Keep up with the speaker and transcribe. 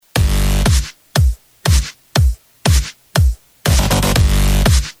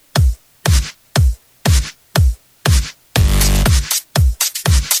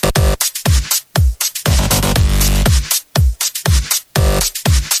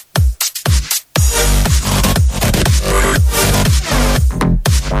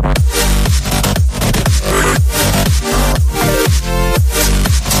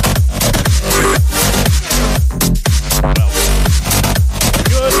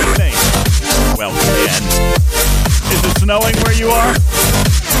snowing where you are? It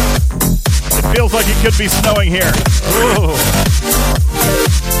feels like it could be snowing here. Ooh.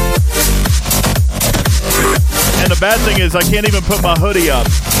 And the bad thing is I can't even put my hoodie up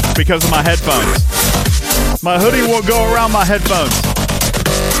because of my headphones. My hoodie won't go around my headphones.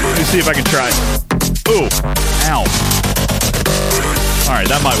 Let me see if I can try it. Ooh. Ow. All right,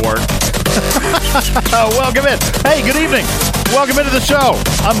 that might work. Welcome in. Hey, good evening. Welcome into the show.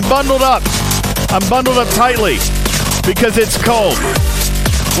 I'm bundled up. I'm bundled up tightly because it's cold.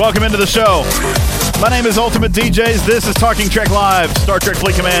 Welcome into the show. My name is Ultimate DJs. This is Talking Trek Live, Star Trek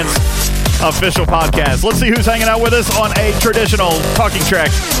Fleet Command's official podcast. Let's see who's hanging out with us on a traditional Talking Trek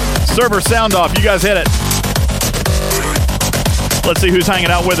server sound off. You guys hit it. Let's see who's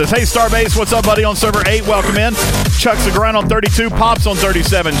hanging out with us. Hey, Starbase, what's up, buddy? On server 8, welcome in. Chuck Segrin on 32, Pops on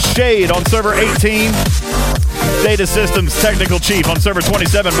 37, Shade on server 18, Data Systems Technical Chief on server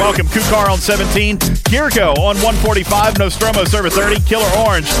 27, welcome. Kukar on 17, Kirko on 145, Nostromo server 30, Killer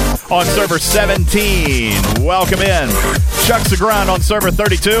Orange on server 17, welcome in. Chuck Segrin on server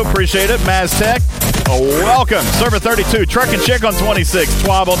 32, appreciate it. Maztec, welcome. Server 32, Truck and Chick on 26,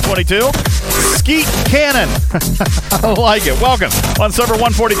 Twab on 22, Skeet Cannon, I like it, welcome. On server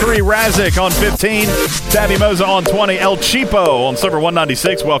 143, Razik on 15, Tabby Moza on 20, El Cheapo on server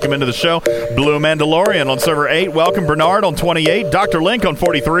 196, welcome into the show. Blue Mandalorian on server 8, welcome. Bernard on 28, Dr. Link on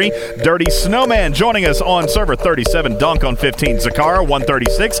 43, Dirty Snowman joining us on server 37, Dunk on 15, Zakara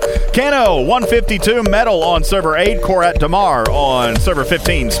 136, Kano 152, Metal on server 8, Korat Damar on server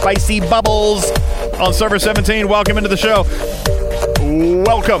 15, Spicy Bubbles on server 17, welcome into the show.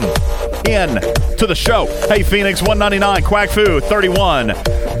 Welcome in to the show. Hey, Phoenix 199, Quack Fu 31,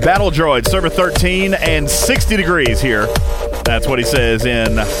 Battle Droid server 13, and 60 degrees here. That's what he says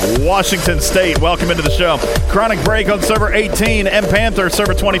in Washington State. Welcome into the show. Chronic Break on server 18, M Panther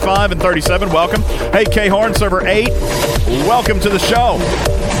server 25 and 37. Welcome. Hey, K Horn server 8. Welcome to the show.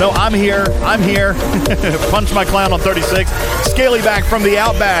 No, I'm here. Punch My Clown on 36. Scaly Back from the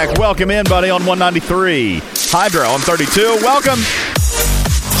Outback. Welcome in, buddy, on 193. Hydra on 32. Welcome.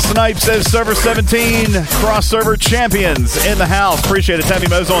 Snipe says server 17, cross server champions in the house. Appreciate it. Tabby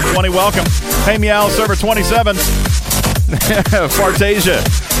Moza on 20. Welcome. Hey, Meow server 27. Fartasia,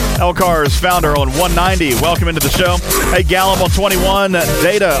 Elcar's founder on 190. Welcome into the show. Hey, Gallum on 21.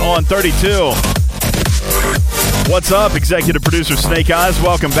 Data on 32. What's up, executive producer Snake Eyes?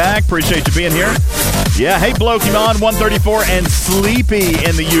 Welcome back. Appreciate you being here. Yeah, hey, Blokimon 134 and Sleepy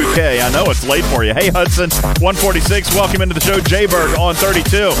in the UK. I know it's late for you. Hey, Hudson 146. Welcome into the show. Jayberg on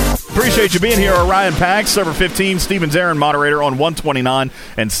 32. Appreciate you being here. Orion Pax, server 15. Stevens Aaron, moderator on 129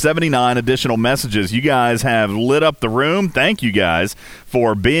 and 79 additional messages. You guys have lit up the room. Thank you guys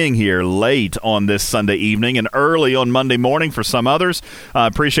for being here late on this Sunday evening and early on Monday morning for some others.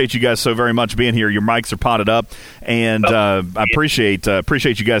 Appreciate you guys so very much being here. Your mics are potted up, and I appreciate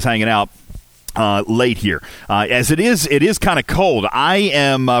you guys hanging out late here. As it is kind of cold. I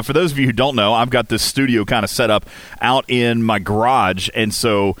am, for those of you who don't know, I've got this studio kind of set up out in my garage, and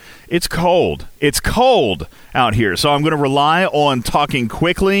so it's cold. It's cold out here, so I'm going to rely on talking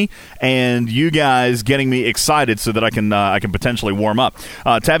quickly and you guys getting me excited so that I can potentially warm up.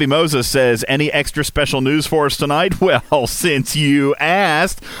 Tabby Moza says, any extra special news for us tonight? Well, since you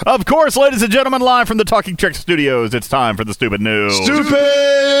asked, of course, ladies and gentlemen, live from the Talking Trek studios, it's time for the Stupid News. Stupid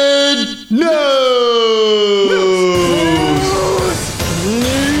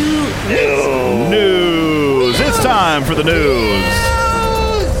News. It's time for the news.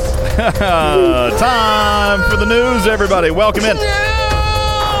 Time for the news, everybody. Welcome in.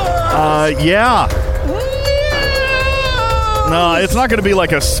 Yeah. No, it's not going to be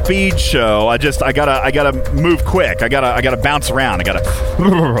like a speed show. I gotta move quick. I gotta bounce around.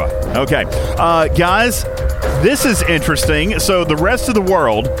 Okay, guys, this is interesting. So the rest of the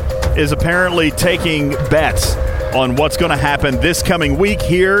world is apparently taking bets on what's going to happen this coming week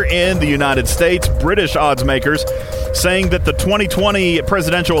here in the United States. British odds makers saying that the 2020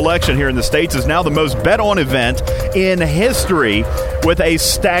 presidential election here in the States is now the most bet-on event in history, with a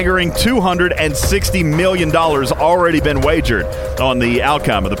staggering $260 million already been wagered on the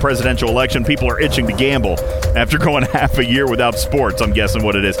outcome of the presidential election. People are itching to gamble after going half a year without sports, I'm guessing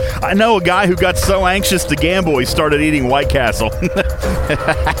what it is. I know a guy who got so anxious to gamble he started eating White Castle.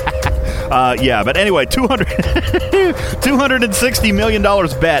 Yeah, but anyway, $260 million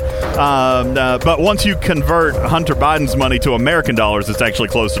bet. But once you convert Hunter Biden's money to American dollars, it's actually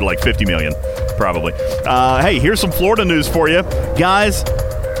closer to like $50 million, probably. Hey, here's some Florida news for you. Guys,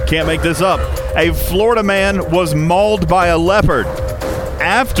 can't make this up. A Florida man was mauled by a leopard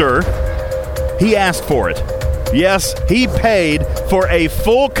after he asked for it. Yes, he paid for a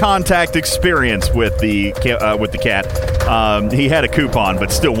full contact experience with the cat. He had a coupon,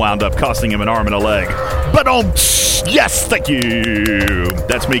 but still wound up costing him an arm and a leg. But yes, thank you.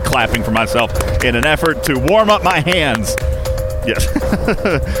 That's me clapping for myself in an effort to warm up my hands. Yes.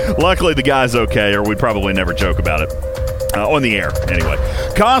 Luckily, the guy's okay, or we'd probably never joke about it. On the air, anyway.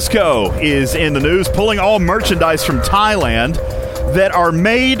 Costco is in the news, pulling all merchandise from Thailand that are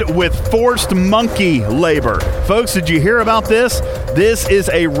made with forced monkey labor. Folks, did you hear about this? This is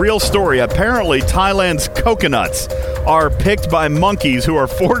a real story. Apparently, Thailand's coconuts are picked by monkeys who are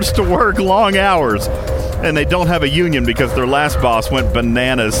forced to work long hours, and they don't have a union because their last boss went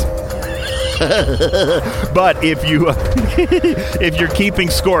bananas. But if you're keeping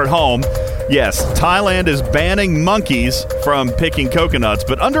score at home, yes, Thailand is banning monkeys from picking coconuts,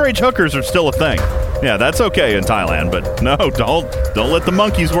 but underage hookers are still a thing. Yeah, that's okay in Thailand, but no, don't let the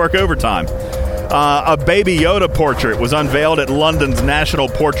monkeys work overtime. A Baby Yoda portrait was unveiled at London's National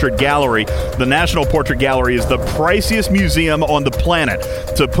Portrait Gallery. The National Portrait Gallery is the priciest museum on the planet.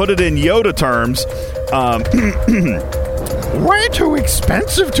 To put it in Yoda terms, way too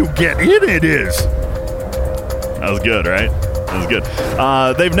expensive to get in it is. That was good, right? That was good.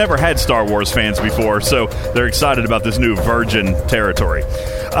 They've never had Star Wars fans before, so they're excited about this new virgin territory.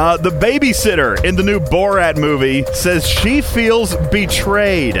 The babysitter in the new Borat movie says she feels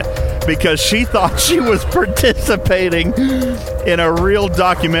betrayed because she thought she was participating in a real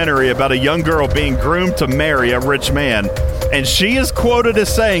documentary about a young girl being groomed to marry a rich man. And she is quoted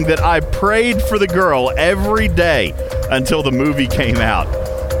as saying that I prayed for the girl every day until the movie came out.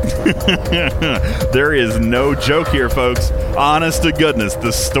 There is no joke here, folks. Honest to goodness,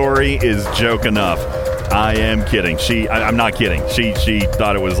 the story is joke enough. I am kidding. I'm not kidding. She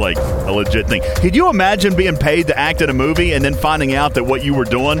thought it was like a legit thing. Could you imagine being paid to act in a movie and then finding out that what you were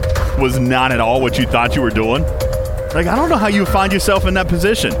doing was not at all what you thought you were doing? Like, I don't know how you find yourself in that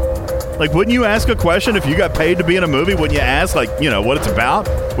position. Like, wouldn't you ask a question if you got paid to be in a movie? Wouldn't you ask, like, what it's about?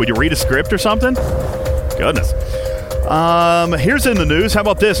 Would you read a script or something? Goodness. Here's in the news. How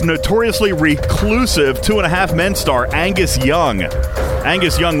about this? Notoriously reclusive 2.5 Men star Angus Young.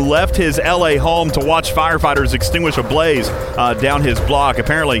 Angus Young left his L.A. home to watch firefighters extinguish a blaze down his block.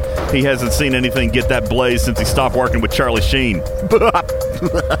 Apparently, he hasn't seen anything get that blaze since he stopped working with Charlie Sheen.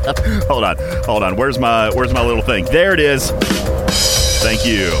 Hold on. Where's my little thing? There it is. Thank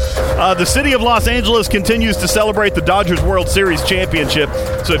you. The city of Los Angeles continues to celebrate the Dodgers World Series championship.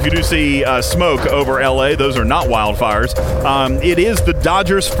 So if you do see smoke over L.A., those are not wildfires. It is the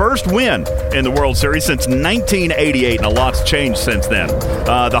Dodgers' first win in the World Series since 1988, and a lot's changed since then.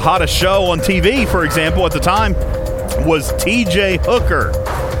 The hottest show on TV, for example, at the time was T.J. Hooker.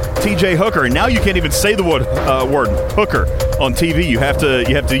 T.J. Hooker. And now you can't even say the word hooker on TV. You have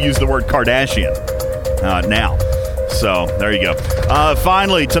to use the word Kardashian now. So, there you go.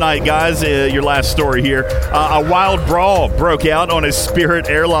 Finally, tonight, guys, your last story here. A wild brawl broke out on a Spirit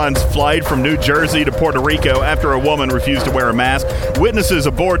Airlines flight from New Jersey to Puerto Rico after a woman refused to wear a mask. Witnesses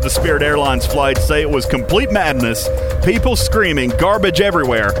aboard the Spirit Airlines flight say it was complete madness, people screaming, garbage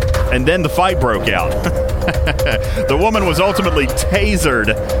everywhere, and then the fight broke out. The woman was ultimately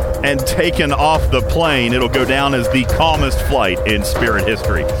tasered and taken off the plane. It'll go down as the calmest flight in Spirit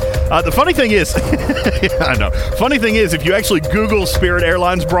history. The funny thing is, I know. Funny thing is, if you actually Google Spirit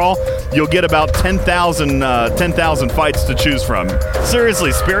Airlines brawl, you'll get about 10,000 fights to choose from.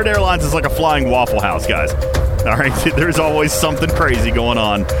 Seriously, Spirit Airlines is like a flying Waffle House, guys. All right, there's always something crazy going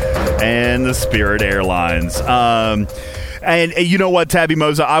on, and the Spirit Airlines. And you know what, Tabby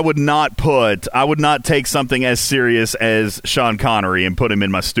Moza, I would not take something as serious as Sean Connery and put him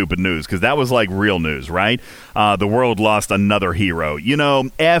in my stupid news, because that was like real news, right? The world lost another hero.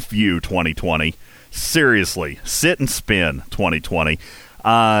 F you 2020. Seriously, sit and spin 2020.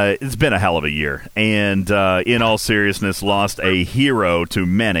 It's been a hell of a year, and in all seriousness, lost a hero to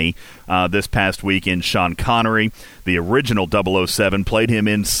many this past week in Sean Connery. The original 007 played him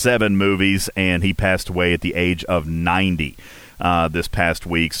in 7 movies, and he passed away at the age of 90 this past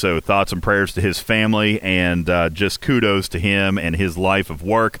week. So thoughts and prayers to his family, and just kudos to him and his life of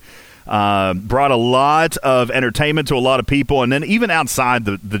work. Brought a lot of entertainment to a lot of people, and then even outside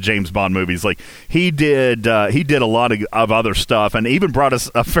the James Bond movies, like he did a lot of other stuff, and even brought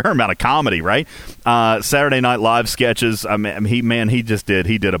us a fair amount of comedy, right? Saturday Night Live sketches.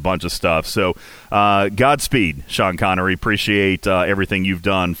 He did a bunch of stuff. So Godspeed, Sean Connery. Appreciate everything you've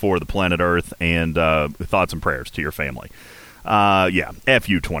done for the planet Earth, and thoughts and prayers to your family. F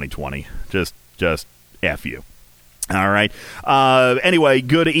you 2020. Just F you. All right. Anyway,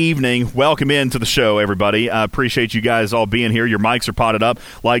 good evening. Welcome into the show, everybody. Appreciate you guys all being here. Your mics are potted up.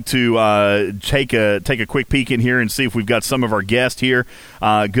 Like to take a quick peek in here and see if we've got some of our guests here.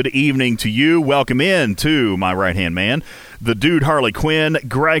 Good evening to you. Welcome in to my right-hand man, the dude Harley Quinn.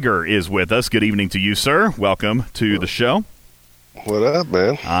 Gregor is with us. Good evening to you, sir. Welcome to the show. What up,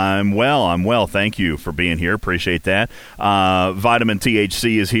 man? I'm well. Thank you for being here. Appreciate that. Vitamin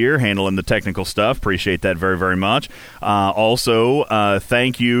THC is here, handling the technical stuff. Appreciate that very, very much. Also,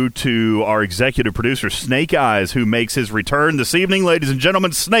 thank you to our executive producer, Snake Eyes, who makes his return this evening. Ladies and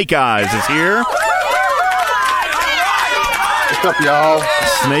gentlemen, Snake Eyes is here. What's up, y'all?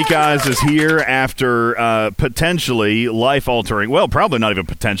 Snake Eyes is here after potentially life-altering, well, probably not even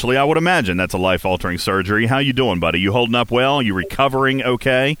potentially, I would imagine that's a life-altering surgery. How you doing, buddy? You holding up well? You recovering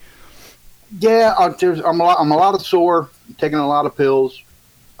okay? Yeah, I'm a lot of sore, taking a lot of pills,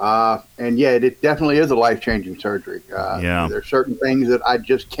 and yeah, it definitely is a life-changing surgery. There's certain things that I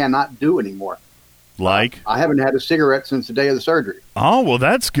just cannot do anymore. Like? I haven't had a cigarette since the day of the surgery. Oh, well,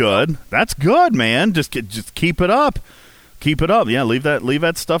 that's good. That's good, man. Just keep it up. Keep it up. Yeah, leave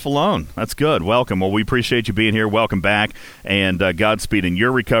that stuff alone. That's good. Welcome. Well, we appreciate you being here. Welcome back, and Godspeed in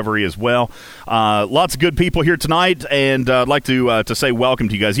your recovery as well. Lots of good people here tonight, and I'd like to say welcome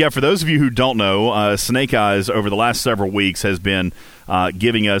to you guys. Yeah, for those of you who don't know, Snake Eyes over the last several weeks has been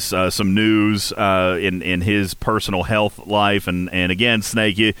giving us some news in his personal health life, and again,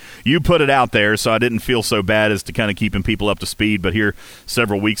 Snake, you put it out there, so I didn't feel so bad as to kind of keeping people up to speed. But here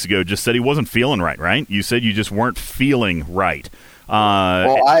several weeks ago, just said he wasn't feeling right? You said you just weren't feeling right.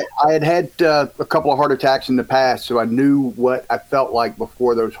 Well, I had a couple of heart attacks in the past, so I knew what I felt like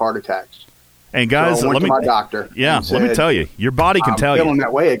before those heart attacks. And guys, so I went to my doctor. Yeah, let me tell you, your body can tell you. I'm feeling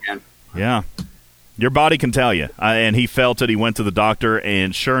that way again. Yeah. Your body can tell you. And he felt it. He went to the doctor,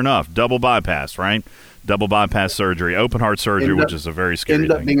 and sure enough, double bypass, right? Double bypass surgery, open heart surgery, which is a very scary thing.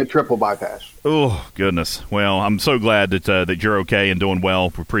 Ended up being a triple bypass. Oh, goodness. Well, I'm so glad that you're okay and doing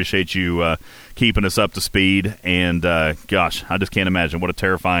well. We appreciate you keeping us up to speed. And, gosh, I just can't imagine what a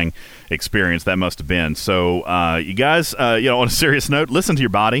terrifying experience that must have been. So, you guys, on a serious note, listen to your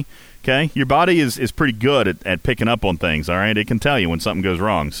body. Okay, your body is pretty good at picking up on things, all right? It can tell you when something goes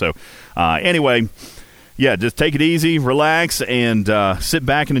wrong. So, anyway, yeah, just take it easy, relax, and sit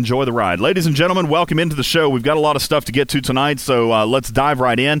back and enjoy the ride. Ladies and gentlemen, welcome into the show. We've got a lot of stuff to get to tonight, so let's dive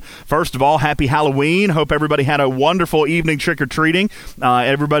right in. First of all, happy Halloween. Hope everybody had a wonderful evening trick-or-treating.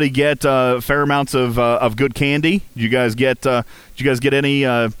 Everybody get fair amounts of good candy. Did you guys get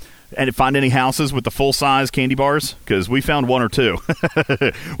any... And find any houses with the full-size candy bars? Because we found one or two.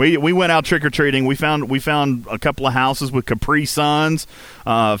 we went out trick-or-treating. We found a couple of houses with Capri Suns.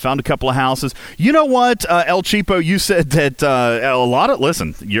 Found a couple of houses. You know what, El Cheapo? You said that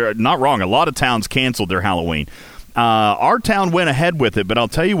listen, you're not wrong. A lot of towns canceled their Halloween. Our town went ahead with it, but I'll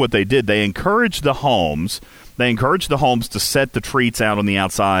tell you what they did. They encouraged the homes. To set the treats out on the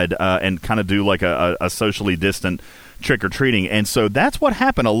outside and kind of do like a socially distant trick-or-treating. And so that's what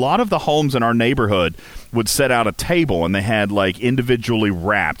happened. A lot of the homes in our neighborhood would set out a table, and they had like individually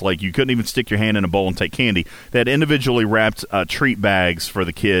wrapped, like you couldn't even stick your hand in a bowl and take candy. They had individually wrapped treat bags for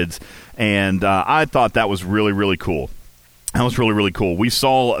the kids, and I thought that was really, really cool. That was really, really cool. We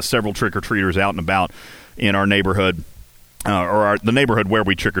saw several trick-or-treaters out and about in our neighborhood. The neighborhood where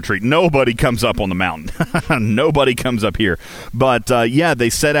we trick-or-treat. Nobody comes up on the mountain. Nobody comes up here. But,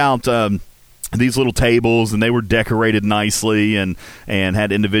 they set out these little tables, and they were decorated nicely and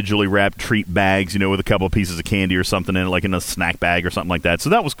had individually wrapped treat bags, with a couple of pieces of candy or something in it, like in a snack bag or something like that.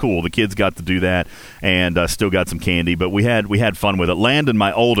 So that was cool. The kids got to do that and still got some candy. But we had fun with it. Landon,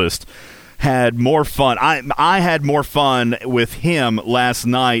 my oldest, had more fun. I had more fun with him last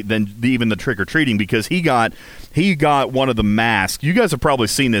night than even the trick-or-treating because he got one of the masks. You guys have probably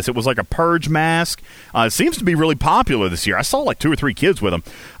seen this. It was like a purge mask. It seems to be really popular this year. I saw like 2 or 3 kids with them.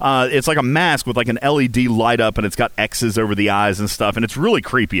 It's like a mask with like an LED light up, and it's got X's over the eyes and stuff, and it's really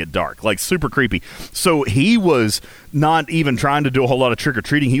creepy at dark, like super creepy. So he was not even trying to do a whole lot of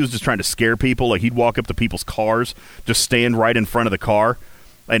trick-or-treating. He was just trying to scare people. Like he'd walk up to people's cars, just stand right in front of the car,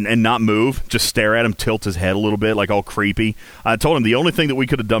 and not move, just stare at him, tilt his head a little bit, like all creepy. I told him the only thing that we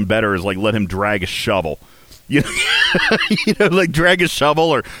could have done better is like let him drag a shovel. Like drag a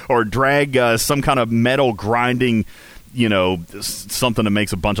shovel or drag some kind of metal grinding, something that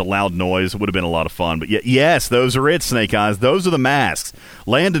makes a bunch of loud noise. It would have been a lot of fun. But yes, those are it, Snake Eyes. Those are the masks.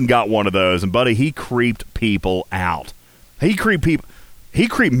 Landon got one of those, and buddy, he creeped people out. He creeped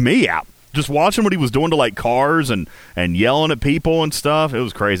me out. just watching what he was doing to like cars and yelling at people and stuff. It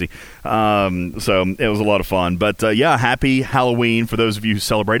was crazy. So it was a lot of fun. But yeah, happy Halloween for those of you who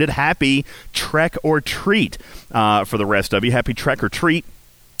celebrated. Happy Trek or Treat for the rest of you. Happy Trek or Treat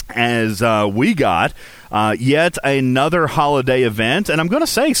as we got yet another holiday event. And I'm going to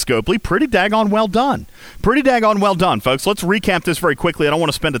say, Scopely, pretty daggone well done. Pretty daggone well done, folks. Let's recap this very quickly. I don't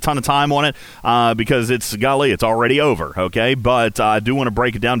want to spend a ton of time on it because it's already over, okay? But I do want to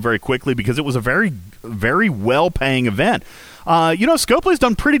break it down very quickly because it was a very, very well-paying event. Scopely's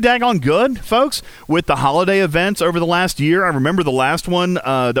done pretty daggone good, folks, with the holiday events over the last year. I remember the last one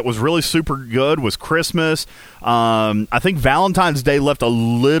that was really super good was Christmas. I think Valentine's Day left a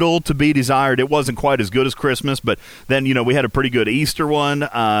little to be desired. It wasn't quite as good as Christmas, but then, we had a pretty good Easter one,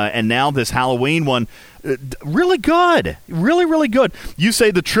 and now this Halloween one. Really good. Really, really good. You say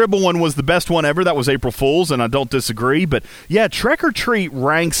the Tribble one was the best one ever. That was April Fool's, and I don't disagree. But, yeah, Trek or Treat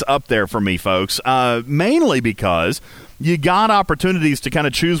ranks up there for me, folks, mainly because you got opportunities to kind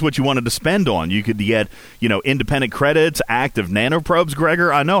of choose what you wanted to spend on. You could get, independent credits, active nanoprobes,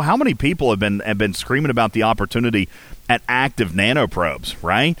 Gregor. I know how many people have been screaming about the opportunity at active nanoprobes,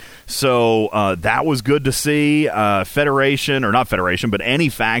 right? So that was good to see. Federation, or not Federation, but any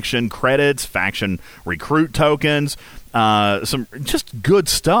faction credits, faction recruit tokens, some just good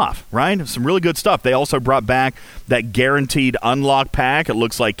stuff, right? Some really good stuff. They also brought back that guaranteed unlock pack. It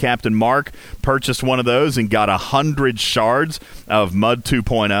looks like Captain Mark purchased one of those and got 100 shards of Mud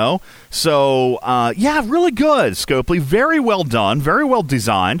 2.0. So, yeah, really good, Scopely. Very well done. Very well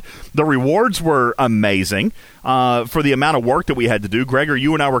designed. The rewards were amazing for the amount of work that we had to do. Gregor,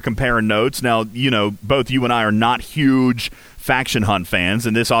 you and I were comparing notes. Now, both you and I are not huge faction hunt fans,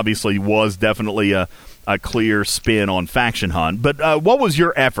 and this obviously was definitely a clear spin on faction hunt. But what was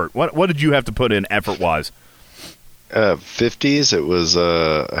your effort? What did you have to put in effort-wise? 50s. It was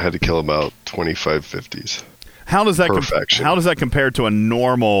I had to kill about 25 50s. How does that compare to a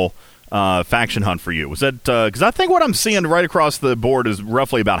normal faction hunt for you? Was that because I think what I'm seeing right across the board is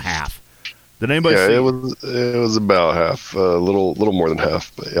roughly about half. Did anybody see? It was about half, a little more than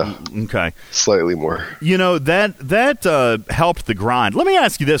half, but yeah. Okay. Slightly more. That helped the grind. Let me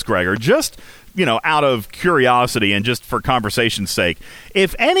ask you this, Gregor, just out of curiosity and just for conversation's sake,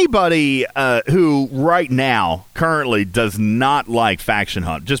 if anybody who right now currently does not like faction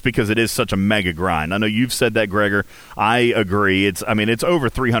hunt just because it is such a mega grind, I know you've said that, Gregor. I agree. It's over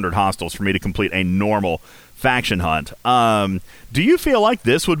 300 hostiles for me to complete a normal faction hunt. Do you feel like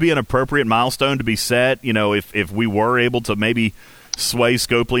this would be an appropriate milestone to be set? If we were able to maybe sway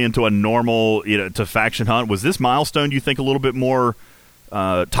Scopely into a normal, to faction hunt, was this milestone, do you think, a little bit more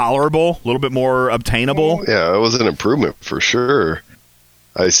tolerable, a little bit more obtainable? Yeah, it was an improvement for sure.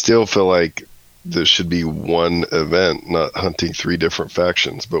 I still feel like there should be one event, not hunting 3 different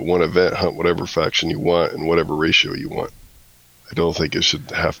factions, but one event, hunt whatever faction you want and whatever ratio you want. I don't think it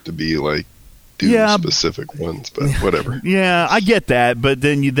should have to be like specific ones, but whatever. Yeah, I get that, but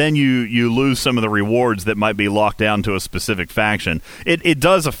then you lose some of the rewards that might be locked down to a specific faction. It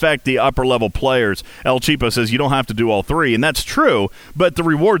does affect the upper level players. El Cheapo says you don't have to do all 3, and that's true, but the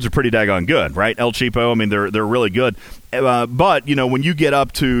rewards are pretty daggone good, right? El Cheapo, they're really good. But when you get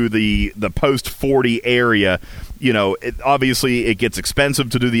up to the post 40 area, obviously it gets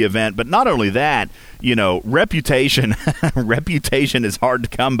expensive to do the event. But not only that, reputation is hard to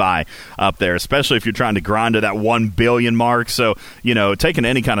come by up there, especially if you're trying to grind to that 1 billion mark. So taking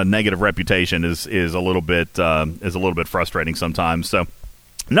any kind of negative reputation is a little bit frustrating sometimes. So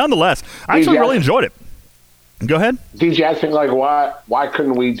nonetheless, I actually really enjoyed it. Go ahead, DJ. I think why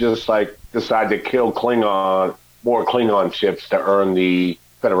couldn't we just decide to kill more Klingon ships to earn the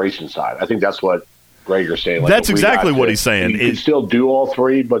Federation side? I think that's what Gregor's saying. That's exactly what he's saying. You can still do all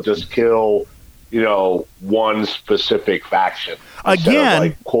 3, but just kill, one specific faction.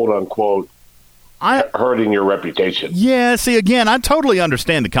 Again, quote unquote, hurting your reputation. Yeah, see, again, I totally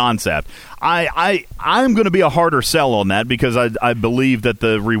understand the concept. I'm going to be a harder sell on that because I believe that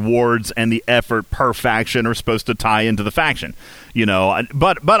the rewards and the effort per faction are supposed to tie into the faction.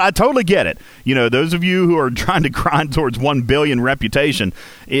 But I totally get it. Those of you who are trying to grind towards 1 billion reputation,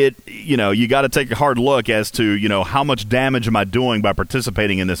 you got to take a hard look as to, how much damage am I doing by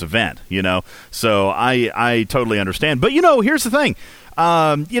participating in this event, So I totally understand. But, here's the thing.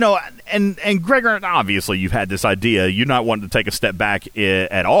 And Gregor, obviously you've had this idea. You're not wanting to take a step back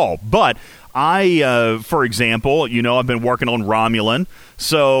at all. But for example, I've been working on Romulan.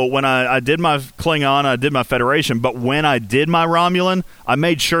 So when I did my Klingon, I did my Federation. But when I did my Romulan, I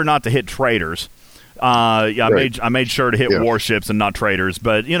made sure not to hit traitors. I made sure to hit warships and not traitors.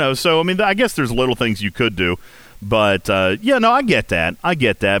 But, so, I guess there's little things you could do. But, I get that.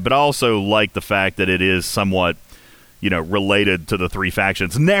 But I also like the fact that it is somewhat, related to the three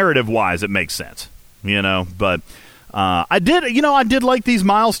factions. Narrative-wise, it makes sense, But I did like these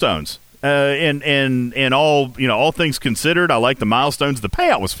milestones. And all things considered, I like the milestones. The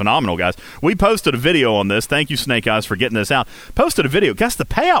payout was phenomenal, guys. We posted a video on this. Thank you, Snake Eyes, for getting this out. Posted a video. Guys, the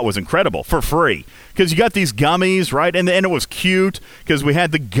payout was incredible for free because you got these gummies, right? And it was cute because we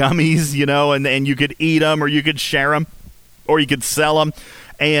had the gummies, and you could eat them or you could share them or you could sell them.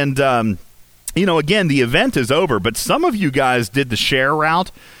 And, again, the event is over, but some of you guys did the share route.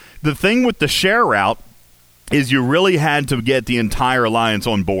 The thing with the share route is you really had to get the entire alliance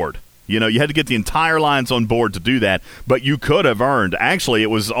on board. You had to get the entire alliance on board to do that, but you could have earned, actually, it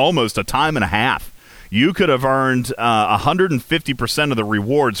was almost a time and a half. You could have earned 150% of the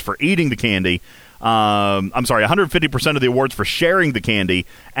rewards for eating the candy. 150% of the awards for sharing the candy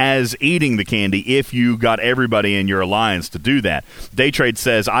as eating the candy if you got everybody in your alliance to do that. Daytrade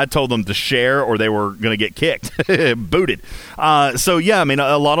says, I told them to share or they were going to get kicked, booted. A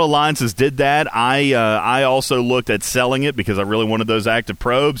lot of alliances did that. I also looked at selling it because I really wanted those active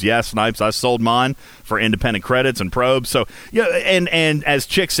probes. Yeah, Snipes, I sold mine for independent credits and probes. So, and as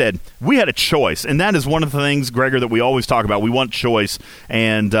Chick said, we had a choice, and that is one of the things, Gregor, that we always talk about. We want choice,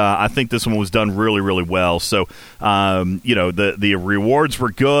 and I think this one was done really, really well. So, the rewards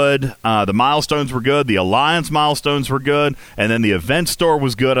were good, the milestones were good, the alliance milestones were good, and then the event store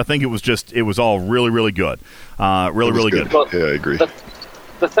was good. I think it was all really, really good, really good. Well, yeah, I agree.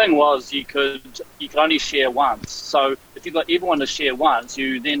 The thing was, you could only share once. So if you got everyone to share once,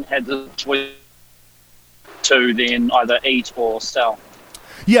 you then had the choice to then either eat or sell.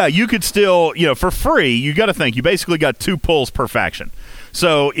 Yeah, you could still, for free, you got to think, you basically got 2 pulls per faction.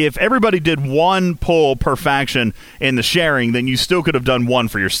 So if everybody did 1 pull per faction in the sharing, then you still could have done 1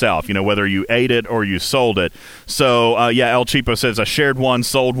 for yourself, whether you ate it or you sold it. So, El Cheapo says, I shared 1,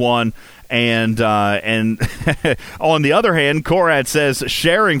 sold 1. And on the other hand, Korad says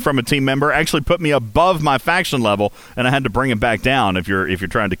sharing from a team member actually put me above my faction level, and I had to bring it back down if you're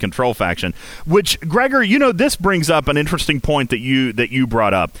trying to control faction. Which, Gregor, this brings up an interesting point that you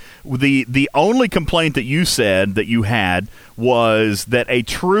brought up. The only complaint that you said that you had was that a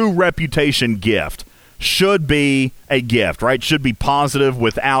true reputation gift should be a gift, right? Should be positive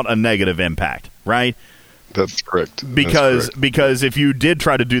without a negative impact, right? That's correct. Because if you did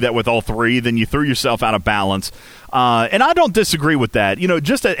try to do that with all 3, then you threw yourself out of balance. And I don't disagree with that.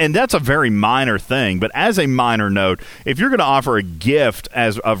 And that's a very minor thing. But as a minor note, if you're going to offer a gift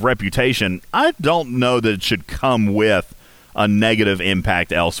of reputation, I don't know that it should come with a negative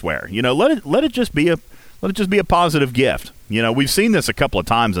impact elsewhere. Let it just be a positive gift. We've seen this a couple of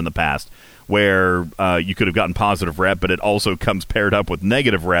times in the past, where you could have gotten positive rep, but it also comes paired up with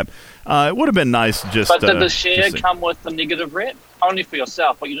negative rep. It would have been nice just... But did the share come with the negative rep? Only for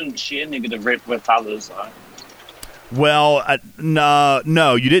yourself, but you didn't share negative rep with others, though. Well,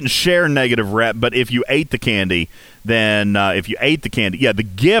 no, you didn't share negative rep, but if you ate the candy, then the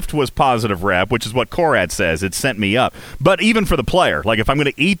gift was positive rep, which is what Korad says. It sent me up. But even for the player, like if I'm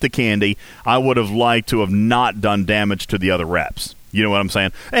going to eat the candy, I would have liked to have not done damage to the other reps. You know what I'm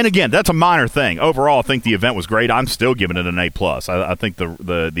saying? And again, that's a minor thing. Overall, I think the event was great. I'm still giving it an A+. I think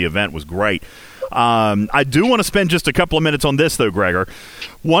the event was great. I do want to spend just a couple of minutes on this, though, Gregor.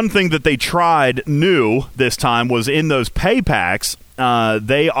 One thing that they tried new this time was in those pay packs,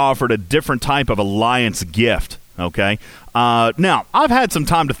 they offered a different type of alliance gift. Okay. Now, I've had some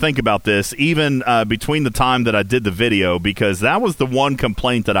time to think about this, even between the time that I did the video, because that was the one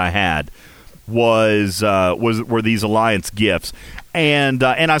complaint that I had were these alliance gifts, and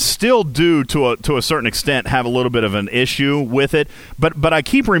I still do to a certain extent have a little bit of an issue with it. But I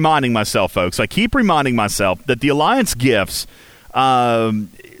keep reminding myself, folks. I keep reminding myself that the alliance gifts.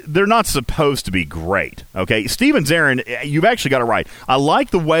 They're not supposed to be great, okay? Steven Zarin, you've actually got it right. I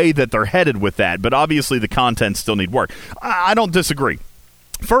like the way that they're headed with that, but obviously the contents still need work. I don't disagree.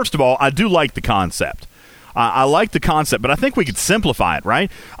 First of all, I do like the concept. I like the concept, but I think we could simplify it,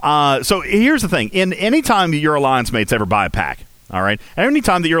 right? So here's the thing. Any time that your alliance mates ever buy a pack, all right? Any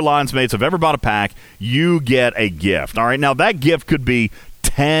time that your alliance mates have ever bought a pack, you get a gift, all right? Now, that gift could be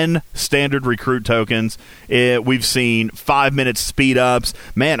 10 standard recruit tokens. We've seen 5-minute speed ups.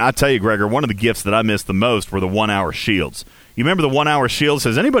 Man, I tell you, Gregor, one of the gifts that I missed the most were the 1-hour shields. You remember the 1-hour shields?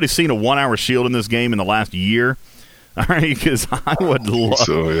 Has anybody seen a 1-hour shield in this game in the last year? All right, because I would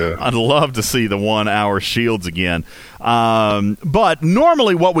I'd love to see the 1-hour shields again. But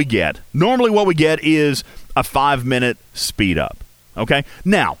normally what we get is a 5-minute speed up. Okay?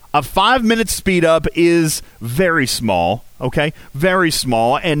 Now, a 5-minute speed up is very small, okay? Very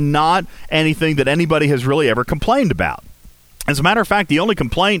small, and not anything that anybody has really ever complained about. As a matter of fact, the only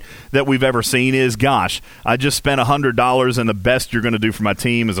complaint that we've ever seen is, gosh, I just spent $100 and the best you're going to do for my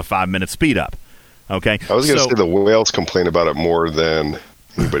team is a 5-minute speed up. Okay? I was going to say the whales complain about it more than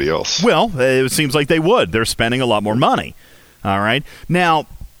anybody else. Well, it seems like they would. They're spending a lot more money. All right? Now,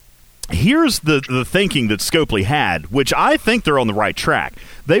 here's the thinking that Scopely had, which I think they're on the right track.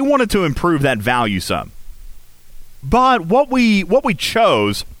 They wanted to improve that value some. But what we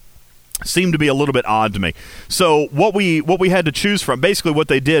chose seemed to be a little bit odd to me. So what we had to choose from, basically what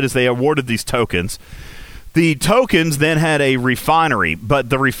they did is they awarded these tokens. The tokens then had a refinery, but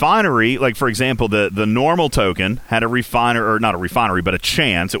the refinery, like for example, the normal token had a refiner, or not a refinery, but a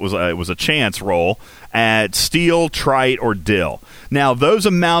chance. It was a chance roll at steel, trite, or dill. Now those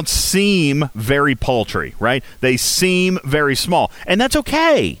amounts seem very paltry, right? They seem very small, and that's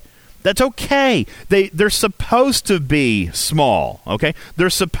okay. That's okay. They're supposed to be small, okay? They're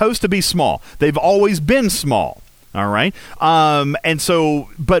supposed to be small. They've always been small. All right, and so,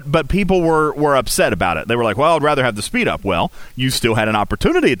 but people were upset about it. They were like, "Well, I'd rather have the speed up." Well, you still had an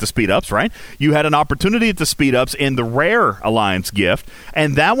opportunity at the speed ups, right? You had an opportunity at the speed ups in the rare Alliance gift,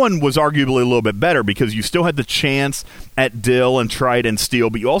 and that one was arguably a little bit better because you still had the chance at dill and trite and steel,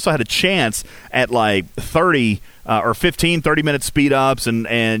 but you also had a chance at like 30 or 15 30-minute speed ups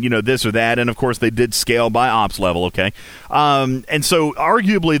and you know, this or that, and of course they did scale by ops level, okay? And so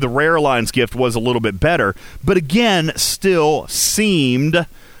arguably the rare Alliance gift was a little bit better, but again still seemed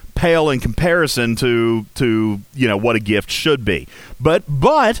pale in comparison to you know, what a gift should be. But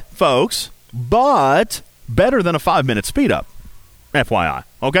folks, better than a 5-minute speed up, FYI,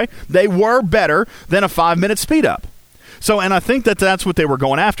 okay? They were better than a 5-minute speed up. So, and I think that's what they were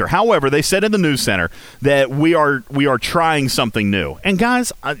going after. However, they said in the news center that we are trying something new. And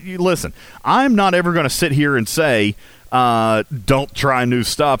guys, listen, I'm not ever going to sit here and say don't try new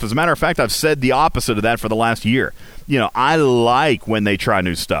stuff. As a matter of fact, I've said the opposite of that for the last year. You know, I like when they try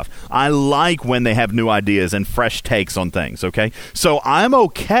new stuff. I like when they have new ideas and fresh takes on things, okay? So I'm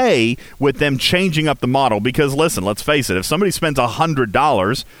okay with them changing up the model because, listen, let's face it, if somebody spends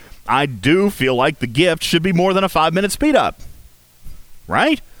 $100, I do feel like the gift should be more than a 5-minute speed up,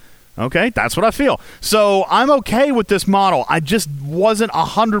 right? Okay, that's what I feel. So I'm okay with this model. I just wasn't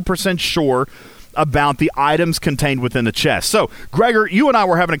 100% sure about the items contained within the chest. So, Gregor, you and I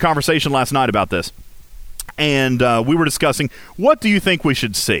were having a conversation last night about this, and we were discussing, what do you think we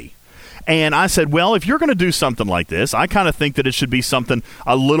should see? And I said, well, if you're going to do something like this, I kind of think that it should be something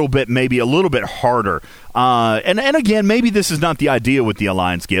maybe a little bit harder. And again, maybe this is not the idea with the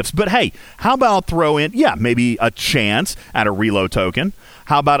Alliance gifts, but hey, how about throw in, maybe a chance at a reload token?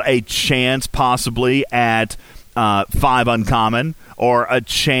 How about a chance possibly at 5 uncommon, or a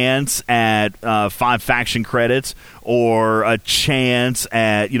chance at 5 faction credits, or a chance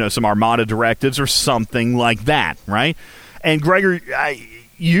at, you know, some Armada directives or something like that, right? And Gregor,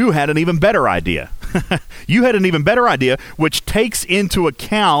 you had an even better idea. You had an even better idea, which takes into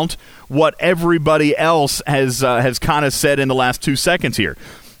account what everybody else has kind of said in the last 2 seconds here.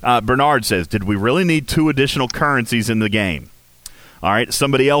 Bernard says, did we really need 2 additional currencies in the game? All right,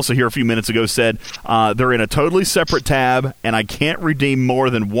 somebody else here a few minutes ago said, they're in a totally separate tab, and I can't redeem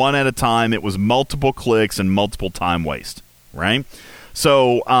more than 1 at a time. It was multiple clicks and multiple time waste, right?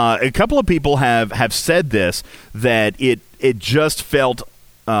 So a couple of people have said this, that it just felt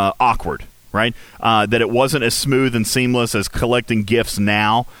awkward, right? That it wasn't as smooth and seamless as collecting gifts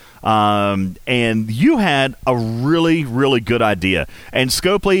now. And you had a really, really good idea. And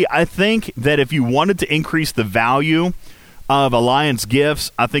Scopely, I think that if you wanted to increase the value of Alliance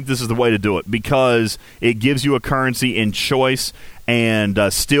gifts, I think this is the way to do it, because it gives you a currency in choice and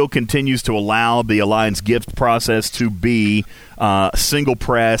still continues to allow the Alliance gift process to be single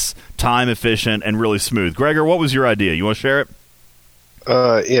press, time efficient, and really smooth. Gregor, what was your idea? You want to share it?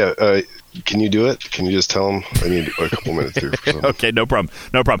 Can you do it? Can you just tell them? I need a couple minutes here. Okay, no problem.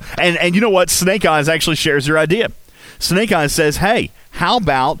 And you know what? Snake Eyes actually shares your idea. Snake Eyes says, hey, how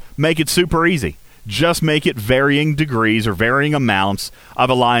about make it super easy? Just make it varying degrees or varying amounts of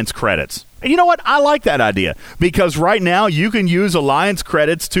Alliance credits. And you know what? I like that idea, because right now you can use Alliance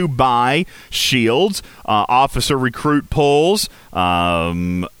credits to buy shields, officer recruit pulls,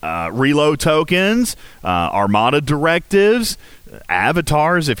 reload tokens, Armada directives,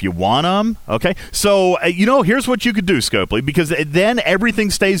 avatars if you want them. Okay, so here's what you could do, Scopely, because then everything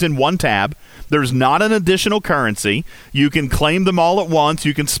stays in one tab. There's not an additional currency. You can claim them all at once.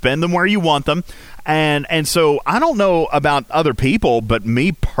 You can spend them where you want them. And so I don't know about other people, but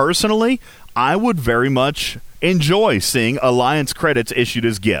me personally, I would very much enjoy seeing Alliance credits issued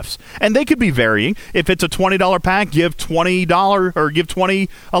as gifts. And they could be varying. If it's a $20 pack, give $20 or give 20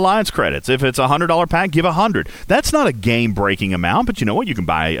 Alliance credits. If it's a $100 pack, give 100. That's not a game-breaking amount, but you know what? You can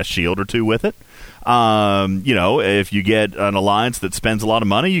buy a shield or two with it. If you get an Alliance that spends a lot of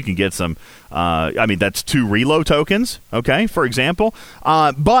money, you can get some, that's 2 Relo tokens, okay, for example.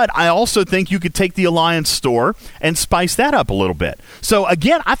 But I also think you could take the Alliance store and spice that up a little bit. So,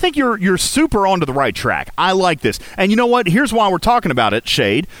 again, I think you're super onto the right track. I like this. And you know what? Here's why we're talking about it,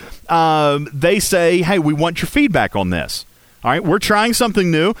 Shade. They say, hey, we want your feedback on this. All right, we're trying something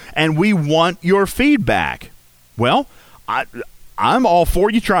new, and we want your feedback. Well, I'm all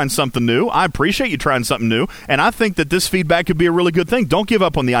for you trying something new. I appreciate you trying something new, and I think that this feedback could be a really good thing. Don't give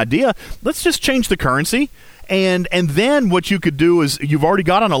up on the idea. Let's just change the currency, and then what you could do is you've already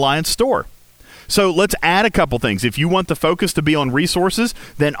got an Alliance store. So let's add a couple things. If you want the focus to be on resources,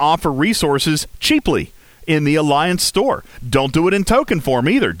 then offer resources cheaply in the Alliance store. Don't do it in token form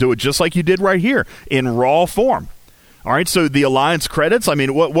either. Do it just like you did right here, in raw form. All right, so the Alliance credits, I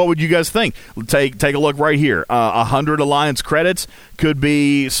mean, what would you guys think? Take a look right here. 100 Alliance credits could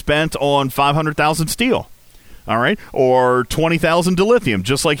be spent on 500,000 steel. All right, or 20,000 dilithium,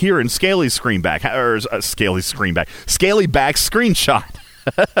 just like here in Scaly's screenback, Scaly back screenshot.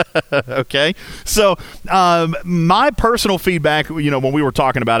 Okay, so my personal feedback, when we were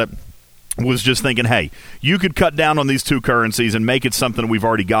talking about it, was just thinking, hey, you could cut down on these 2 currencies and make it something we've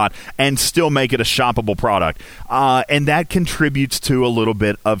already got and still make it a shoppable product. And that contributes to a little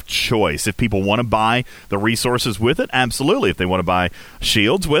bit of choice. If people want to buy the resources with it, absolutely. If they want to buy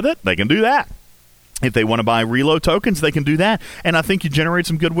shields with it, they can do that. If they want to buy reload tokens, they can do that. And I think you generate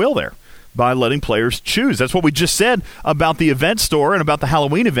some goodwill there by letting players choose. That's what we just said about the event store and about the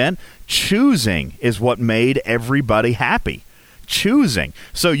Halloween event. Choosing is what made everybody happy. Choosing.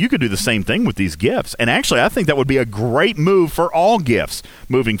 So you could do the same thing with these gifts. And actually, I think that would be a great move for all gifts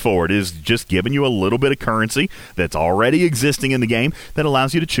moving forward, is just giving you a little bit of currency that's already existing in the game that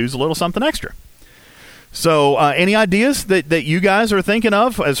allows you to choose a little something extra. So any ideas that you guys are thinking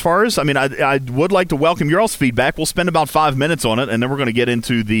of as far as, I would like to welcome your all's feedback. We'll spend about 5 minutes on it, and then we're going to get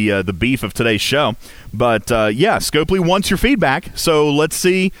into the beef of today's show. But, Scopely wants your feedback, so let's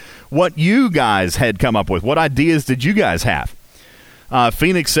see what you guys had come up with. What ideas did you guys have?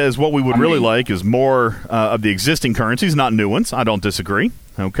 Phoenix says what we would really like is more of the existing currencies, not new ones. I don't disagree.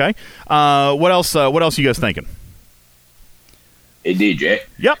 Okay. What else you guys thinking? Hey, DJ.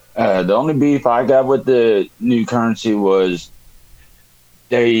 Yep. The only beef I got with the new currency was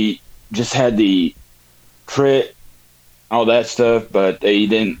they just had the crit, all that stuff, but they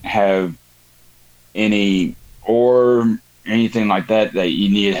didn't have any or anything like that you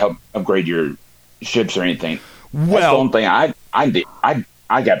needed help upgrade your ships or anything. Well, that's the only thing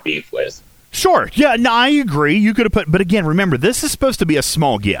I got beef with. Sure. Yeah, no, I agree. You could have put, but again, remember, this is supposed to be a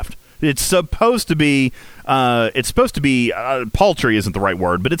small gift. It's supposed to be paltry isn't the right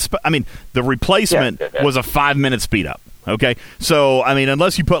word, but the replacement was a 5-minute speed up. Okay. So,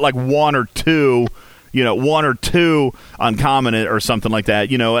 unless you put like one or two uncommon or something like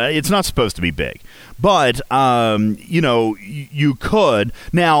that, it's not supposed to be big. But, you could.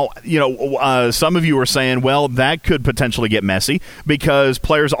 Now, some of you are saying, well, that could potentially get messy because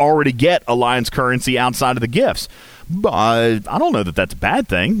players already get Alliance currency outside of the gifts. But I don't know that that's a bad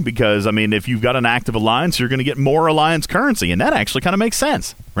thing because, if you've got an active Alliance, you're going to get more Alliance currency, and that actually kind of makes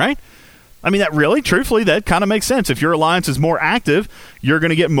sense, right? Truthfully, that kind of makes sense. If your Alliance is more active, you're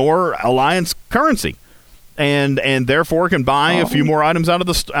going to get more Alliance currency. And therefore can buy a few more items out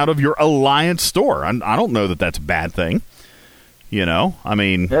of your Alliance store. I don't know that that's a bad thing. Yeah,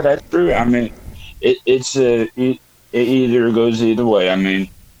 that's true. It either goes either way.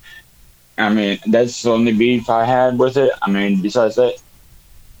 That's the only beef I had with it. Besides that,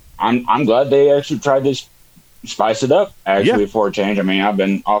 I'm glad they actually tried to spice it up for a change. I've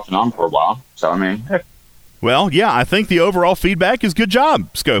been off and on for a while, so heck. Well, yeah, I think the overall feedback is good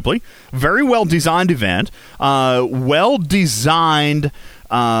job, Scopely. Very well-designed event. Well-designed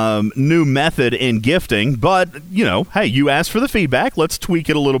new method in gifting. But, hey, you asked for the feedback. Let's tweak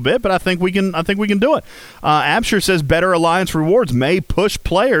it a little bit, but I think we can do it. Absher says better Alliance rewards may push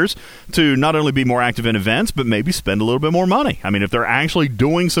players to not only be more active in events, but maybe spend a little bit more money. If they're actually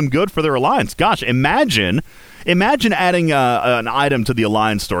doing some good for their Alliance. Gosh, imagine adding an item to the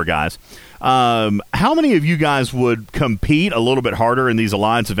Alliance store, guys. How many of you guys would compete a little bit harder in these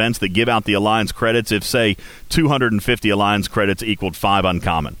Alliance events that give out the Alliance credits if, say, 250 Alliance credits equaled 5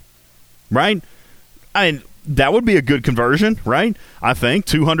 uncommon? Right? that would be a good conversion, right? I think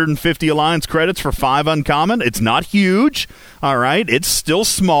 250 Alliance credits for 5 uncommon. It's not huge, all right? It's still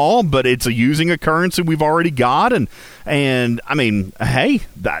small, but it's using a currency we've already got. And I mean, hey,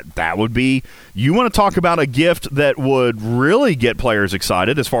 that would be – you want to talk about a gift that would really get players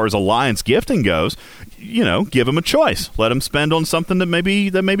excited as far as Alliance gifting goes, give them a choice. Let them spend on something that may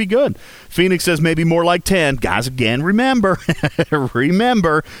be good. Phoenix says maybe more like 10. Guys, again, remember,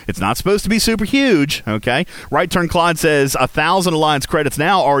 it's not supposed to be super huge, okay? Right Turn Clyde says 1,000 Alliance credits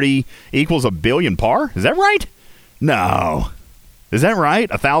now already equals $1 billion par. Is that right? No. Is that right?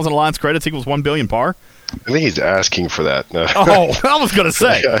 1,000 Alliance credits equals $1 billion par? I think he's asking for that. No. Oh, I was going to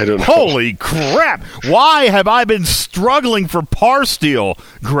say, I don't know. Holy crap. Why have I been struggling for par steal,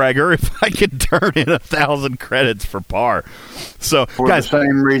 Gregor, if I could turn in 1,000 credits for par? So, for guys, the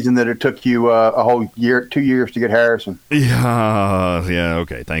same reason that it took you a whole year, 2 years to get Harrison. Yeah,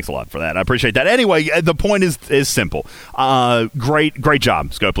 okay. Thanks a lot for that. I appreciate that. Anyway, the point is simple. Great job,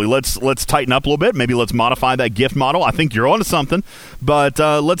 Scopely. Let's tighten up a little bit. Maybe let's modify that gift model. I think you're onto something, but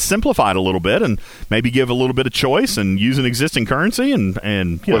let's simplify it a little bit and maybe give a little bit of choice and use an existing currency. And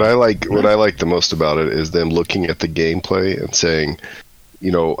what I like the most about it is them looking at the gameplay and saying,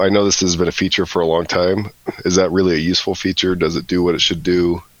 I know this has been a feature for a long time. Is that really a useful feature? Does it do what it should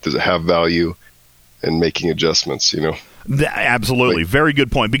do? Does it have value? And making adjustments, Absolutely. Very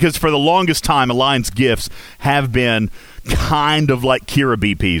good point. Because for the longest time, Alliance gifts have been kind of like Kira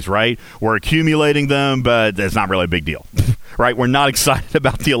BPs, right? We're accumulating them, but it's not really a big deal, right? We're not excited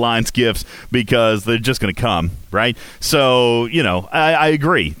about the Alliance gifts because they're just going to come, right? So, I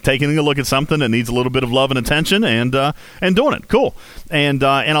agree. Taking a look at something that needs a little bit of love and attention and doing it. Cool. And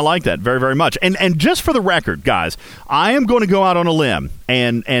I like that very, very much. And just for the record, guys, I am going to go out on a limb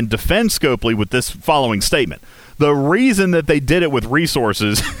and defend Scopely with this following statement. The reason that they did it with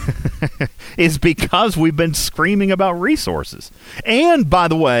resources is because we've been screaming about resources. And, by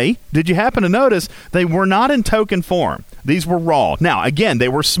the way, did you happen to notice they were not in token form? These were raw. Now, again, they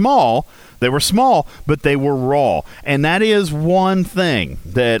were small, but they were raw. And that is one thing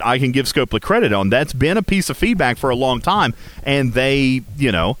that I can give Scopely credit on. That's been a piece of feedback for a long time. And they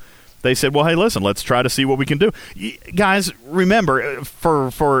said, well, hey, listen, let's try to see what we can do. Guys, remember,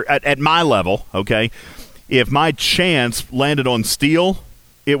 at my level, okay, if my chance landed on steel,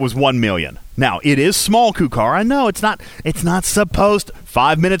 it was 1 million. Now, it is small, Kukar. I know it's not supposed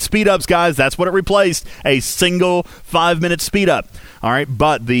 5-minute speed ups, guys. That's what it replaced. A single 5-minute speed up. All right,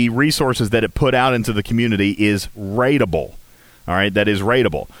 but the resources that it put out into the community is rateable. All right, that is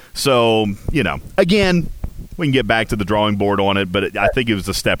rateable. So, again, we can get back to the drawing board on it, but I think it was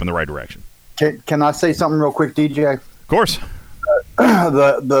a step in the right direction. Can I say something real quick, DJ? Of course.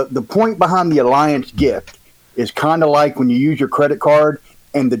 The point behind the Alliance gift is kind of like when you use your credit card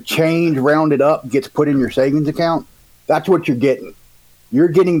and the change rounded up gets put in your savings account. That's what you're getting. You're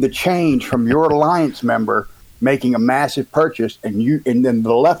getting the change from your Alliance member making a massive purchase, and then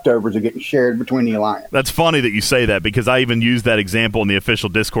the leftovers are getting shared between the Alliance. That's funny that you say that, because I even used that example in the official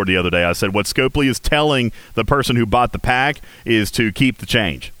Discord the other day. I said what Scopely is telling the person who bought the pack is to keep the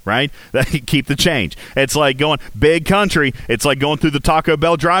change, right? Keep the change. It's like going big country. It's like going through the Taco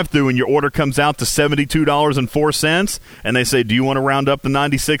Bell drive-thru and your order comes out to $72.04, and they say, do you want to round up the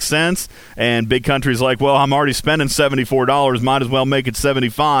 96 cents? And big country's like, well, I'm already spending $74. Might as well make it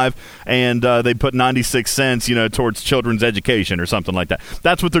 75, and they put 96 cents towards children's education or something like that.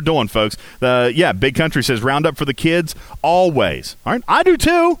 That's what they're doing, folks. Big country says round up for the kids always. All right, I do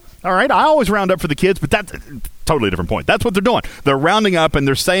too. All right, I always round up for the kids, but that's a totally different point. That's what they're doing. They're rounding up and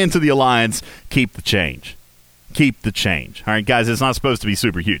they're saying to the Alliance, keep the change. Keep the change. All right, guys, it's not supposed to be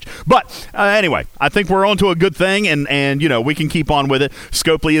super huge. But anyway, I think we're on to a good thing, and we can keep on with it.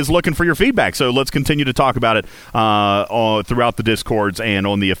 Scopely is looking for your feedback, so let's continue to talk about it throughout the Discords and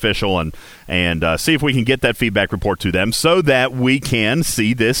on the official, and see if we can get that feedback report to them so that we can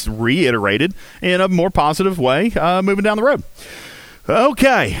see this reiterated in a more positive way moving down the road.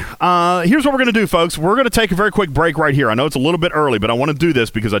 Okay, here's what we're going to do, folks. We're going to take a very quick break right here. I know it's a little bit early, but I want to do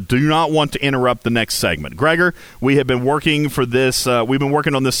this because I do not want to interrupt the next segment. Gregor, we have been working for this. We've been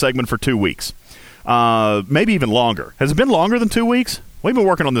working on this segment for 2 weeks, maybe even longer. Has it been longer than 2 weeks? We've been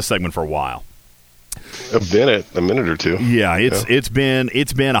working on this segment for a while. A minute or two. Yeah, it's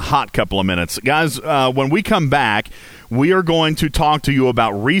been a hot couple of minutes, guys. When we come back, we are going to talk to you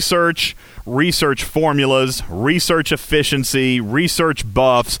about research formulas, research efficiency, research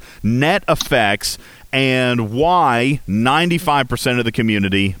buffs, net effects, and why 95% of the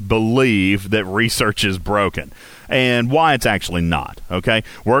community believe that research is broken and why it's actually not, okay?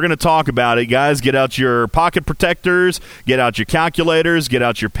 We're going to talk about it, guys. Get out your pocket protectors, get out your calculators, get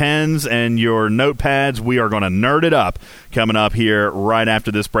out your pens and your notepads. We are going to nerd it up coming up here right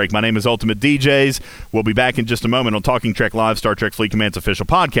after this break. My name is Ultimate DJs. We'll be back in just a moment on Talking Trek Live, Star Trek Fleet Command's official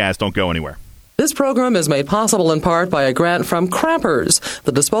podcast. Don't go anywhere. This program is made possible in part by a grant from Crampers,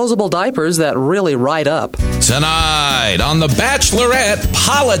 the disposable diapers that really ride up. Tonight on The Bachelorette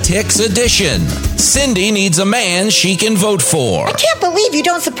Politics Edition, Cindy needs a man she can vote for. I can't believe you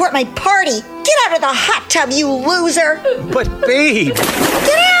don't support my party. Get out of the hot tub, you loser. But, babe.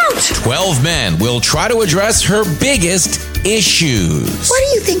 Get out. 12 men will try to address her biggest issues. What do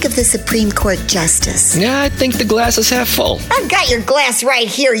you think of the Supreme Court Justice? Yeah, I think the glass is half full. I've got your glass right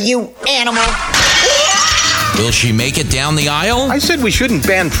here, you animal. Will she make it down the aisle? I said we shouldn't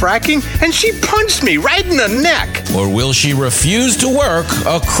ban fracking, and she punched me right in the neck. Or will she refuse to work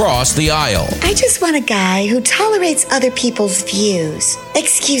across the aisle? I just want a guy who tolerates other people's views.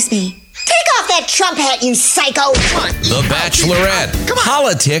 Excuse me. Take off that Trump hat, you psycho! The Bachelorette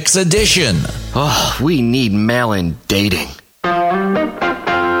Politics Edition. Oh, we need mail-in dating.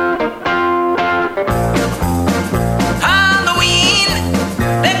 Halloween,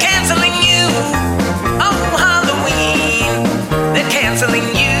 they're canceling you. Oh, Halloween, they're canceling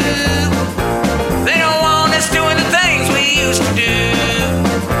you. They don't want us doing the things we used to do.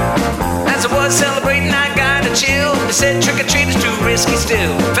 As I was celebrating, I got a chill. They said trick-or-treat is too risky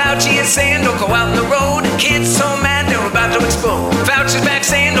still. Fauci is saying don't go out on the road. Kids so mad they're about to explode. Fauci's back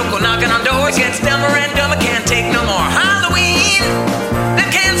saying don't go knocking on doors. Gets dumber and dumber, can't take no more. Halloween,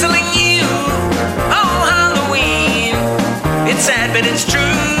 they're canceling you. Oh, Halloween, it's sad but it's true.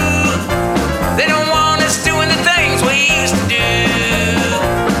 They don't want us doing the things we used to do.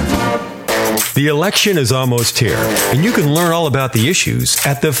 The election is almost here, and you can learn all about the issues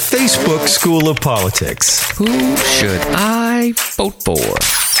at the Facebook School of Politics. Who should I vote for?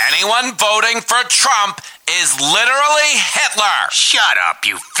 Anyone voting for Trump is literally Hitler. Shut up,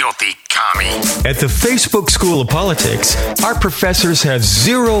 you filthy commie. At the Facebook School of Politics, our professors have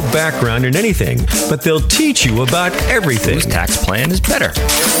zero background in anything, but they'll teach you about everything. Whose tax plan is better?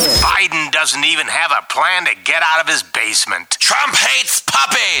 Biden doesn't even have a plan to get out of his basement. Trump hates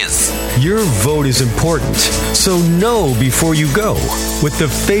puppies. Your vote is important, so know before you go with the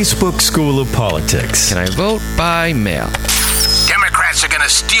Facebook School of Politics. Can I vote by mail? Democrats are going to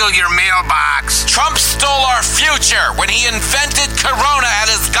steal your mailbox. Trump stole our future when he invented Corona at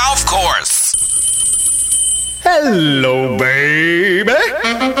his golf course. Hello, baby.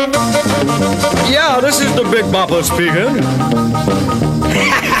 Yeah, this is the Big Bopper speaking.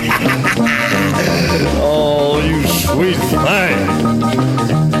 Oh, you sweet thing.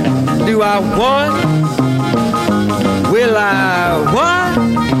 Do I want? Will I what?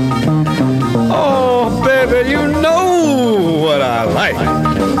 Oh, baby, you know what I like.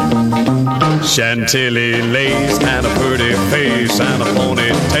 Chantilly lace and a pretty face and a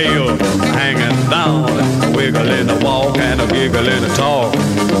ponytail hanging down, a wiggle in the walk and a giggle in the talk.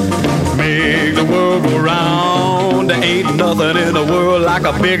 Make the world go round. There ain't nothing in the world like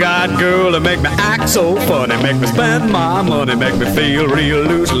a big-eyed girl to make me act so funny, make me spend my money, make me feel real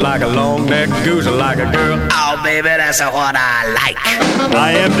loose like a long-necked goose, like a girl. Oh, baby, that's what I like.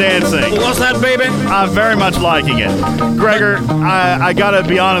 I am dancing. What's that, baby? I'm very much liking it. Gregor, I gotta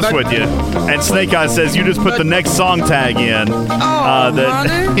be honest with you. And Snake Eyes says you just put the next song tag in.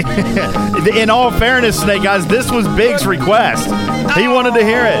 In all fairness, Snake Eyes, this was Big's request. He wanted to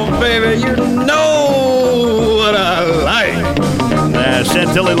hear it. Oh, baby, you know what I like.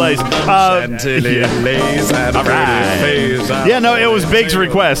 Chantilly lace. Chantilly lace. All right. Yeah, no, it was Big's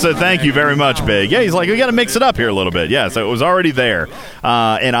request, so thank you very much, Big. Yeah, he's like, we got to mix it up here a little bit. Yeah, so it was already there.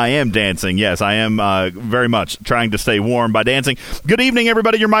 And I am dancing. Yes, I am very much trying to stay warm by dancing. Good evening,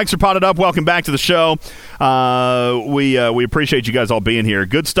 everybody. Your mics are potted up. Welcome back to the show. We appreciate you guys all being here.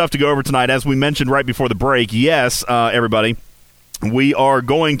 Good stuff to go over tonight. As we mentioned right before the break, yes, everybody, we are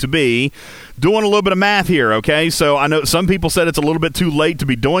going to be doing a little bit of math here, okay? So I know some people said it's a little bit too late to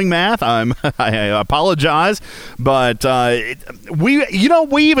be doing math. I apologize, but we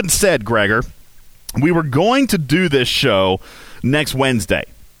even said, Gregor, we were going to do this show next Wednesday.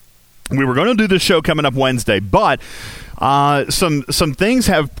 We were going to do this show coming up Wednesday, but Some things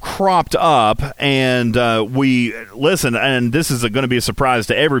have cropped up, and listen, and this is going to be a surprise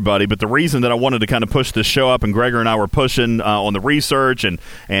to everybody, but the reason that I wanted to kind of push this show up, and Gregor and I were pushing on the research, and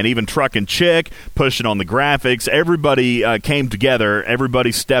even Truck and Chick pushing on the graphics, everybody came together,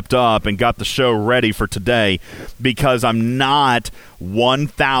 everybody stepped up and got the show ready for today, because I'm not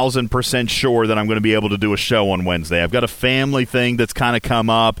 1,000% sure that I'm going to be able to do a show on Wednesday. I've got a family thing that's kind of come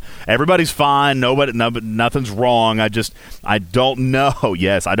up. Everybody's fine. Nothing's wrong. I don't know.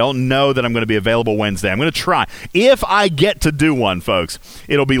 Yes, I don't know that I'm going to be available Wednesday. I'm going to try. If I get to do one, folks,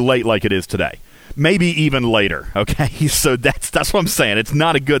 it'll be late like it is today. Maybe even later, okay? So that's what I'm saying. It's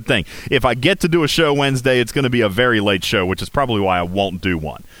not a good thing. If I get to do a show Wednesday, it's going to be a very late show, which is probably why I won't do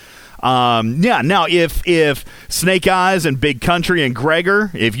one. Now, if Snake Eyes and Big Country and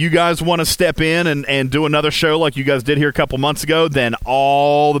Gregor, if you guys want to step in and do another show like you guys did here a couple months ago, then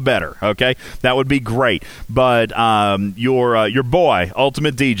all the better, okay? That would be great. But your boy,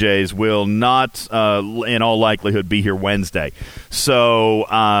 Ultimate DJs, will not, in all likelihood, be here Wednesday. So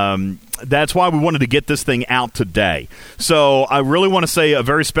that's why we wanted to get this thing out today. So I really want to say a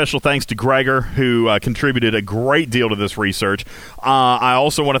very special thanks to Gregor, who contributed a great deal to this research. I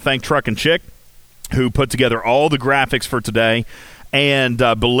also want to thank Truck and Chick, who put together all the graphics for today. And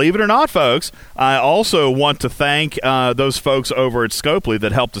believe it or not, folks, I also want to thank those folks over at Scopely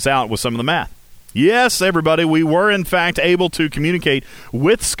that helped us out with some of the math. Yes, everybody, we were, in fact, able to communicate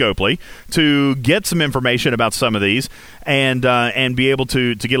with Scopely to get some information about some of these and be able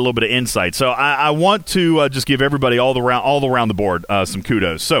to get a little bit of insight. So I want to just give everybody all around the board some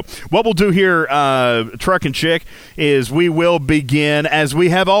kudos. So what we'll do here, Truck and Chick, is we will begin, as we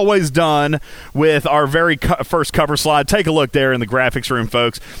have always done, with our very first cover slide. Take a look there in the graphics room,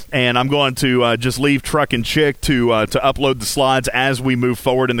 folks, and I'm going to just leave Truck and Chick to upload the slides as we move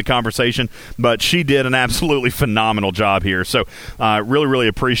forward in the conversation. But she did an absolutely phenomenal job here. So really, really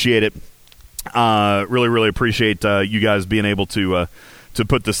appreciate it. Really appreciate you guys being able to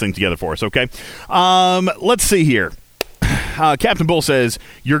put this thing together for us, okay? Let's see here. Captain Bull says,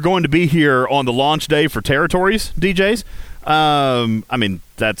 you're going to be here on the launch day for Territories, DJs? I mean,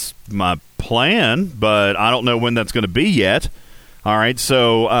 that's my plan, but I don't know when that's going to be yet. All right,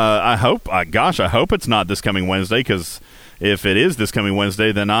 so I hope it's not this coming Wednesday, because if it is this coming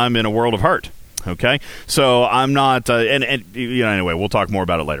Wednesday, then I'm in a world of hurt. Okay, so I'm not, anyway, we'll talk more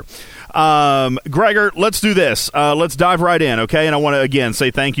about it later. Gregor, let's do this. Let's dive right in, okay? And I want to, again, say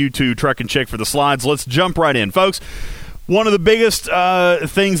thank you to Truck and Chick for the slides. Let's jump right in. Folks, one of the biggest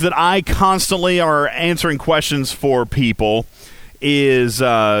things that I constantly are answering questions for people is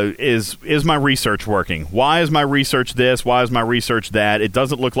my research working? Why is my research this? Why is my research that? It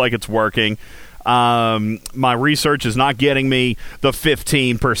doesn't look like it's working. My research is not getting me the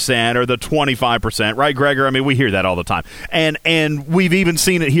 15% or the 25%, right, Gregor? I mean, we hear that all the time. And we've even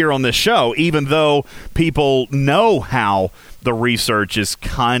seen it here on this show, even though people know how the research is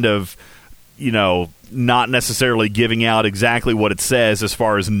kind of, not necessarily giving out exactly what it says as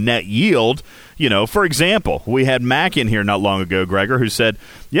far as net yield. For example, we had Mac in here not long ago, Gregor, who said,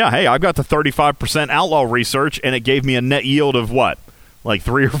 yeah, hey, I've got the 35% outlaw research, and it gave me a net yield of what? Like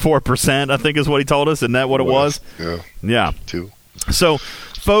 3 or 4%, I think is what he told us. Isn't that what it was? Yeah. 2. So,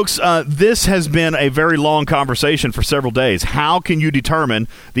 folks, this has been a very long conversation for several days. How can you determine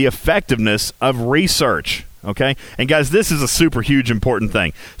the effectiveness of research? Okay? And, guys, this is a super huge important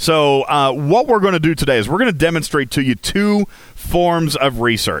thing. So what we're going to do today is we're going to demonstrate to you 2 forms of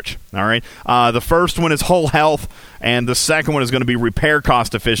research. All right? The first one is whole health, and the second one is going to be repair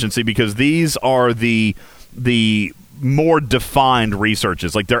cost efficiency, because these are the more defined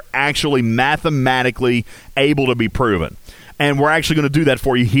researches. Like, they're actually mathematically able to be proven. And we're actually going to do that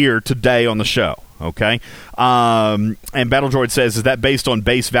for you here today on the show. Okay? And BattleDroid says, is that based on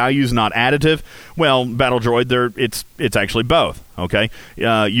base values, not additive? Well, BattleDroid, it's actually both. Okay?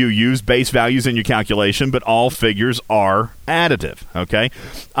 You use base values in your calculation, but all figures are additive. Okay?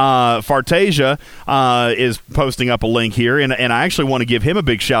 Fartasia is posting up a link here, and I actually want to give him a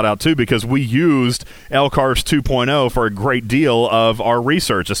big shout out too, because we used LCARS 2.0 for a great deal of our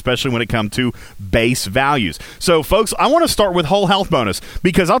research, especially when it comes to base values. So, folks, I want to start with whole health bonus,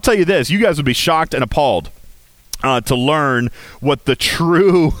 because I'll tell you this, you guys would be shocked and appalled to learn what the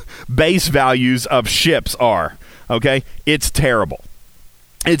true base values of ships are. Okay? It's terrible.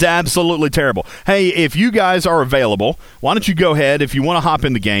 It's absolutely terrible. Hey, if you guys are available, why don't you go ahead, if you want to hop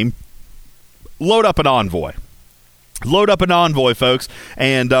in the game, load up an Envoy. Load up an Envoy, folks,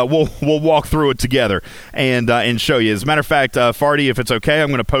 and we'll walk through it together and show you. As a matter of fact, Farty, if it's okay, I'm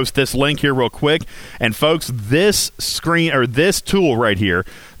going to post this link here real quick. And folks, this tool right here,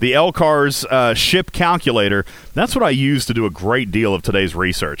 the LCARS ship calculator, that's what I use to do a great deal of today's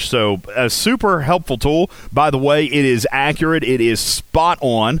research. So a super helpful tool. By the way, it is accurate. It is spot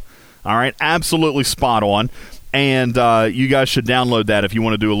on. All right, absolutely spot on. And you guys should download that if you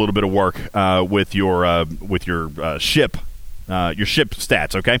want to do a little bit of work with your ship. Your ship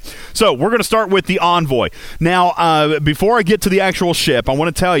stats, okay? So we're going to start with the Envoy. Now, before I get to the actual ship, I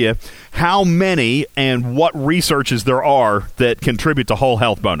want to tell you how many and what researches there are that contribute to whole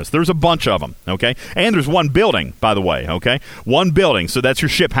health bonus. There's a bunch of them, okay? And there's one building, by the way, okay? One building. So that's your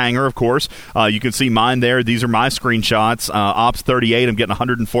ship hangar, of course. You can see mine there. These are my screenshots. Ops 38, I'm getting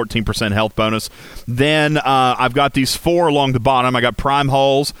 114% health bonus. Then I've got these 4 along the bottom. I got prime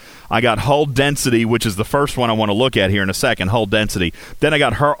hulls. I got hull density, which is the first one I want to look at here in a second, hull density. Then I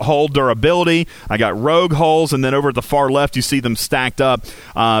got hull durability. I got rogue hulls, and then over at the far left, you see them stacked up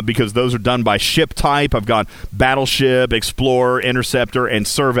because those are done by ship type. I've got battleship, explorer, interceptor, and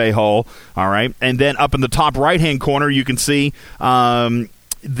survey hull. All right, and then up in the top right-hand corner, you can see the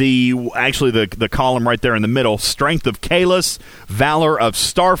column right there in the middle: strength of Kahless, valor of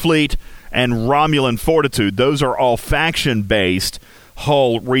Starfleet, and Romulan fortitude. Those are all faction-based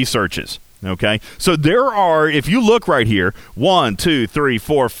hull researches. Okay, so there are, if you look right here, 1, 2, 3,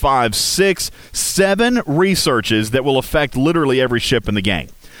 4, 5, 6, 7 researches that will affect literally every ship in the game.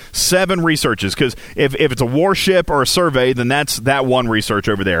 7 researches, because if it's a warship or a survey, then that's that one research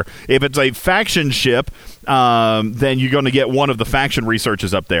over there. If it's a faction ship, then you're going to get one of the faction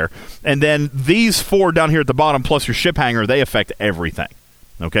researches up there. And then these 4 down here at the bottom, plus your ship hangar, they affect everything.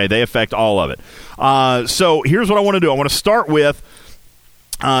 Okay, they affect all of it. So here's what I want to do. I want to start with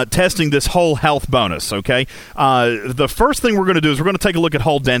testing this whole health bonus, okay? The first thing we're going to do is we're going to take a look at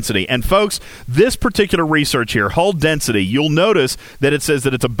hull density. And, folks, this particular research here, hull density, you'll notice that it says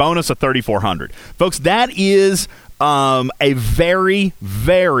that it's a bonus of 3,400. Folks, that is a very,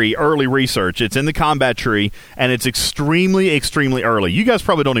 very early research. It's in the combat tree, and it's extremely, extremely early. You guys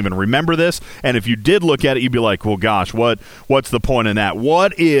probably don't even remember this, and if you did look at it, you'd be like, well, gosh, what's the point in that?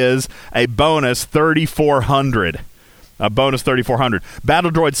 What is a bonus 3,400? A bonus 3,400.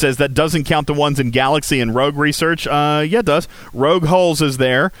 Battledroid says that doesn't count the ones in Galaxy and Rogue research. Yeah, it does. Rogue hulls is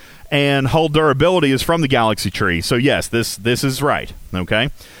there, and hull durability is from the Galaxy tree. So, yes, this is right,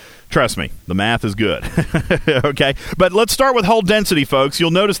 okay? Trust me, the math is good. Okay, but let's start with hull density, folks.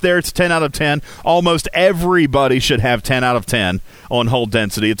 You'll notice there it's 10 out of 10. Almost everybody should have 10 out of 10 on hull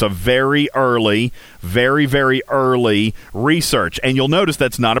density. It's a very early, very, very early research. And you'll notice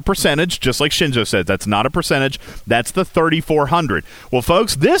that's not a percentage, just like Shinjo said. That's not a percentage. That's the 3,400. Well,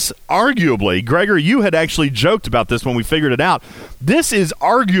 folks, this arguably, Gregor, you had actually joked about this when we figured it out. This is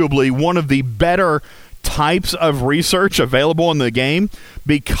arguably one of the better types of research available in the game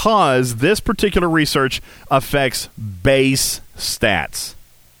because this particular research affects base stats.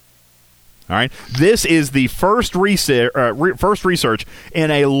 All right, this is the first research in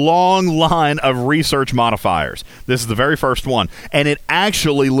a long line of research modifiers. This is the very first one, and it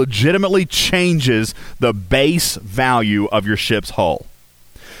actually legitimately changes the base value of your ship's hull.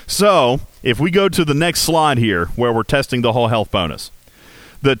 So, if we go to the next slide here, where we're testing the whole health bonus.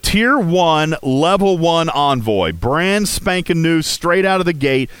 The Tier 1, Level 1 Envoy, brand spanking new, straight out of the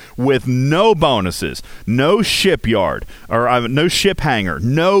gate, with no bonuses, no shipyard, or no ship hangar,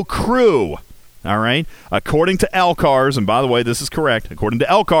 no crew. All right? According to LCARS, and by the way, this is correct, according to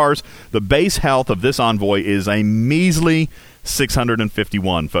LCARS, the base health of this Envoy is a measly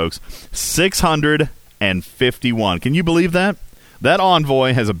 651, folks. 651. Can you believe that? That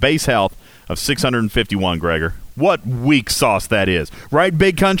Envoy has a base health of 651, Gregor. What weak sauce that is. Right,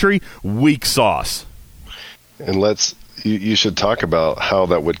 Big Country? Weak sauce. And you should talk about how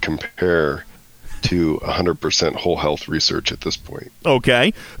that would compare to 100% whole health research at this point.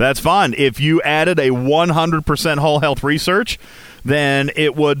 Okay, that's fine. If you added a 100% whole health research, then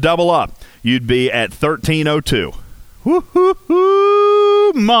it would double up. You'd be at 1302.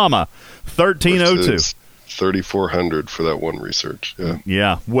 Woo-hoo-hoo, mama. 1302. 3,400 for that one research.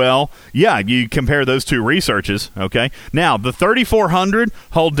 Yeah. Well, yeah, you compare those two researches, okay? Now, the 3,400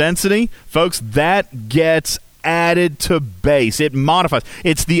 hull density, folks, that gets added to base. It modifies.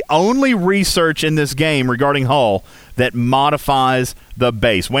 It's the only research in this game regarding hull that modifies the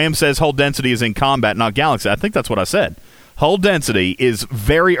base. Wham says hull density is in combat, not Galaxy. I think that's what I said. Hull density is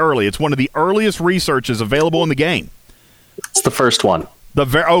very early. It's one of the earliest researches available in the game. It's the first one.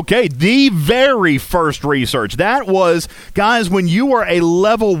 The very first research. That was, guys, when you were a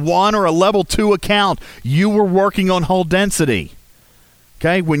level 1 or a level 2 account, you were working on hull density.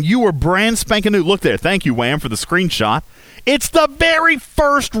 Okay, when you were brand spanking new. Look there. Thank you, Wham, for the screenshot. It's the very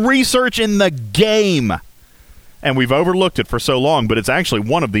first research in the game. And we've overlooked it for so long, but it's actually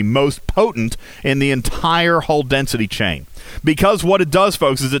one of the most potent in the entire hull density chain. Because what it does,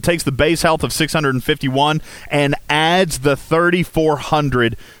 folks, is it takes the base health of 651 and adds the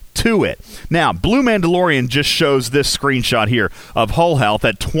 3,400 to it. Now, Blue Mandalorian just shows this screenshot here of hull health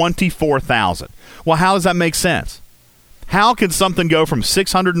at 24,000. Well, how does that make sense? How can something go from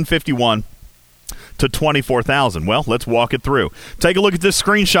 651 to 24,000? Well, let's walk it through. Take a look at this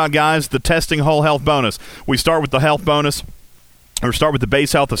screenshot, guys, the testing hull health bonus. We start with the health bonus, or start with the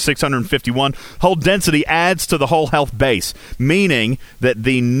base health of 651. Hull density adds to the hull health base, meaning that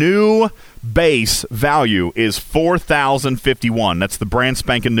the new base value is 4,051. That's the brand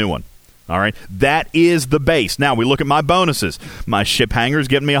spanking new one. All right, that is the base. Now, we look at my bonuses. My ship hangers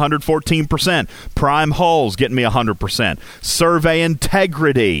getting me 114%. Prime hulls getting me 100%. Survey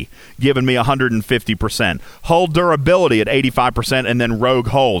integrity giving me 150%. Hull durability at 85%, and then rogue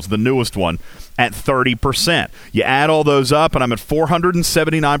hulls, the newest one, at 30%. You add all those up, and I'm at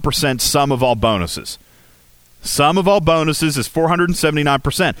 479% sum of all bonuses. Sum of all bonuses is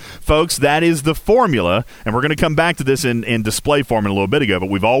 479%. Folks, that is the formula, and we're going to come back to this in display form in a little bit ago, but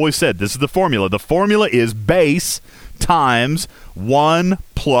we've always said this is the formula. The formula is base times 1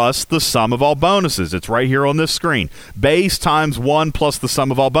 plus the sum of all bonuses. It's right here on this screen. Base times 1 plus the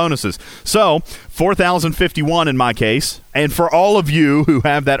sum of all bonuses. So, 4,051 in my case, and for all of you who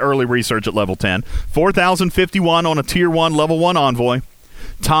have that early research at level 10, 4,051 on a Tier 1 level 1 Envoy,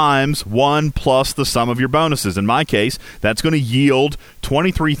 times 1 plus the sum of your bonuses. In my case, that's going to yield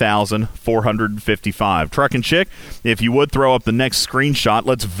 23,455. Truck and Chick, if you would throw up the next screenshot,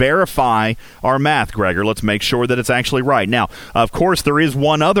 let's verify our math, Gregor. Let's make sure that it's actually right. Now, of course, there is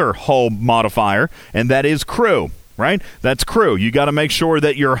one other hull modifier, and that is crew. Right? That's crew. You got to make sure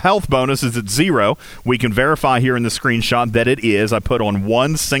that your health bonus is at 0. We can verify here in the screenshot that it is. I put on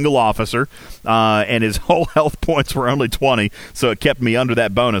one single officer, and his whole health points were only 20, so it kept me under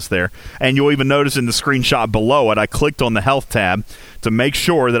that bonus there. And you'll even notice in the screenshot below it, I clicked on the health tab to make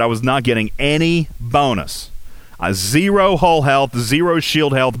sure that I was not getting any bonus. 0 hull health, 0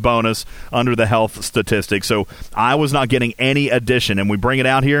 shield health bonus under the health statistics, so I was not getting any addition. And we bring it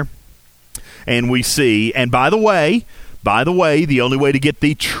out here. And we see, and by the way, the only way to get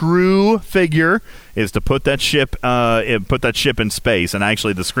the true figure is to put that ship in space. And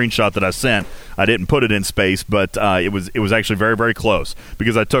actually, the screenshot that I sent, I didn't put it in space, but it was actually very, very close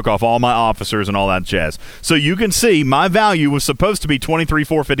because I took off all my officers and all that jazz. So you can see my value was supposed to be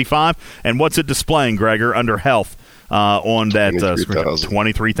 23,455, and what's it displaying, Gregor, under health on that screen?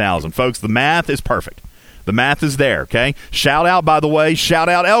 23,000. Folks, the math is perfect. The math is there, okay? Shout out, by the way, shout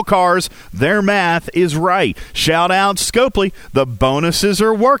out Elcars. Their math is right. Shout out Scopely. The bonuses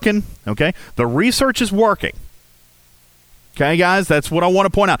are working, okay? The research is working. Okay, guys? That's what I want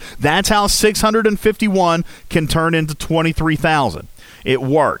to point out. That's how 651 can turn into 23,000. It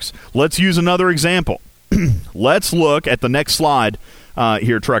works. Let's use another example. Let's look at the next slide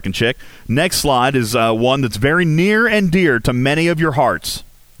here, Truck and Chick. Next slide is one that's very near and dear to many of your hearts.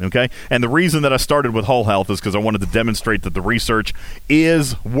 Okay, and the reason that I started with hull health is because I wanted to demonstrate that the research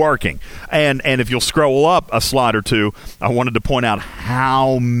is working. And if you'll scroll up a slide or two, I wanted to point out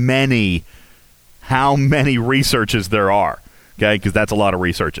how many researches there are. Okay, because that's a lot of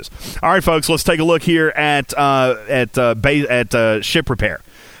researches. All right, folks, let's take a look here at ship repair.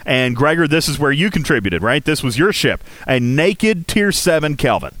 And Gregor, this is where you contributed, right? This was your ship, a naked Tier 7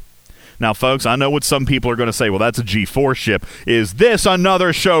 Kelvin. Now, folks, I know what some people are going to say. Well, that's a G4 ship. Is this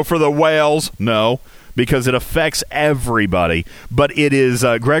another show for the whales? No, because it affects everybody. But it is,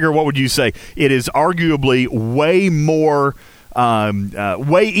 Gregor, what would you say? It is arguably way more,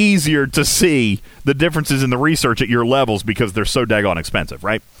 way easier to see the differences in the research at your levels because they're so daggone expensive,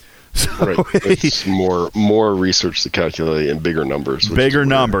 right? So right. It's more research to calculate and bigger numbers. Bigger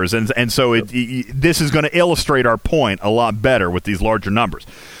numbers. And so this is going to illustrate our point a lot better with these larger numbers.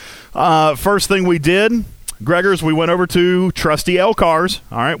 First thing we did, Gregors, we went over to trusty Elcars.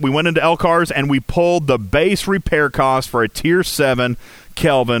 All right, we went into Elcars and we pulled the base repair cost for a Tier 7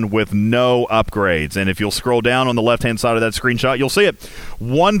 Kelvin with no upgrades. And if you'll scroll down on the left-hand side of that screenshot, you'll see it.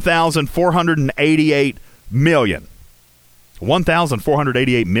 $1,488 million.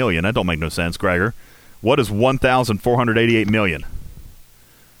 $1,488 million. That don't make no sense, Gregor. What is $1,488 million?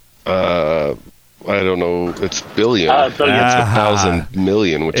 I don't know. It's billion. Billion. It's 1,000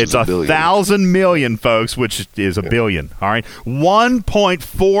 million, which is a billion. It's 1,000 million, folks, which is a billion. All right.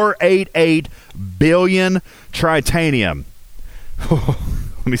 1.488 billion tritanium.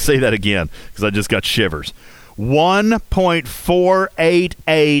 Let me say that again because I just got shivers.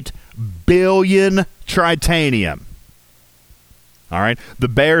 1.488 billion tritanium. All right. The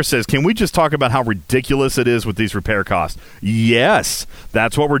Bear says, can we just talk about how ridiculous it is with these repair costs? Yes.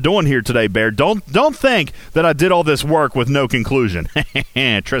 That's what we're doing here today, Bear. Don't think that I did all this work with no conclusion.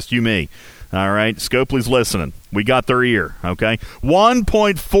 Trust you me. All right. Scopely's listening. We got their ear. Okay.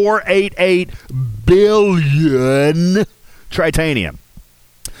 1.488 billion tritanium.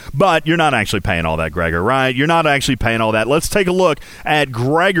 But you're not actually paying all that, Gregor, right? You're not actually paying all that. Let's take a look at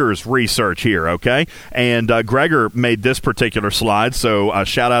Gregor's research here, okay? And Gregor made this particular slide, so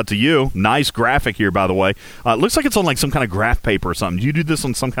shout out to you. Nice graphic here, by the way. It looks like it's on like some kind of graph paper or something. Do you do this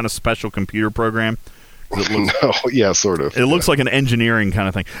on some kind of special computer program? No, yeah, sort of. It looks like an engineering kind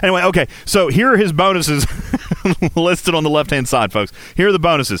of thing. Anyway, okay, so here are his bonuses listed on the left-hand side, folks. Here are the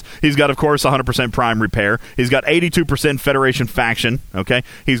bonuses. He's got, of course, 100% prime repair. He's got 82% Federation faction, okay?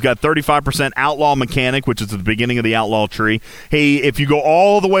 He's got 35% outlaw mechanic, which is at the beginning of the outlaw tree. If you go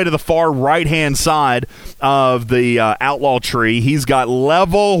all the way to the far right-hand side of the outlaw tree, he's got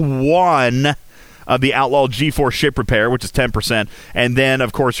level 1 of the outlaw G4 ship repair, which is 10%, and then,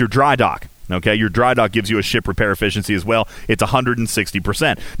 of course, your dry dock. Okay, your dry dock gives you a ship repair efficiency as well. It's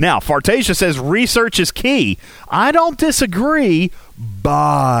 160%. Now, Fartasia says research is key. I don't disagree,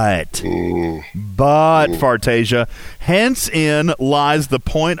 but Fartasia, hence in lies the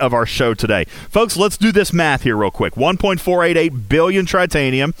point of our show today. Folks, let's do this math here real quick. 1.488 billion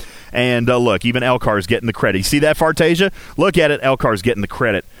tritanium. And look, even Elcar's getting the credit. You see that, Fartasia? Look at it. Elcar's getting the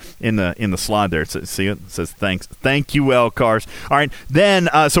credit in the slide there. See it? It says thanks. Thank you, Elcars. All right. Then,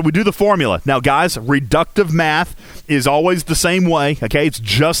 so we do the formula. Now, guys, reductive math is always the same way. Okay. It's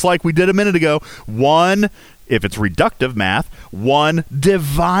just like we did a minute ago. If it's reductive math, 1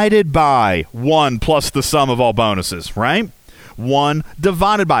 divided by 1 plus the sum of all bonuses, right? 1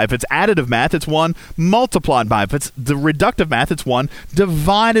 divided by. If it's additive math, it's 1 multiplied by. If it's the reductive math, it's 1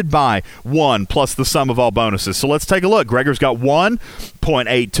 divided by 1 plus the sum of all bonuses. So let's take a look. Gregor's got 1,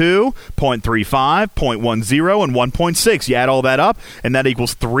 0.82, 0.35, 0.10, and 1.6. You add all that up, and that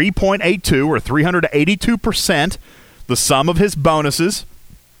equals 3.82 or 382%, the sum of his bonuses.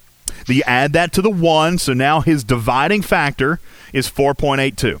 You add that to the 1, so now his dividing factor is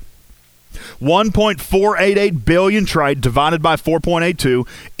 4.82. 1.488 billion divided by 4.82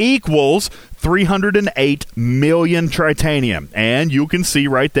 equals 308 million tritanium. And you can see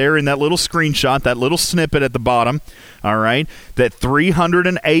right there in that little screenshot, that little snippet at the bottom, all right, that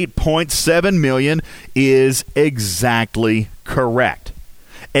 308.7 million is exactly correct.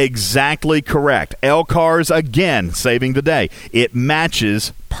 Exactly correct. Elcars, again, saving the day. It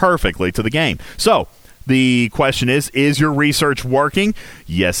matches perfectly to the game. So, the question is your research working?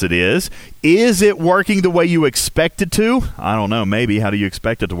 Yes, it is. Is it working the way you expect it to? I don't know. Maybe. How do you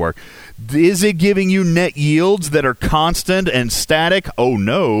expect it to work? Is it giving you net yields that are constant and static? Oh,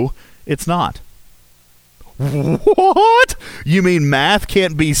 no, it's not. What? You mean math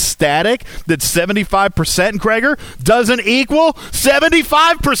can't be static? That 75%, Gregor, doesn't equal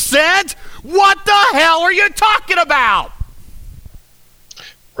 75%? What the hell are you talking about?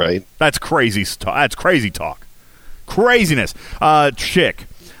 Right. That's crazy. That's crazy talk. Craziness. Chick,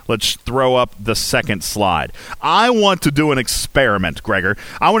 let's throw up the second slide. I want to do an experiment, Gregor.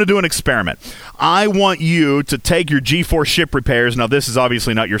 I want to do an experiment. I want you to take your G4 ship repairs. Now, this is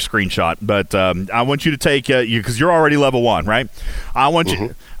obviously not your screenshot, but I want you to take because you're already level 1, right? I want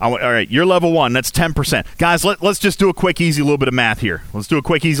you. All right, you're level 1. That's 10%. Guys, let's just do a quick, easy little bit of math here. Let's do a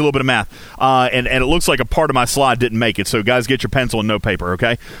quick, easy little bit of math. And it looks like a part of my slide didn't make it, so guys, get your pencil and note paper,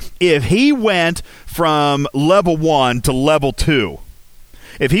 okay? If he went from level 1 to level 2,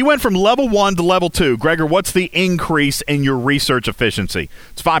 if he went from level 1 to level 2, Gregor, what's the increase in your research efficiency?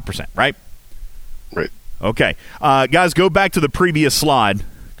 It's 5%, right? Right. Okay. Guys, go back to the previous slide.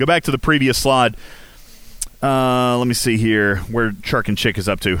 Go back to the previous slide. Let me see here where Chuck and Chick is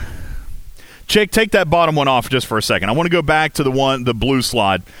up to. Chick, take that bottom one off just for a second. I want to go back to the blue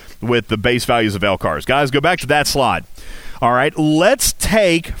slide with the base values of Elcars. Guys, go back to that slide. All right. Let's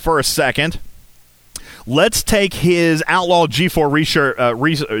take, for a second, his Outlaw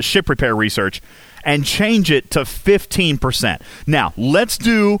G4 ship repair research and change it to 15%. Now, let's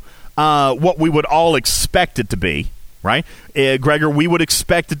do what we would all expect it to be, right? Gregor, we would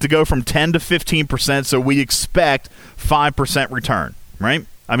expect it to go from 10 to 15%, so we expect 5% return, right?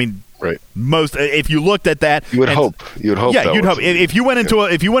 I mean, Right. If you looked at that, you would hope. You'd hope. Yeah, you'd hope. If you went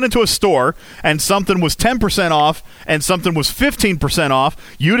into a store and something was 10% off and something was 15%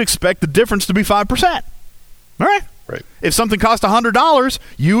 off, you'd expect the difference to be 5%. All right. Right. If something cost $100,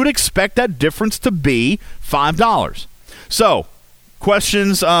 you would expect that difference to be $5. So,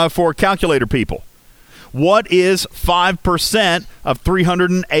 questions for calculator people. What is 5% of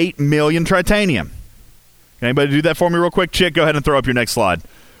 308 million tritanium? Anybody do that for me real quick? Chick, go ahead and throw up your next slide.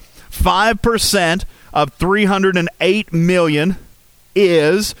 5% of 308 million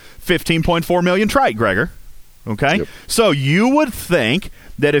is 15.4 million trite, Gregor. Okay? Yep. So you would think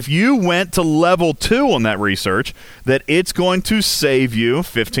that if you went to level 2 on that research, that it's going to save you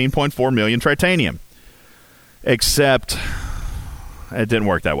 15.4 million tritanium. Except it didn't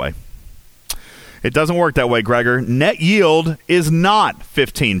work that way. It doesn't work that way, Gregor. Net yield is not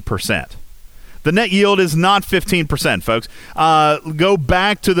 15%. The net yield is not 15%, folks. Go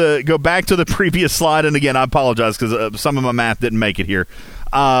back to the previous slide, and again, I apologize because some of my math didn't make it here.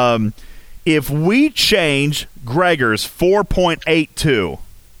 If we change Gregor's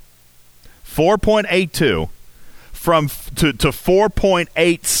 4.82 from to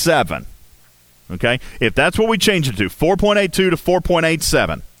 4.87, okay? If that's what we change it to, 4.82 to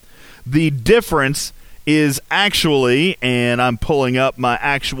 4.87, the difference is actually, and I'm pulling up my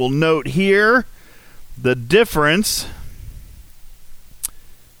actual note here, the difference,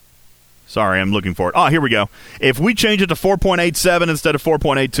 sorry, I'm looking for it. Oh, here we go. If we change it to 4.87 instead of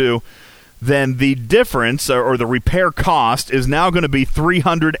 4.82, then the difference, or the repair cost, is now going to be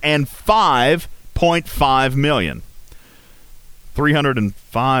 $305.5 million.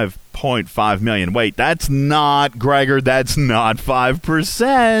 $305.5 million. Wait, that's not, Gregor, that's not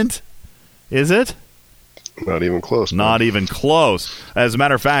 5%, is it? Not even close. Not even close. As a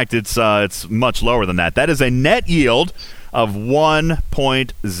matter of fact, it's much lower than that. That is a net yield of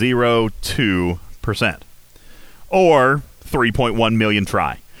 1.02%, or 3.1 million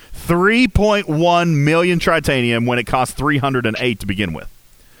tri. 3.1 million tritanium when it costs 308 to begin with.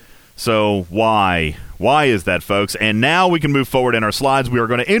 So why? Why is that, folks? And now we can move forward in our slides. We are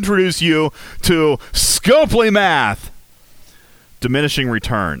going to introduce you to Scopely Math, diminishing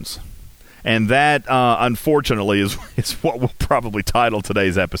returns. And that, unfortunately, is what we'll probably title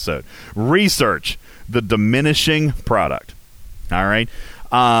today's episode. Research, the diminishing product. All right?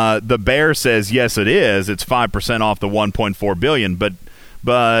 The Bear says, yes, it is. It's 5% off the $1.4 billion. But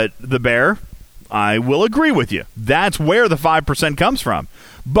the Bear, I will agree with you. That's where the 5% comes from.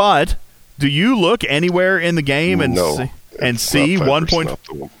 But do you look anywhere in the game and see 1.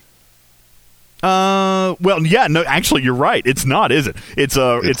 Well, yeah, no, actually, you're right. It's not, is it? It's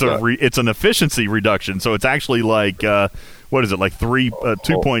an efficiency reduction. So it's actually like what is it? Like 2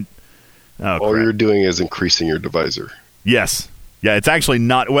 point. Oh, all you're doing is increasing your divisor. Yes, yeah. It's actually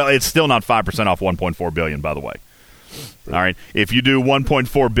not. Well, it's still not 5% off 1.4 billion. By the way. All right. If you do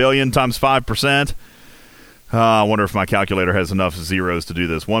 1.4 billion times 5%, I wonder if my calculator has enough zeros to do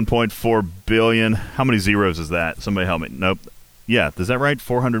this. 1.4 billion. How many zeros is that? Somebody help me. Nope. Yeah, is that right?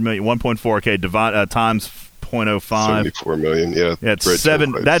 400 million, 1.4. Okay, divide times 0.05. 74 million. Yeah, it's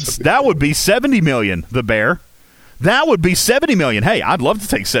that would be 70 million. The Bear, that would be 70 million. Hey, I'd love to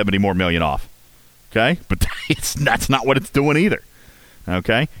take 70 more million off. Okay, but that's not what it's doing either.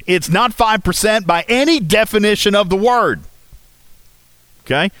 Okay, it's not 5% by any definition of the word.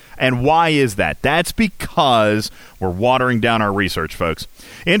 Okay, and why is that? That's because we're watering down our research, folks.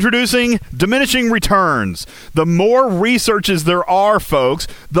 Introducing diminishing returns. The more researches there are, folks,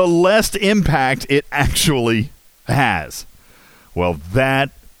 the less impact it actually has. Well,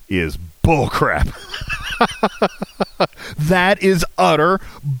 that is bullcrap. That is utter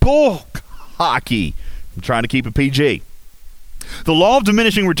bull hockey. I'm trying to keep it PG. The law of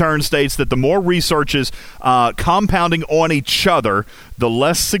diminishing returns states that the more researches compounding on each other, the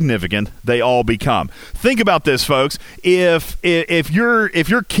less significant they all become. Think about this, folks. If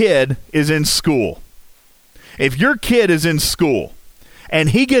your kid is in school, and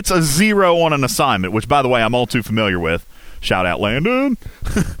he gets a 0 on an assignment, which, by the way, I'm all too familiar with. Shout out, Landon.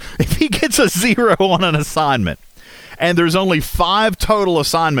 If he gets a 0 on an assignment, and there's only 5 total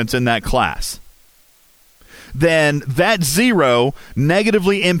assignments in that class, then that 0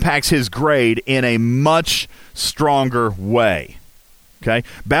 negatively impacts his grade in a much stronger way. Okay?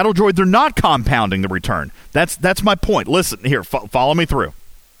 Battle Droid, they're not compounding the return. That's my point. Listen, here, follow me through.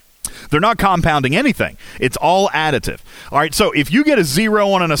 They're not compounding anything. It's all additive. All right, so if you get a 0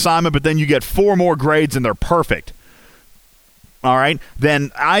 on an assignment, but then you get 4 more grades and they're perfect, all right,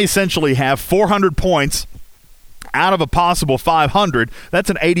 then I essentially have 400 points out of a possible 500. That's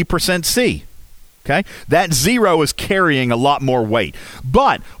an 80% C. Okay? That 0 is carrying a lot more weight.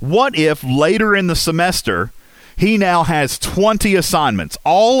 But what if later in the semester he now has 20 assignments,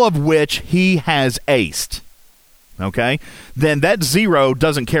 all of which he has aced? Okay? Then that 0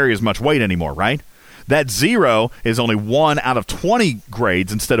 doesn't carry as much weight anymore, right? That 0 is only 1 out of 20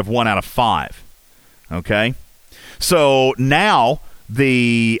 grades instead of 1 out of 5. Okay? So now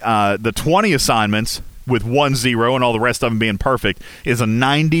the 20 assignments with 1 0 and all the rest of them being perfect is a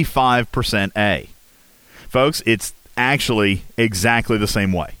 95% A. Folks, it's actually exactly the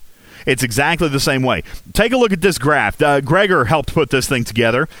same way. It's exactly the same way. Take a look at this graph. Gregor helped put this thing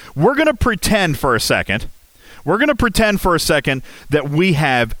together. We're going to pretend for a second. That we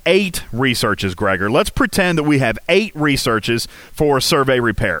have 8 researches, Gregor. Let's pretend that we have 8 researches for survey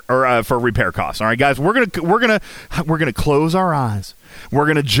repair or for repair costs. All right, guys, we're gonna close our eyes. We're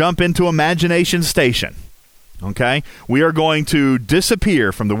gonna jump into Imagination Station. Okay, we are going to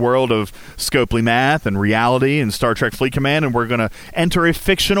disappear from the world of Scopely Math and reality and Star Trek Fleet Command, and we're going to enter a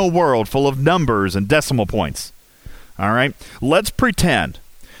fictional world full of numbers and decimal points. All right, let's pretend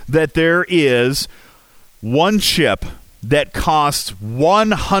that there is one chip that costs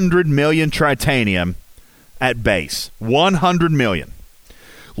 100 million tritanium at base. 100 million.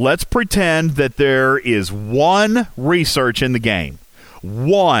 Let's pretend that there is one research in the game,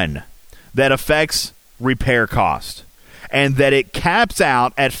 one, that affects repair cost, and that it caps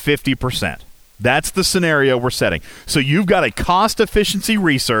out at 50%. That's the scenario we're setting. So you've got a cost efficiency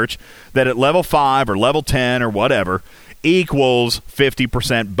research that at level 5 or level 10 or whatever equals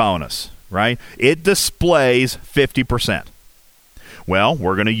 50% bonus. Right? It displays 50%. Well,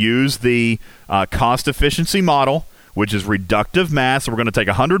 we're going to use the cost efficiency model, which is reductive math. So we're going to take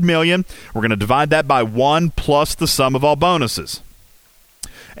 100 million. We're going to divide that by 1 plus the sum of all bonuses.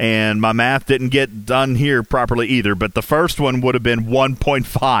 And my math didn't get done here properly either, but the first one would have been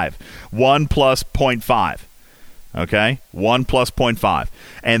 1.5. 1 plus 0.5. Okay? 1 plus 0.5.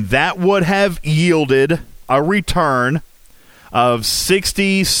 And that would have yielded a return of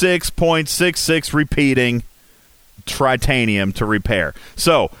 66.66 repeating tritanium to repair.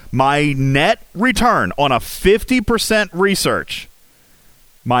 So my net return on a 50% research,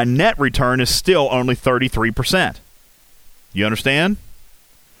 my net return is still only 33%. You understand?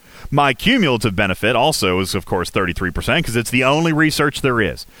 My cumulative benefit also is, of course, 33% because it's the only research there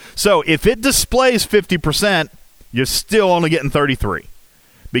is. So if it displays 50%, you're still only getting 33%.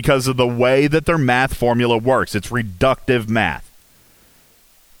 Because of the way that their math formula works. It's reductive math.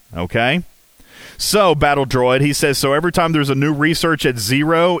 Okay? So, Battle Droid, he says, so every time there's a new research at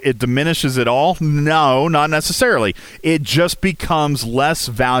 0, it diminishes it all? No, not necessarily. It just becomes less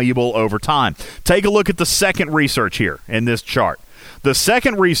valuable over time. Take a look at the second research here in this chart. The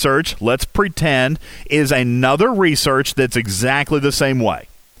second research, let's pretend, is another research that's exactly the same way.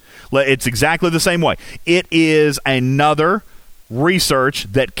 It's exactly the same way. It is another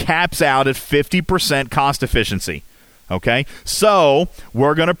research that caps out at 50% cost efficiency. Okay? So,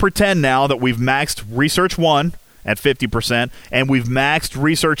 we're going to pretend now that we've maxed Research 1 at 50% and we've maxed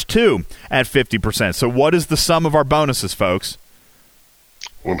Research 2 at 50%. So, what is the sum of our bonuses, folks?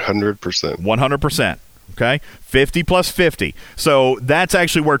 100%. 100%. Okay? 50 plus 50. So that's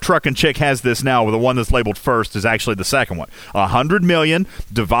actually where Truck and Chick has this now, where the one that's labeled first is actually the second one. 100 million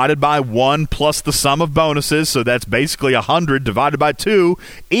divided by 1 plus the sum of bonuses, so that's basically 100 divided by 2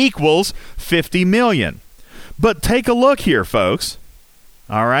 equals 50 million. But take a look here, folks.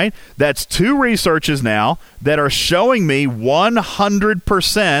 All right? That's 2 researches now that are showing me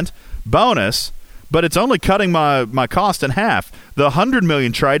 100% bonus, but it's only cutting my cost in half. The 100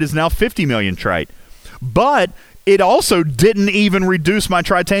 million trite is now 50 million trite. But it also didn't even reduce my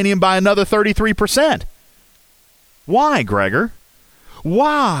tritanium by another 33%. Why, Gregor?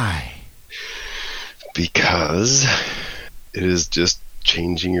 Why? Because it is just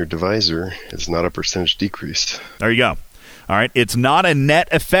changing your divisor. It's not a percentage decrease. There you go. All right, it's not a net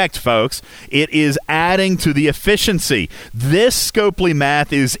effect, folks. It is adding to the efficiency. This Scopely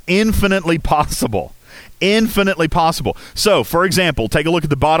math is infinitely possible. Infinitely possible. So, for example, take a look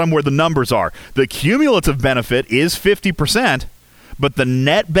at the bottom where the numbers are. The cumulative benefit is 50%, but the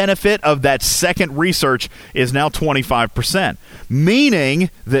net benefit of that second research is now 25%,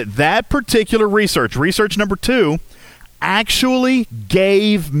 meaning that particular research number 2, actually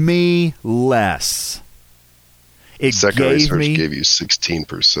gave me less. Second research gave you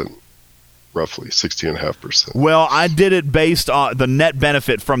 16%. Roughly 16.5%. Well, I did it based on the net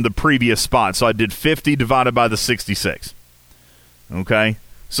benefit from the previous spot. So I did 50 divided by the 66. Okay?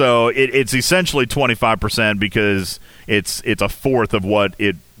 So it's essentially 25% because it's a fourth of what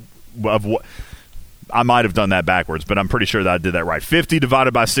I might have done that backwards, but I'm pretty sure that I did that right. 50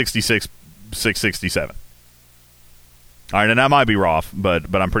 divided by 66 667. All right, and that might be off,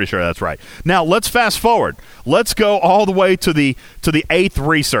 but I'm pretty sure that's right. Now, let's fast forward. Let's go all the way to the 8th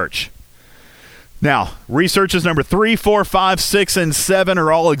research. Now, researches number 3, 4, 5, 6, and 7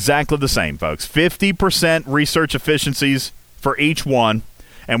 are all exactly the same, folks. 50% research efficiencies for each one,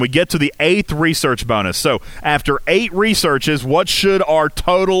 and we get to the 8th research bonus. So, after 8 researches, what should our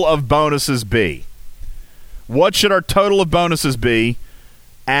total of bonuses be? What should our total of bonuses be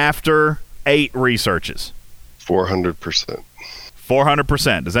after 8 researches? 400%.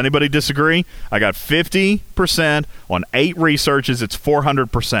 400%. Does anybody disagree? I got 50% on 8 researches. It's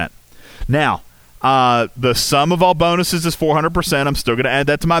 400%. Now, the sum of all bonuses is 400%. I'm still going to add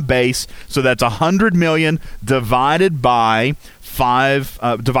that to my base. So that's 100 million divided by 5.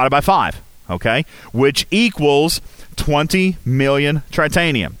 Okay, which equals 20 million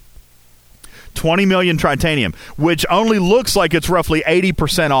tritanium. 20 million tritanium, which only looks like it's roughly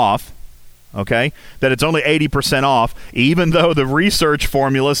 80% off. Okay, that it's only 80% off, even though the research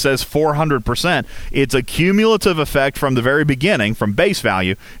formula says 400%. It's a cumulative effect from the very beginning, from base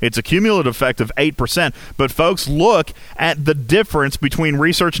value. It's a cumulative effect of 8%. But folks, look at the difference between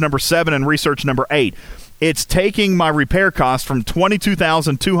research number 7 and research number 8. It's taking my repair cost from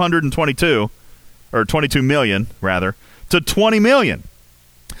 22,222, or 22 million rather, to 20 million,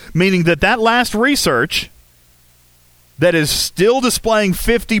 meaning that last research that is still displaying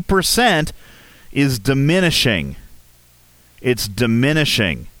 50% is diminishing. It's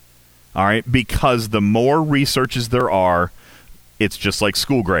diminishing, all right, because the more researches there are, it's just like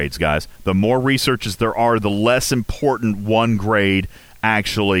school grades, guys. The more researches there are, the less important one grade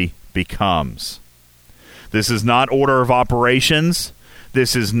actually becomes. This is not order of operations.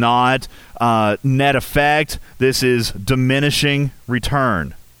 This is not net effect. This is diminishing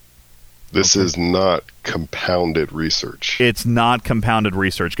return. This is not compounded research. It's not compounded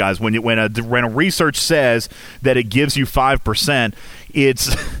research, guys. When a research says that it gives you 5%,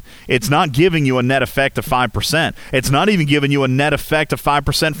 it's not giving you a net effect of 5%. It's not even giving you a net effect of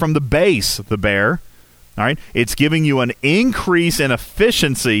 5% from the base, the bear. All right? It's giving you an increase in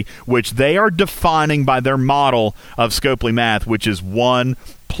efficiency, which they are defining by their model of Scopely math, which is 1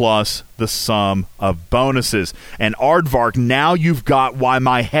 plus the sum of bonuses. And Aardvark, now you've got why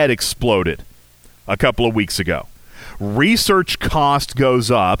my head exploded a couple of weeks ago. Research cost goes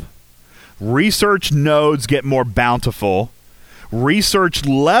up. Research nodes get more bountiful. Research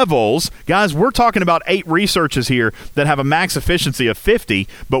levels, guys, we're talking about 8 researches here that have a max efficiency of 50,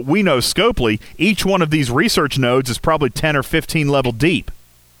 but we know Scopely, each one of these research nodes is probably 10 or 15 level deep.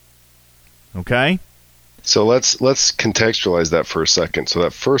 Okay? So let's contextualize that for a second. So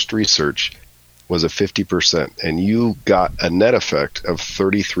that first research was a 50%, and you got a net effect of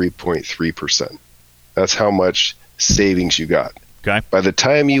 33.3%. That's how much savings you got. Okay. By the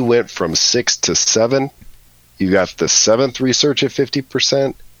time you went from 6 to 7, you got the 7th research at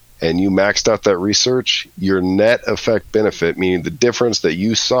 50%, and you maxed out that research. Your net effect benefit, meaning the difference that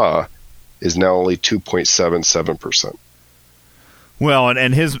you saw, is now only 2.77%. Well,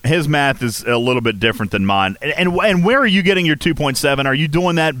 and his math is a little bit different than mine. And where are you getting your 2.7? Are you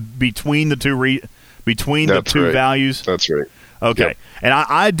doing that between the two the two values? That's right. Okay. Yep. And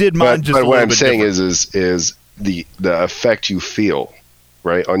I did mine just a little bit different. What I'm saying is the effect you feel,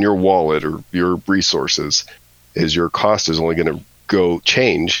 right, on your wallet or your resources is your cost is only going to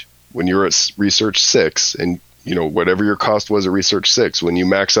change when you're at research 6, and whatever your cost was at research 6, when you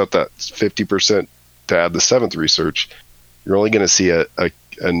max out that 50% to add the 7th research, you're only going to see a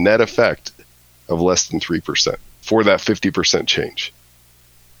net effect of less than 3% for that 50% change.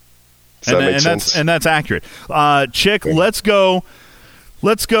 Does that make sense? That's accurate. Chick, let's go.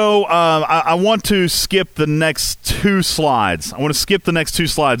 I want to skip the next 2 slides.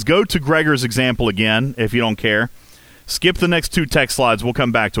 Go to Gregor's example again, if you don't care. Skip the next 2 text slides. We'll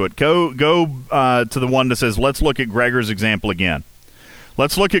come back to it. Go to the one that says, let's look at Gregor's example again.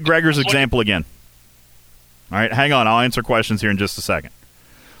 Let's look at Gregor's example again. All right, hang on. I'll answer questions here in just a second.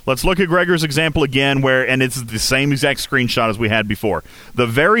 Let's look at Gregor's example again, and it's the same exact screenshot as we had before. The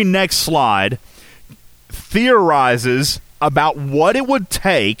very next slide theorizes about what it would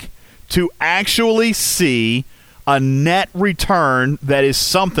take to actually see a net return that is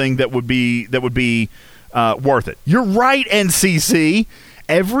something that would be worth it. You're right, NCC.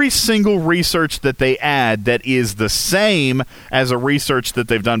 Every single research that they add that is the same as a research that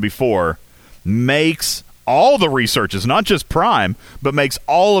they've done before makes all the researches, not just Prime, but makes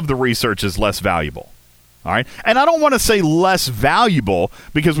all of the researches less valuable. All right? And I don't want to say less valuable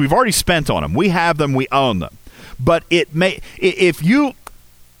because we've already spent on them. We have them, we own them. But if you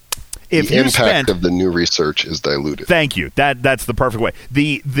the impact of the new research is diluted. Thank you. That's the perfect way.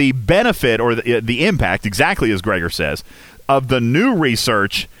 The benefit or the impact, exactly as Gregor says, of the new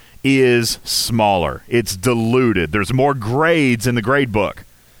research is smaller. It's diluted. There's more grades in the grade book.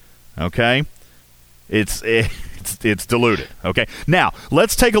 Okay? It's diluted. Okay? Now,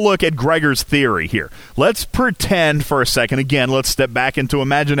 let's take a look at Gregor's theory here. Let's pretend for a second, again, let's step back into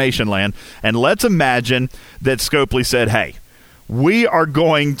imagination land, and let's imagine that Scopely said, hey, we are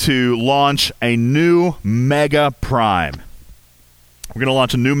going to launch a new Mega Prime. We're going to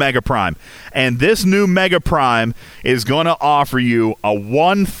launch a new Mega Prime. And this new Mega Prime is going to offer you a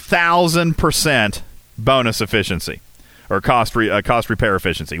 1,000% bonus efficiency or cost repair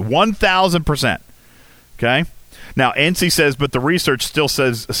efficiency. 1,000%. Okay? Now, NC says, but the research still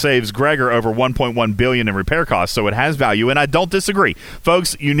saves Gregor over $1.1 billion in repair costs, so it has value, and I don't disagree.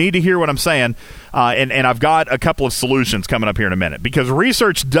 Folks, you need to hear what I'm saying, and I've got a couple of solutions coming up here in a minute, because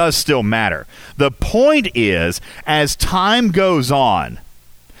research does still matter. The point is, as time goes on,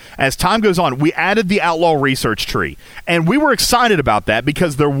 we added the Outlaw research tree, and we were excited about that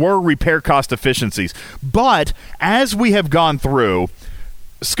because there were repair cost efficiencies. But as we have gone through,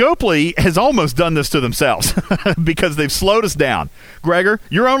 Scopely has almost done this to themselves because they've slowed us down. Gregor,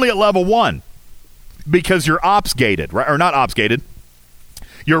 you're only at level 1 because you're ops gated, right? Or not ops gated.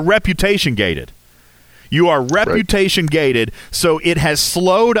 You're reputation gated. You are reputation gated, so it has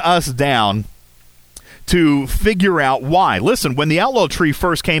slowed us down to figure out why. Listen, when the Outlaw Tree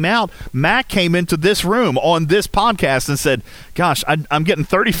first came out, Mac came into this room on this podcast and said, gosh, I'm getting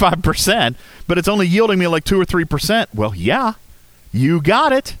 35%, but it's only yielding me like 2 or 3%. Well, yeah. You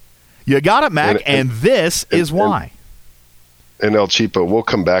got it. You got it, Mac, and this is why. And El Cheapo, we'll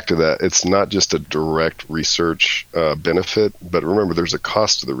come back to that. It's not just a direct research benefit, but remember, there's a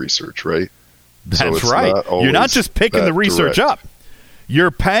cost to the research, right? That's right. You're not just picking the research up.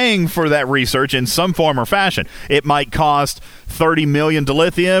 You're paying for that research in some form or fashion. It might cost $30 million to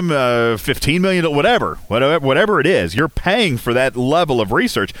lithium, $15 million to whatever it is. You're paying for that level of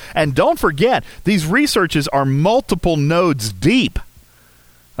research. And don't forget, these researches are multiple nodes deep.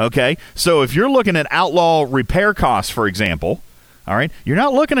 Okay? So if you're looking at Outlaw repair costs, for example, all right, you're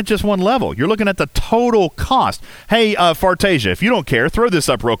not looking at just one level. You're looking at the total cost. Hey, Fartasia, if you don't care, throw this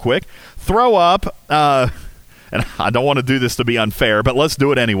up real quick. Throw up... and I don't want to do this to be unfair, but let's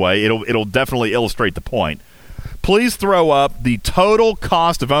do it anyway. It'll definitely illustrate the point. Please throw up the total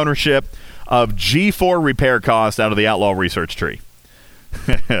cost of ownership of G4 repair cost out of the Outlaw research tree.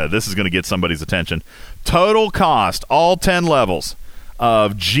 This is going to get somebody's attention. Total cost, all 10 levels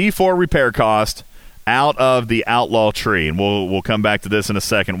of G4 repair cost out of the Outlaw tree. And we'll come back to this in a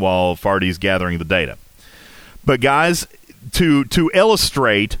second while Farty's gathering the data. But guys, to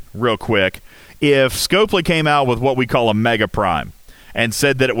illustrate real quick, if Scopely came out with what we call a Mega Prime and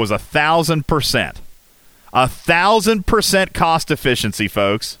said that it was 1,000% cost efficiency,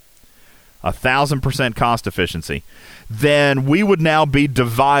 folks, 1,000% cost efficiency, then we would now be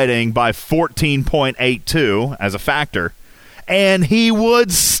dividing by 14.82 as a factor, and he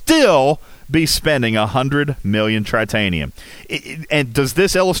would still be spending 100 million tritanium. And does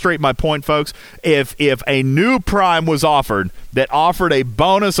this illustrate my point, folks? If a new Prime was offered that offered a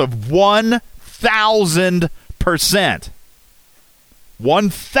bonus of 1,000%.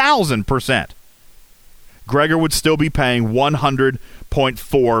 1,000%. Gregor would still be paying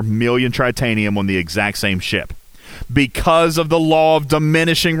 100.4 million tritanium on the exact same ship. Because of the law of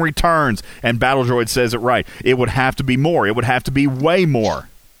diminishing returns. And Battledroid says it right. It would have to be more. It would have to be way more.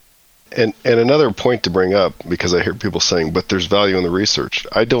 And another point to bring up, because I hear people saying, but there's value in the research.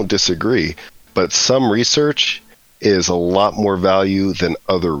 I don't disagree. But some research is a lot more value than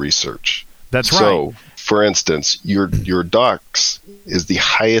other research. That's right. So, for instance, your DOX is the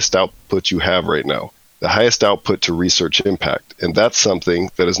highest output you have right now, the highest output to research impact. And that's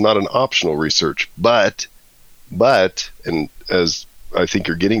something that is not an optional research. But, and as I think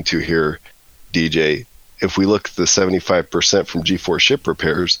you're getting to here, DJ, if we look at the 75% from G4 ship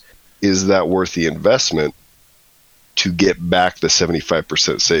repairs, is that worth the investment to get back the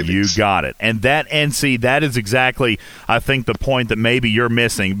 75% savings? You got it. And that is exactly, I think, the point that maybe you're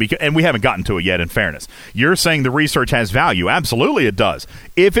missing, because, and we haven't gotten to it yet, in fairness. You're saying the research has value. Absolutely it does.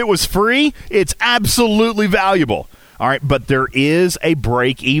 If it was free, it's absolutely valuable. All right, but there is a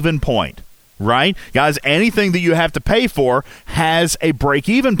break-even point, right? Guys, anything that you have to pay for has a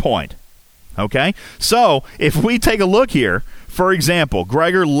break-even point, okay? So if we take a look here, for example,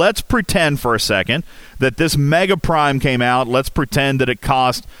 Gregor, let's pretend for a second that this Mega Prime came out. Let's pretend that it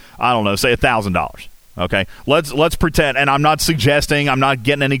cost, I don't know, say $1,000. Okay, let's pretend, and I'm not suggesting, I'm not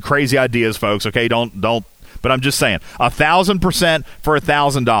getting any crazy ideas, folks. Okay, don't. But I'm just saying, 1,000% for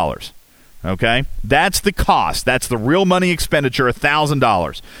 $1,000. Okay? That's the cost. That's the real money expenditure,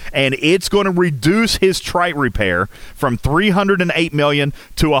 $1,000. And it's going to reduce his trite repair from $308 million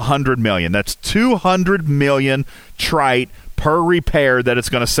to $100 million. That's $200 million trite per repair that it's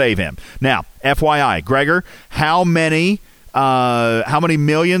going to save him. Now, FYI, Gregor, how many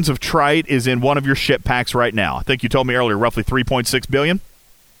millions of trite is in one of your ship packs right now? I think you told me earlier, roughly 3.6 billion.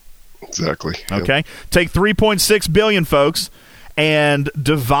 Exactly. Okay. Yep. Take 3.6 billion, folks, and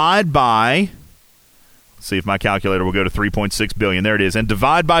divide by, let's see if my calculator will go to 3.6 billion. There it is. And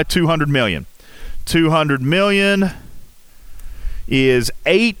divide by 200 million. 200 million is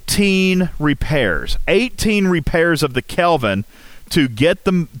 18 repairs. 18 repairs of the Kelvin to get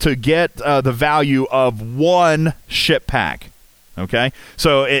the value of one ship pack. Okay,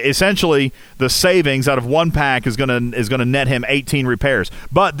 so essentially the savings out of one pack is gonna net him 18 repairs.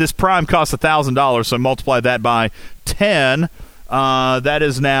 But this Prime costs $1,000, so multiply that by 10. That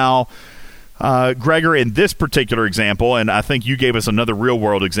is now, Gregor, in this particular example, and I think you gave us another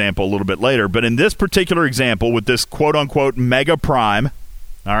real-world example a little bit later, but in this particular example with this quote-unquote Mega Prime,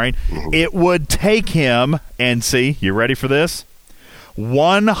 all right, it would take him, and see, you ready for this?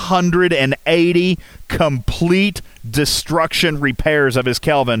 180 complete destruction repairs of his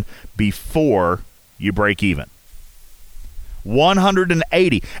Kelvin before you break even.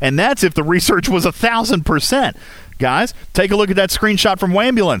 180. And that's if the research was 1,000%. Guys, take a look at that screenshot from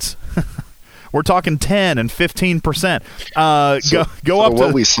Wambulance. We're talking 10 and 15%. Go up to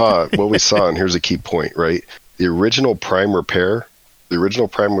what we saw, and here's a key point, right? The original Prime repair was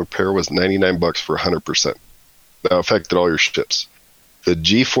 $99 for 100%. That affected all your ships. The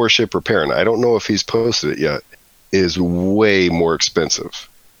G4 ship repair, and I don't know if he's posted it yet, is way more expensive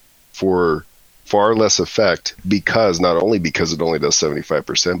for far less effect, because not only because it only does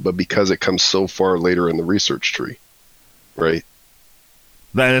 75%, but because it comes so far later in the research tree, right?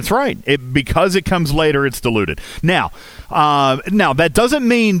 That's right. Because it comes later, it's diluted. Now, that doesn't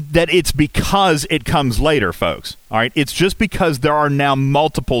mean that it's because it comes later, folks. All right, it's just because there are now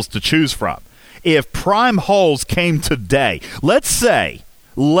multiples to choose from. If Prime hulls came today, let's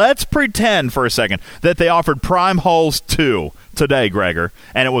pretend for a second that they offered Prime hulls 2 today, Gregor,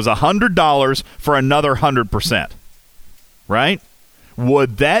 and it was $100 for another 100%, right?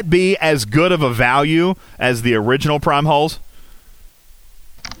 Would that be as good of a value as the original Prime hulls?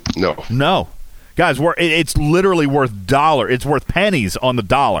 No. Guys, it's literally worth dollar. It's worth pennies on the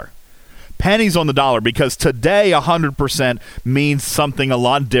dollar. Pennies on the dollar, because today 100% means something a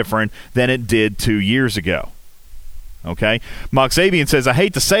lot different than it did 2 years ago. Okay? Moxavian says, I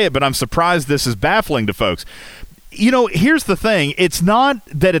hate to say it, but I'm surprised this is baffling to folks. You know, here's the thing. It's not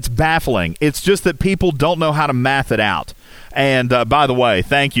that it's baffling. It's just that people don't know how to math it out. And by the way,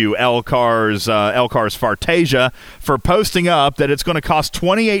 thank you, Elcar's Fartasia, for posting up that it's going to cost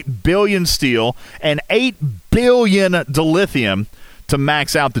 28 billion steel and 8 billion dilithium to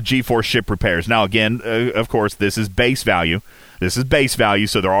max out the G4 ship repairs. Now, again, of course, this is base value.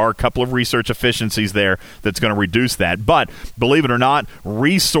 So there are a couple of research efficiencies there that's going to reduce that. But believe it or not,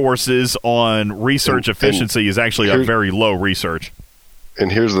 resources on research efficiency is actually a very low research. And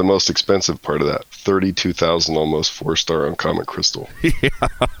here's the most expensive part of that: 32,000 almost 4-star uncommon crystal. Yeah,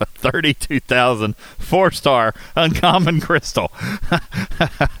 32,000 4-star uncommon crystal.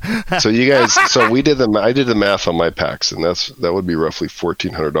 So you guys, I did the math on my packs, and that would be roughly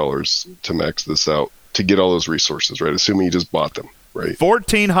 $1,400 to max this out to get all those resources, right? Assuming you just bought them, right?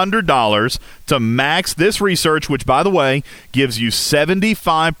 $1,400 to max this research, which, by the way, gives you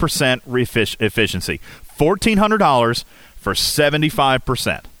 75% efficiency. $1,400 for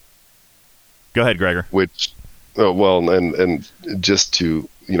 75%. Go ahead, Gregor. And just to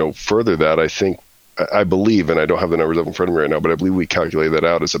further that, I believe, and I don't have the numbers up in front of me right now, but I believe we calculated that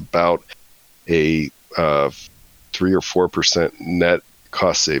out as about a 3 or 4% net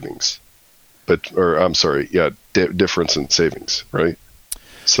cost savings. Difference in savings, right?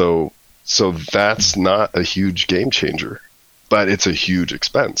 So that's not a huge game changer, but it's a huge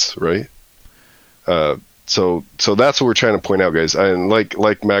expense, right? So that's what we're trying to point out, guys. And like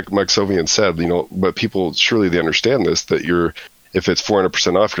Maxovian said, but people surely they understand this, that if it's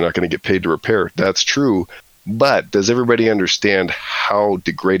 400% off, you're not going to get paid to repair. That's true, but does everybody understand how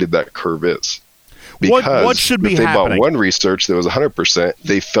degraded that curve is? Because what should be if they happening? bought one research that was 100%,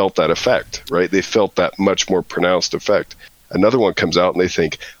 they felt that effect, right? They felt that much more pronounced effect. Another one comes out and they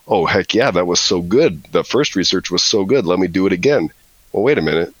think, oh, heck yeah, that was so good. The first research was so good. Let me do it again. Well, wait a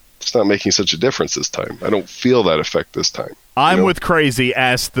minute. It's not making such a difference this time. I don't feel that effect this time. I'm with Crazy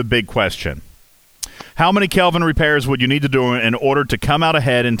asked the big question. How many Kelvin repairs would you need to do in order to come out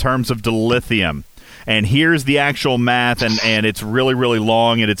ahead in terms of dilithium? And here's the actual math, and it's really, really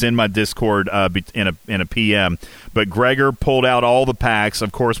long, and it's in my Discord in a PM. But Gregor pulled out all the packs.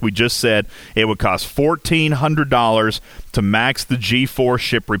 Of course, we just said it would cost $1,400 to max the G4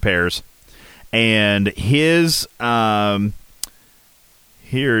 ship repairs. And his, here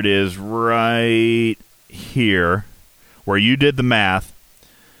it is right here, where you did the math.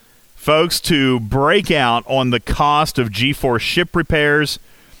 Folks, to break out on the cost of G4 ship repairs,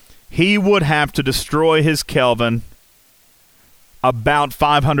 he would have to destroy his Kelvin about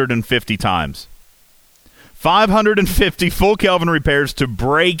 550 times. 550 full Kelvin repairs to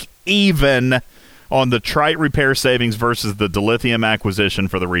break even on the trite repair savings versus the dilithium acquisition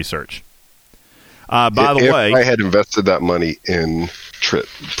for the research. By the way, I had invested that money in TRIT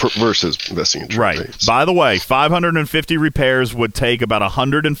versus investing in TRIT. Right. By the way, 550 repairs would take about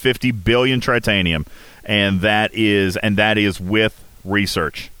 150 billion tritanium, and that is with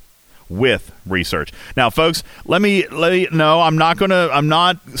research. With research. Now, folks, let me no, I'm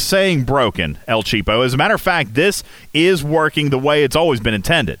not saying broken, El Cheapo. As a matter of fact, this is working the way it's always been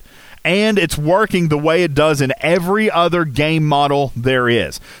intended. And it's working the way it does in every other game model there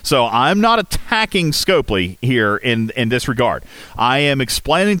is. So I'm not attacking Scopely here in this regard. I am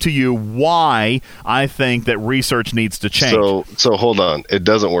explaining to you why I think that research needs to change. So hold on. It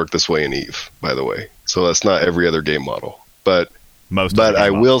doesn't work this way in EVE, by the way. So that's not every other game model. But I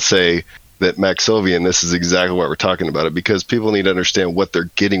will say that Maxovian, this is exactly what we're talking about it, because people need to understand what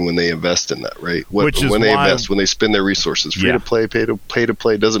they're getting when they invest in that, right? When they spend their resources, free to play, pay to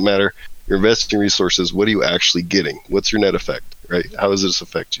play, doesn't matter. You're investing resources. What are you actually getting? What's your net effect, right? How does this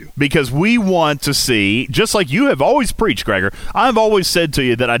affect you? Because we want to see, just like you have always preached, Gregor, I've always said to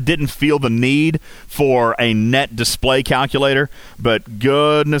you that I didn't feel the need for a net display calculator, but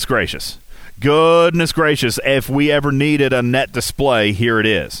goodness gracious, if we ever needed a net display, here it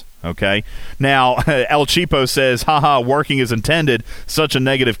is. Okay. Now, El Cheapo says, haha, working as intended, such a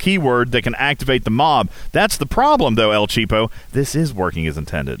negative keyword that can activate the mob. That's the problem, though, El Cheapo. This is working as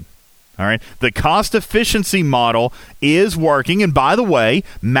intended. All right. The cost efficiency model is working, and by the way,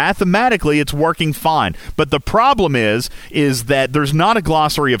 mathematically it's working fine. But the problem is that there's not a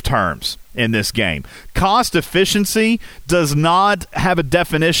glossary of terms in this game. Cost efficiency does not have a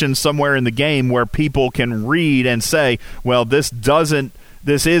definition somewhere in the game where people can read and say, well, this isn't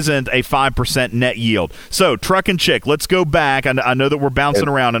a 5% net yield. So, Truck and Chick, let's go back. I know that we're bouncing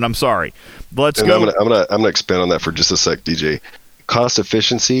around, and I'm sorry. Let's go. I'm gonna expand on that for just a sec, DJ. Cost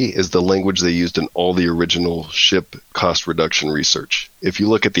efficiency is the language they used in all the original ship cost reduction research. If you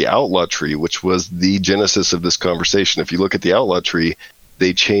look at the outlaw tree, which was the genesis of this conversation, if you look at the outlaw tree,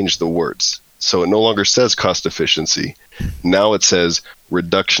 they changed the words. So it no longer says cost efficiency. Now it says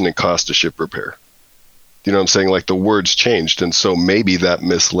reduction in cost of ship repair. You know what I'm saying? Like the words changed. And so maybe that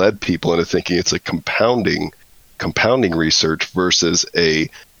misled people into thinking it's a compounding research versus a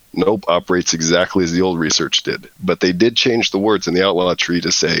nope, operates exactly as the old research did. But they did change the words in the outlaw tree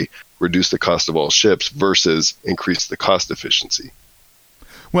to say reduce the cost of all ships versus increase the cost efficiency.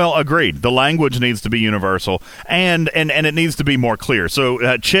 Well, agreed. The language needs to be universal, and it needs to be more clear.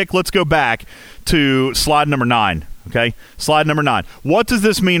 So, Chick, let's go back to slide number 9. Okay, slide number 9. What does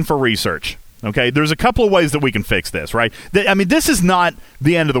this mean for research? Okay, there's a couple of ways that we can fix this, right? I mean, this is not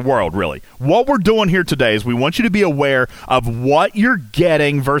the end of the world, really. What we're doing here today is we want you to be aware of what you're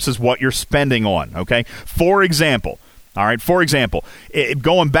getting versus what you're spending on, okay? For example,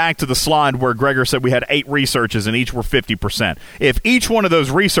 going back to the slide where Gregor said we had 8 researches and each were 50%. If each one of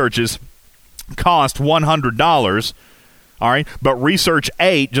those researches cost $100, all right, but research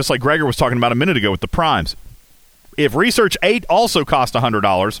 8, just like Gregor was talking about a minute ago with the primes, if research 8 also cost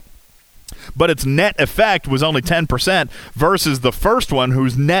 $100, but its net effect was only 10% versus the first one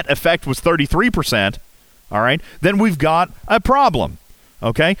whose net effect was 33%, all right, then we've got a problem,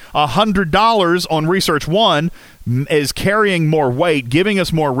 okay? $100 on research 1 is carrying more weight, giving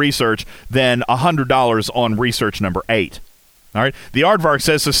us more research than $100 on research number 8. All right. The Aardvark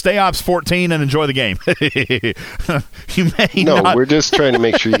says, so stay ops 14 and enjoy the game. We're just trying to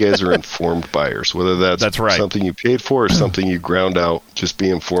make sure you guys are informed buyers, whether that's right. Something you paid for or something you ground out. Just be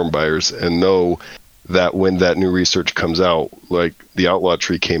informed buyers and know that when that new research comes out, like the Outlaw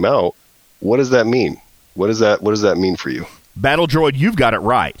Tree came out, what does that mean? What does that mean for you? Battle Droid, you've got it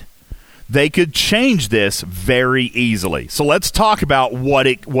right. They could change this very easily. So let's talk about what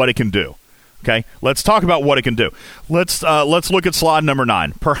it can do. Okay, let's talk about what it can do. Let's look at slide number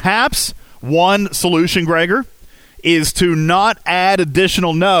 9. Perhaps one solution, Gregor, is to not add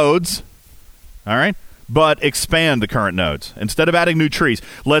additional nodes, all right, but expand the current nodes. Instead of adding new trees,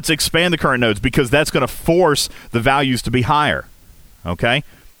 let's expand the current nodes because that's going to force the values to be higher, okay?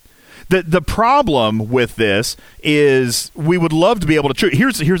 The problem with this is we would love to be able to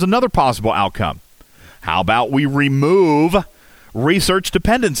choose. Here's another possible outcome. How about we remove research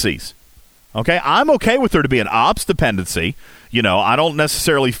dependencies? Okay, I'm okay with there to be an ops dependency. I don't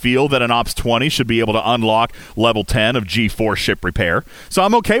necessarily feel that an ops 20 should be able to unlock level 10 of G4 ship repair. So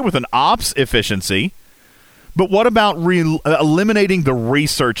I'm okay with an ops efficiency. But what about eliminating the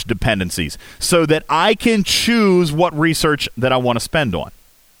research dependencies so that I can choose what research that I want to spend on?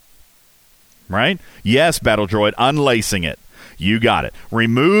 Right? Yes, Battle Droid, unlacing it. You got it.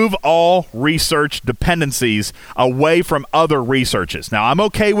 Remove all research dependencies away from other researches. Now, I'm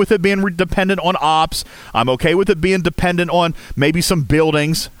okay with it being dependent on ops. I'm okay with it being dependent on maybe some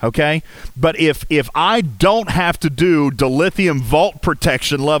buildings, okay? But if I don't have to do dilithium vault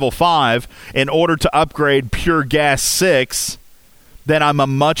protection level 5 in order to upgrade pure gas 6, then I'm a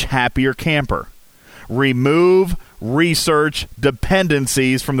much happier camper. Remove research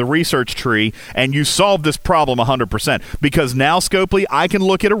dependencies from the research tree, and you solve this problem 100%. Because now, Scopely, I can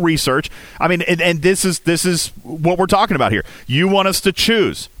look at a research. I mean, and this is what we're talking about here. You want us to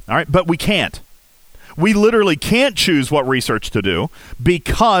choose, all right? But we can't. We literally can't choose what research to do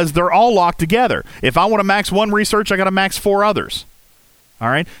because they're all locked together. If I want to max one research, I got to max 4 others. All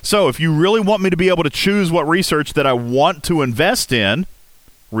right? So if you really want me to be able to choose what research that I want to invest in,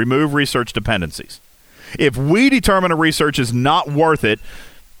 remove research dependencies. If we determine a research is not worth it,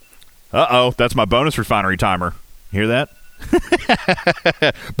 that's my bonus refinery timer. Hear that?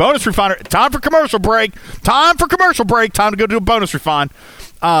 Bonus refinery. Time for commercial break. Time to go do a bonus refine.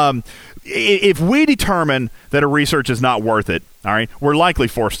 If we determine that a research is not worth it, all right, we're likely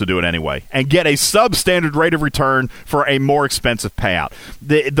forced to do it anyway and get a substandard rate of return for a more expensive payout.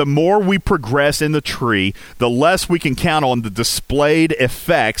 The more we progress in the tree, the less we can count on the displayed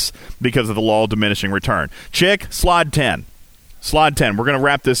effects because of the law of diminishing return. Chick, slide 10. Slide 10. We're going to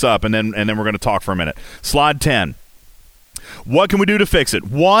wrap this up, and then we're going to talk for a minute. Slide 10. What can we do to fix it?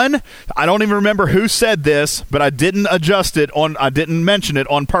 One, I don't even remember who said this, but I didn't mention it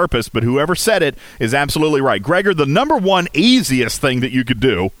on purpose, but whoever said it is absolutely right. Gregor, the number one easiest thing that you could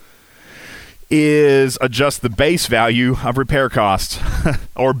do is adjust the base value of repair costs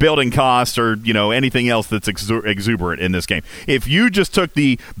or building costs or, anything else that's exuberant in this game. If you just took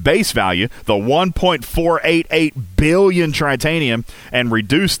the base value, the 1.488 billion tritanium, and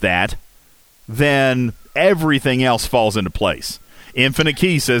reduced that, then everything else falls into place. Infinite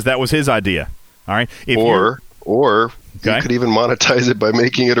Key says that was his idea. All right. Or you could even monetize it by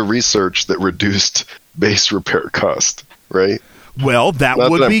making it a research that reduced base repair cost, right? Well, that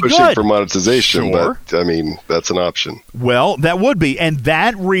would be good. Not that I'm pushing for monetization, sure. But, I mean, that's an option. Well, that would be. And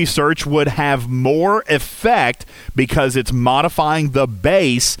that research would have more effect because it's modifying the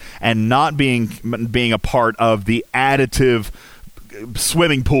base and not being a part of the additive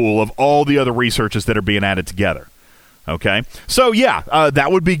swimming pool of all the other researches that are being added together. Okay, so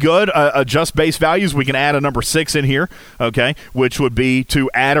that would be good. Adjust base values. We can add a number 6 in here, okay, which would be to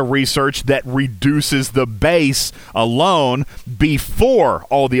add a research that reduces the base alone before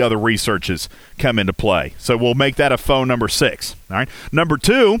all the other researches come into play. So we'll make that a phone number 6. All right. Number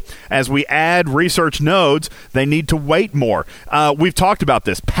 2, as we add research nodes, they need to weight more. We've talked about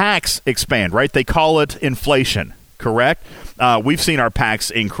this. Packs expand, right? They call it inflation. Correct? We've seen our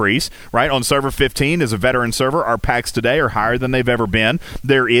packs increase, right? On server 15 as a veteran server, our packs today are higher than they've ever been.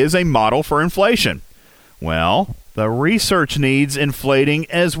 There is a model for inflation. Well, the research needs inflating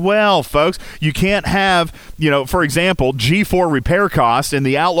as well, folks. You can't have, for example, G4 repair costs in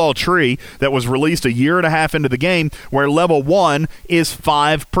the Outlaw tree that was released a year and a half into the game where level 1 is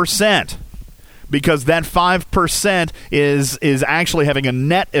 5%. Because that 5% is actually having a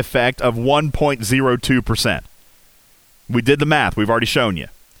net effect of 1.02%. We did the math. We've already shown you.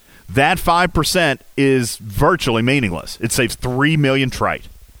 That 5% is virtually meaningless. It saves 3 million trite.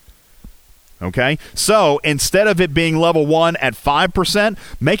 Okay? So instead of it being level 1 at 5%,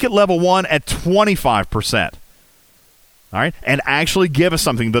 make it level 1 at 25%. All right? And actually give us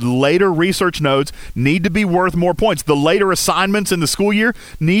something. The later research nodes need to be worth more points. The later assignments in the school year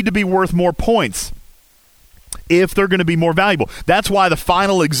need to be worth more points if they're going to be more valuable. That's why the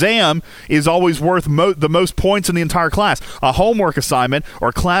final exam is always worth the most points in the entire class. A homework assignment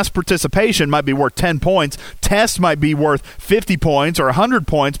or class participation might be worth 10 points. Tests might be worth 50 points or 100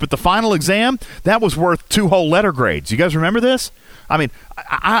 points, but the final exam, that was worth 2 whole letter grades. You guys remember this? I mean,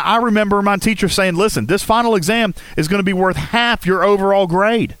 I remember my teacher saying, listen, this final exam is going to be worth half your overall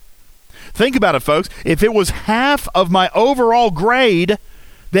grade. Think about it, folks. If it was half of my overall grade,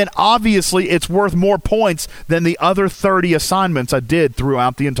 then obviously it's worth more points than the other 30 assignments I did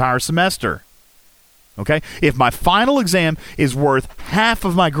throughout the entire semester. Okay? If my final exam is worth half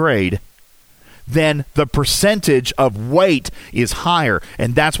of my grade, then the percentage of weight is higher,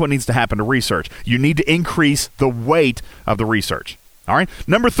 and that's what needs to happen to research. You need to increase the weight of the research. All right?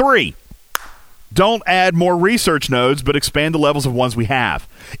 Number 3, don't add more research nodes, but expand the levels of ones we have.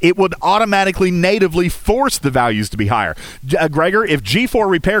 It would automatically natively force the values to be higher. Gregor, if G4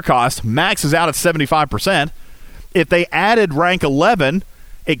 repair cost maxes out at 75%, if they added rank 11,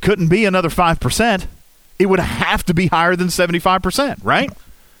 it couldn't be another 5%. It would have to be higher than 75%, right?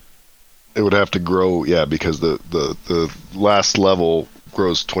 It would have to grow, because the last level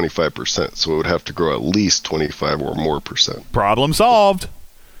grows 25%, so it would have to grow at least 25 or more percent. Problem solved.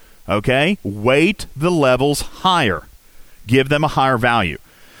 Okay? Weight the levels higher. Give them a higher value.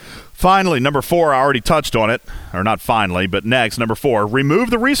 Finally, number 4, I already touched on it. Or not finally, but next, number 4,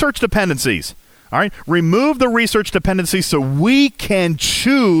 remove the research dependencies. All right? Remove the research dependencies so we can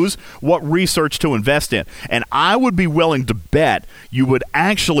choose what research to invest in. And I would be willing to bet you would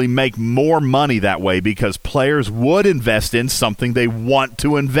actually make more money that way because players would invest in something they want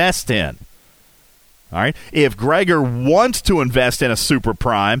to invest in. All right? If Gregor wants to invest in a super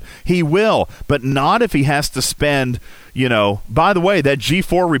prime, he will, but not if he has to spend, by the way, that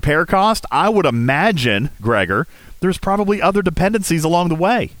G4 repair cost, I would imagine, Gregor, there's probably other dependencies along the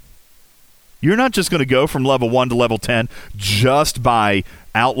way. You're not just going to go from level 1 to level 10 just by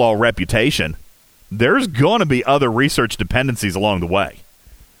outlaw reputation. There's going to be other research dependencies along the way.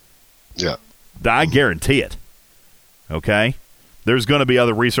 Yeah. I guarantee it. Okay? There's going to be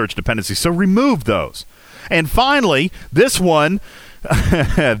other research dependencies, so remove those. And finally, this one,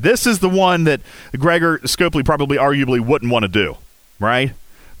 this is the one that Gregor Scopely probably arguably wouldn't want to do, right?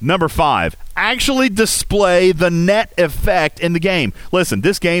 Number 5, actually display the net effect in the game. Listen,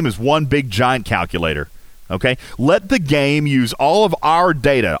 this game is one big giant calculator, okay? Let the game use all of our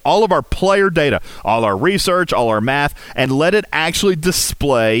data, all of our player data, all our research, all our math, and let it actually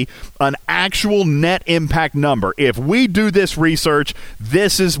display an actual net impact number. If we do this research,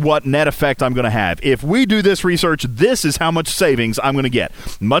 this is what net effect I'm going to have. If we do this research, this is how much savings I'm going to get.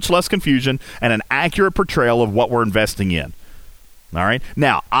 Much less confusion and an accurate portrayal of what we're investing in. All right.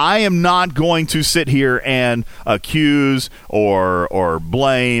 Now, I am not going to sit here and accuse or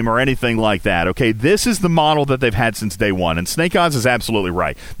blame or anything like that. Okay, this is the model that they've had since day one, and Snake Eyes is absolutely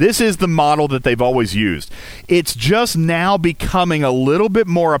right. This is the model that they've always used. It's just now becoming a little bit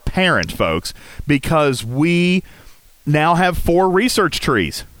more apparent, folks, because we now have 4 research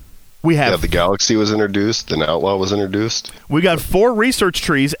trees. We have the Galaxy was introduced, then Outlaw was introduced. We got 4 research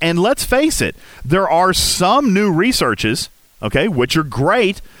trees, and let's face it, there are some new researches, okay, which are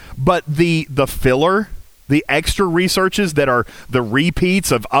great, but the filler, the extra researches that are the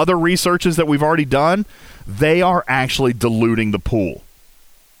repeats of other researches that we've already done, they are actually diluting the pool.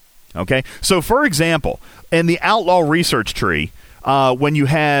 Okay, so for example, in the Outlaw research tree, when you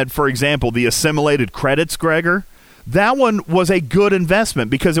had, for example, the assimilated credits, Gregor, that one was a good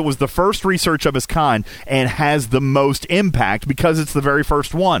investment because it was the first research of its kind and has the most impact because it's the very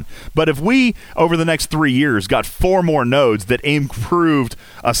first one. But if we, over the next 3 years, got 4 more nodes that improved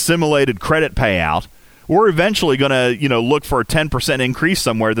assimilated credit payout, we're eventually going to, look for a 10% increase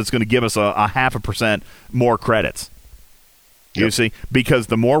somewhere that's going to give us a 0.5% more credits. Yep. You see? Because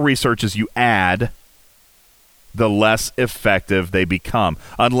the more researches you add, the less effective they become,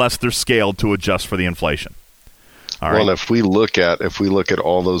 unless they're scaled to adjust for the inflation. All right. Well, if we look at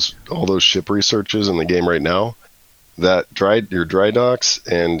all those ship researches in the game right now, that your dry docks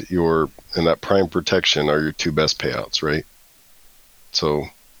and that prime protection are your 2 best payouts, right? So,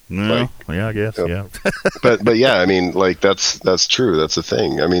 yeah, I guess, yeah. but yeah, I mean, that's true. That's the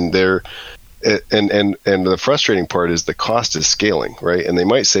thing. I mean, and the frustrating part is the cost is scaling, right? And they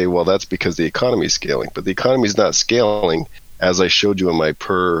might say, well, that's because the economy is scaling, but the economy is not scaling. As I showed you in my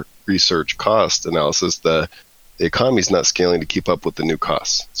per research cost analysis, the economy is not scaling to keep up with the new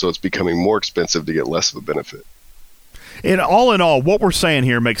costs. So it's becoming more expensive to get less of a benefit. In all, what we're saying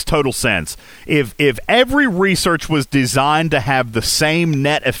here makes total sense. If every research was designed to have the same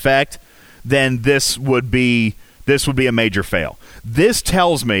net effect, then this would be a major fail. This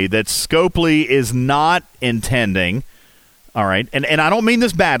tells me that Scopely is not intending, all right, and I don't mean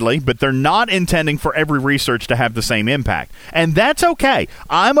this badly, but they're not intending for every research to have the same impact. And that's okay.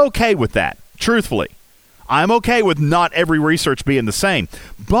 I'm okay with that, truthfully. I'm okay with not every research being the same,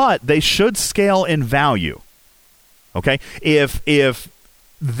 but they should scale in value. Okay? If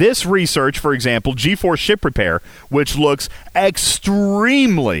this research, for example, G4 ship repair, which looks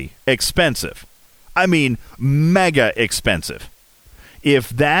extremely expensive, I mean mega expensive, if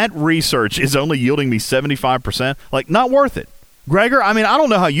that research is only yielding me 75%, not worth it. Gregor, I mean, I don't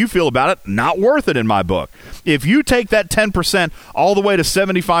know how you feel about it. Not worth it in my book. If you take that 10% all the way to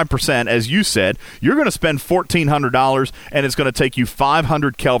 75%, as you said, you're going to spend $1,400, and it's going to take you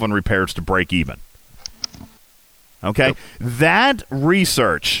 500 Kelvin repairs to break even. Okay? Yep. That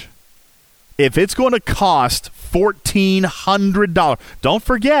research, if it's going to cost $1,400, don't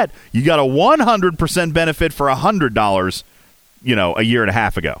forget, you got a 100% benefit for $100, a year and a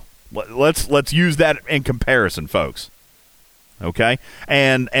half ago. Let's use that in comparison, folks. Okay?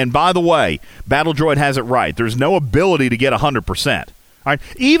 And by the way, BattleDroid has it right. There's no ability to get 100%. All right?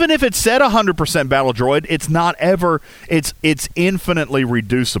 Even if it said 100% BattleDroid, it's not ever, it's infinitely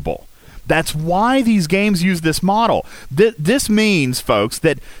reducible. That's why these games use this model. This means, folks,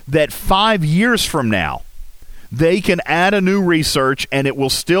 that 5 years from now, they can add a new research and it will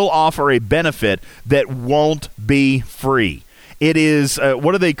still offer a benefit that won't be free. It is,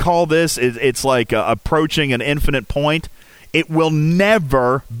 what do they call this? It's like approaching an infinite point. It will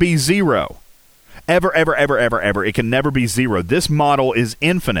never be zero. Ever, ever, ever, ever, ever. It can never be zero. This model is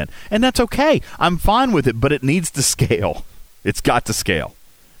infinite, and that's okay. I'm fine with it, but it needs to scale. It's got to scale.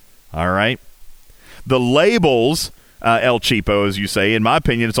 All right? The labels, El Cheapo, as you say, in my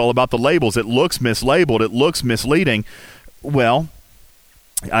opinion, it's all about the labels. It looks mislabeled. It looks misleading. Well,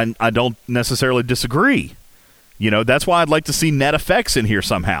 I don't necessarily disagree. That's why I'd like to see net effects in here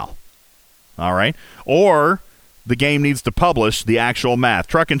somehow. All right? Or the game needs to publish the actual math.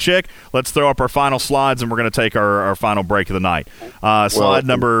 Truck and Chick, let's throw up our final slides, and we're going to take our final break of the night. Slide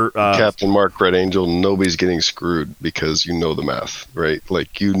number... Captain Mark Red Angel, nobody's getting screwed because you know the math, right?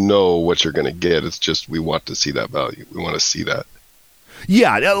 Like, you know what you're going to get. It's just we want to see that value. We want to see that.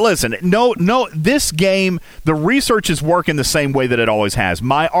 Yeah, listen, no, this game, the research is working the same way that it always has.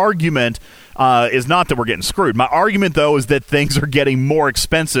 My argument is not that we're getting screwed. My argument, though, is that things are getting more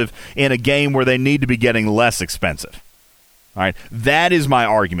expensive in a game where they need to be getting less expensive. All right, that is my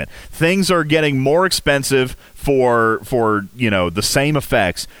argument. Things are getting more expensive for the same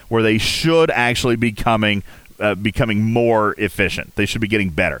effects where they should actually be becoming more efficient. They should be getting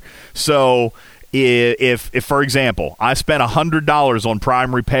better. So if for example, I spent $100 on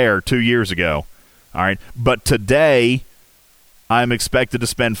Prime Repair 2 years ago, all right, but today I'm expected to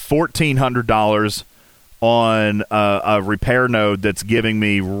spend $1,400 on a repair node that's giving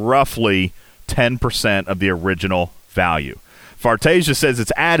me roughly 10% of the original value. Fartasia says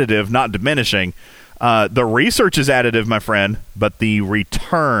it's additive, not diminishing. The research is additive, my friend, but the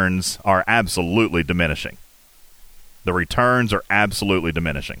returns are absolutely diminishing. The returns are absolutely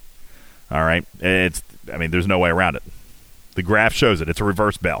diminishing. All right? There's no way around it. The graph shows it. It's a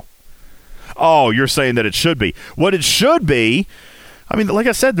reverse bell. Oh, you're saying that it should be. What it should be, like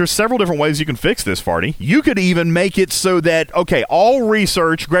I said, there's several different ways you can fix this, Farty. You could even make it so that, okay, all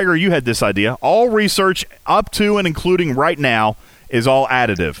research, Gregor, you had this idea, all research up to and including right now is all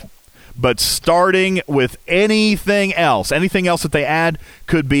additive. But starting with anything else that they add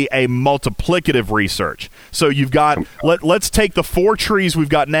could be a multiplicative research. So you've got, let's take the 4 trees we've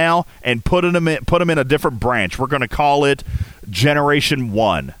got now and put them in a different branch. We're going to call it Generation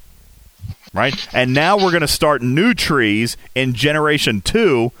 1. Right? And now we're going to start new trees in Generation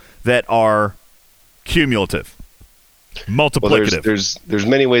 2 that are cumulative, multiplicative. Well, there's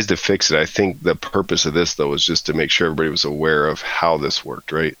many ways to fix it. I think the purpose of this, though, was just to make sure everybody was aware of how this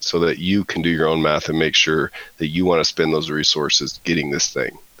worked, right? So that you can do your own math and make sure that you want to spend those resources getting this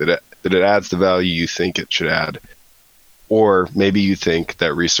thing, that it adds the value you think it should add. Or maybe you think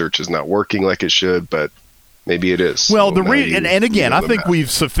that research is not working like it should, but maybe it is. Well, and again, I think we've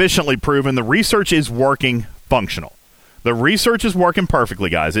sufficiently proven the research is working functional. The research is working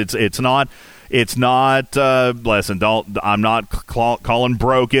perfectly, guys. It's not. Listen, I'm not calling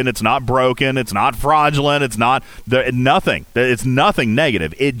broken. It's not broken. It's not fraudulent. It's not nothing. It's nothing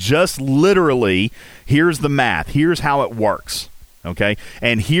negative. It just literally, here's the math. Here's how it works. Okay,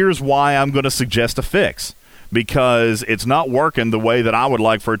 and here's why I'm going to suggest a fix. Because it's not working the way that I would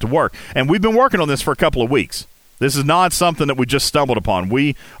like for it to work. And we've been working on this for a couple of weeks. This is not something that we just stumbled upon.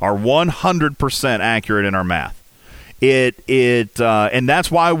 We are 100% accurate in our math. And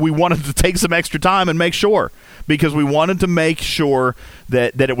that's why we wanted to take some extra time and make sure. Because we wanted to make sure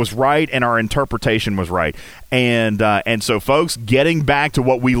that it was right and our interpretation was right. And so, folks, getting back to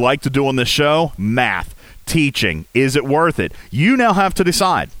what we like to do on this show, math, teaching, is it worth it? You now have to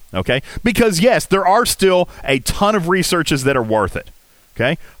decide. Okay? Because, yes, there are still a ton of researches that are worth it.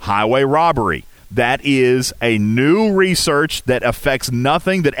 Okay? Highway robbery. That is a new research that affects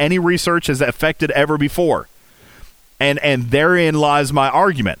nothing that any research has affected ever before. And therein lies my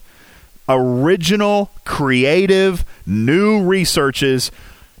argument. Original, creative, new researches,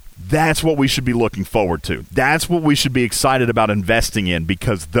 That's what we should be looking forward to. That's what we should be excited about investing in,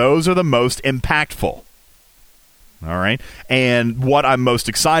 because those are the most impactful. All right? And what I'm most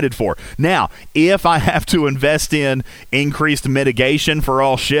excited for. Now, if I have to invest in increased mitigation for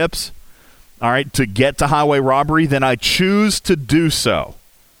all ships, all right, to get to highway robbery, then I choose to do so.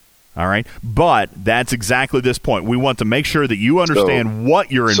 All right? But that's exactly this point. We want to make sure that you understand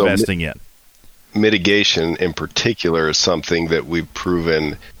what you're investing in. Mitigation in particular is something that we've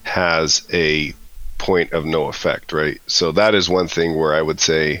proven has a point of no effect, right? So that is one thing where I would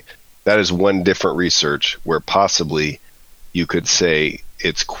say that is one different research where possibly you could say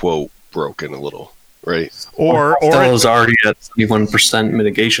it's, quote, broken a little, right? Or is already at 71%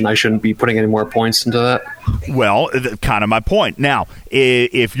 mitigation. I shouldn't be putting any more points into that. Well, kind of my point. Now,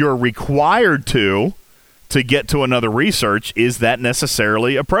 if you're required to get to another research, is that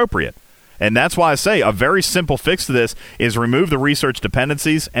necessarily appropriate? And that's why I say a very simple fix to this is remove the research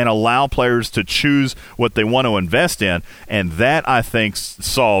dependencies and allow players to choose what they want to invest in. And that, I think,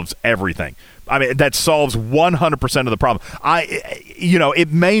 solves everything. I mean, that solves 100% of the problem.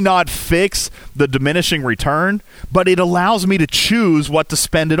 It may not fix the diminishing return, but it allows me to choose what to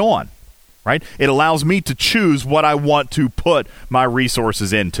spend it on, right? It allows me to choose what I want to put my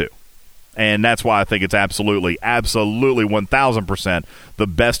resources into. And that's why I think it's absolutely 1,000% the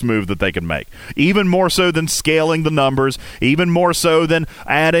best move that they can make. Even more so than scaling the numbers, even more so than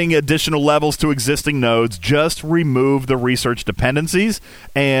adding additional levels to existing nodes, just remove the research dependencies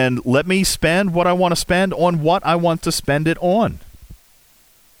and let me spend what I want to spend on what I want to spend it on.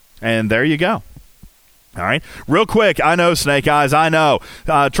 And there you go. All right. Real quick, I know, Snake Eyes, I know.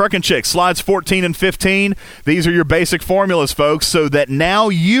 Truckin' Chicks, slides 14 and 15. These are your basic formulas, folks, so that now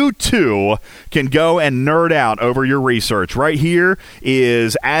you, too, can go and nerd out over your research. Right here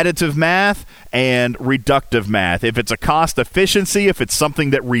is additive math and reductive math. If it's a cost efficiency, if it's something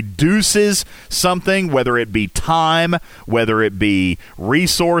that reduces something, whether it be time, whether it be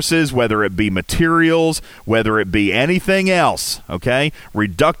resources, whether it be materials, whether it be anything else, okay?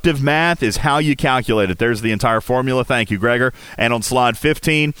 Reductive math is how you calculate it. There's the entire formula. Thank you, Gregor. And on slide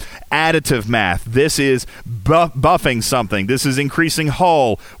 15, additive math. This is buffing something. This is increasing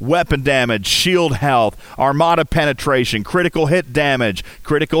hull, weapon damage, shield health, armada penetration, critical hit damage,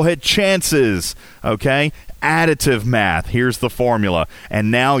 critical hit chances, okay? Additive math. Here's the formula.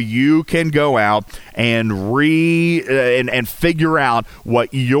 And now you can go out and and figure out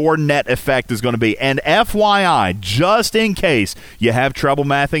what your net effect is going to be. And FYI, just in case you have trouble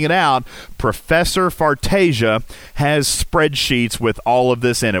mathing it out, Professor Fartasia has spreadsheets with all of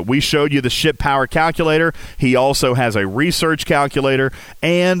this in it. We showed you the ship power calculator. He also has a research calculator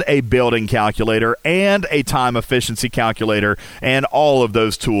and a building calculator and a time efficiency calculator, and all of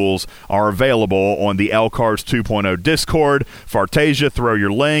those tools are available on the LCARS 2.0 Discord. Fartasia, throw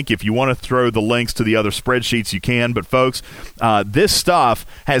your link. If you want to throw the links to the other spreadsheets, you can. But, folks, this stuff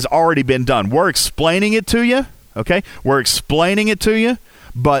has already been done. We're explaining it to you, okay? We're explaining it to you.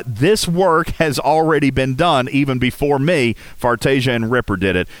 But this work has already been done even before me, Fartasia, and Ripper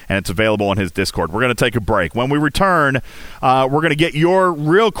did it, and it's available on his Discord. We're going to take a break. When we return, we're going to get your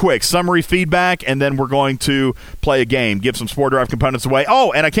real quick summary feedback, and then we're going to play a game, give some Spore Drive components away.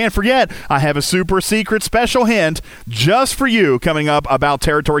 Oh, and I can't forget, I have a super secret special hint just for you coming up about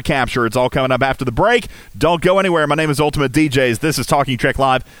territory capture. It's all coming up after the break. Don't go anywhere. My name is Ultimate DJs. This is Talking Trek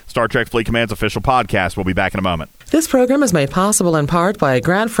Live, Star Trek Fleet Command's official podcast. We'll be back in a moment. This program is made possible in part by a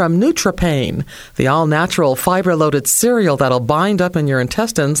grant from NutraPain, the all-natural fiber-loaded cereal that'll bind up in your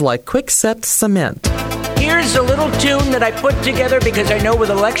intestines like quick-set cement. Here's a little tune that I put together because I know with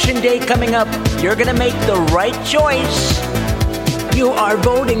Election Day coming up, you're going to make the right choice. You are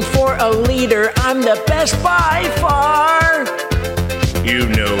voting for a leader. I'm the best by far. You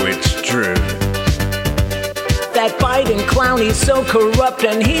know it's true. That Biden clown, he's so corrupt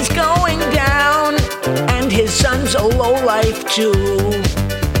and he's going down. And his son's a lowlife too.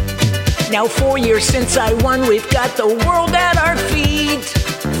 Now 4 years since I won, we've got the world at our feet.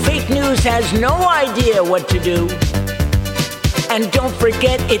 Fake news has no idea what to do. And don't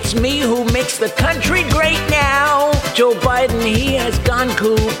forget, it's me who makes the country great now. Joe Biden, he has gone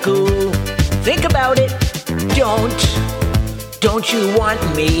cuckoo. Think about it. Don't you want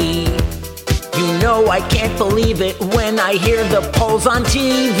me? You know I can't believe it when I hear the polls on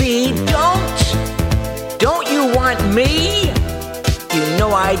TV. Don't you want me? You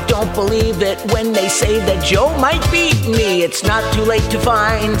know I don't believe it when they say that Joe might beat me. It's not too late to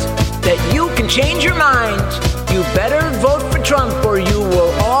find that you can change your mind. You better vote for Trump or you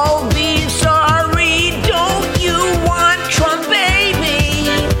will all be sorry. Don't you want Trump, baby?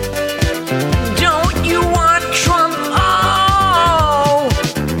 Don't you want Trump? Oh,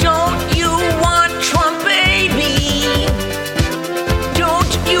 don't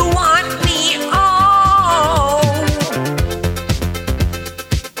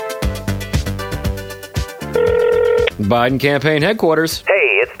Biden campaign headquarters.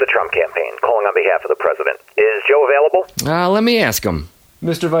 Hey, it's the Trump campaign, calling on behalf of the president. Is Joe available? Let me ask him.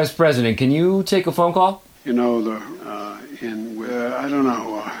 Mr. Vice President, can you take a phone call? You know, I don't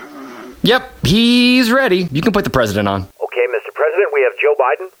know. Yep, he's ready. You can put the president on. Okay, Mr. President, we have Joe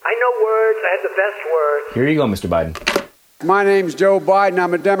Biden. I know words. I have the best words. Here you go, Mr. Biden. My name's Joe Biden.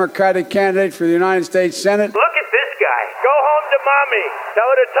 I'm a Democratic candidate for the United States Senate. Look at this guy. Go home to mommy. Tell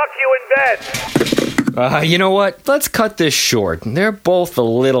her to tuck you in bed. You know what? Let's cut this short. They're both a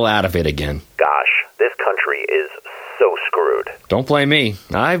little out of it again. Gosh, this country is so screwed. Don't blame me.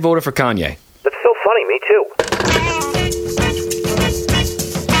 I voted for Kanye. That's so funny. Me too.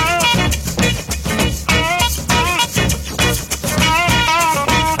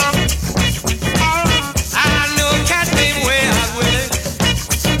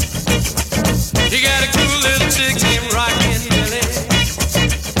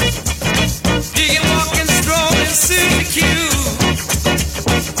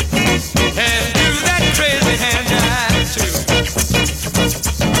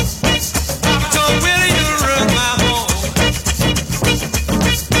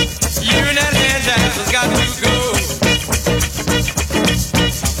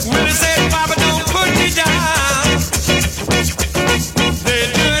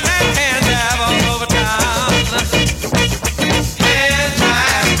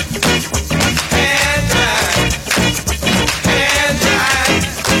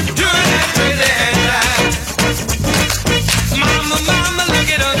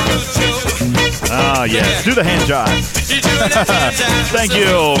 Yes, do the hand jive. Thank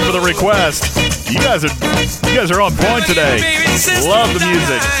you for the request. You guys are on point today. Love the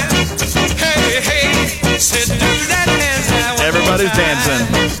music. Everybody's dancing.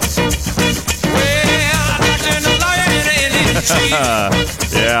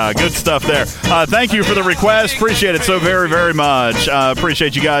 Yeah, good stuff there. Thank you for the request. Appreciate it so very, very much.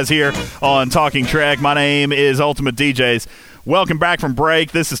 Appreciate you guys here on Talking Trek. My name is Ultimate DJs. Welcome back from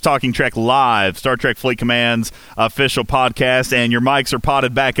break. This is Talking Trek Live, Star Trek Fleet Command's official podcast, and your mics are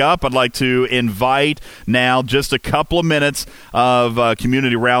potted back up. I'd like to invite now just a couple of minutes of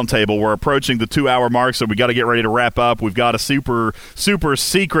Community Roundtable. We're approaching the 2-hour mark, so we got to get ready to wrap up. We've got a super, super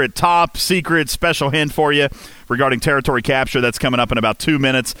secret, top secret special hint for you regarding territory capture. That's coming up in about 2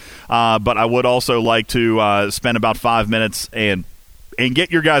 minutes, but I would also like to spend about 5 minutes and get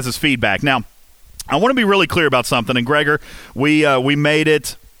your guys' feedback. Now, I want to be really clear about something, and Gregor, we made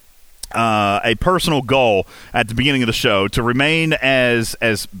it a personal goal at the beginning of the show to remain as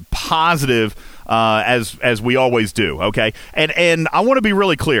positive as we always do, okay? And I want to be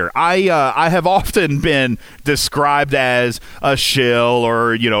really clear. I have often been described as a shill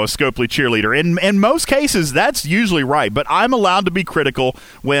or, a Scopely cheerleader. In most cases, that's usually right, but I'm allowed to be critical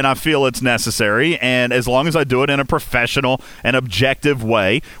when I feel it's necessary, and as long as I do it in a professional and objective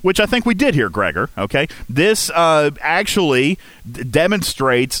way, which I think we did here, Gregor, okay? This actually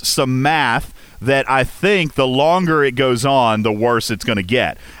demonstrates some math that I think the longer it goes on, the worse it's going to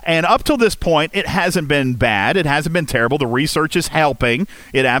get. And up till this point, it hasn't been bad. It hasn't been terrible. The research is helping.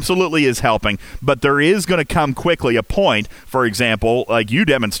 It absolutely is helping. But there is going to come quickly a point, for example, like you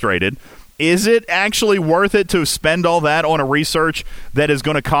demonstrated, is it actually worth it to spend all that on a research that is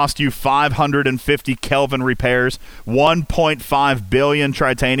going to cost you 550 Kelvin repairs, 1.5 billion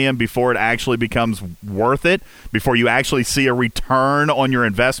tritanium before it actually becomes worth it, before you actually see a return on your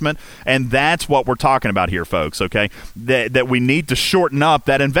investment? And that's what we're talking about here, folks, okay? That we need to shorten up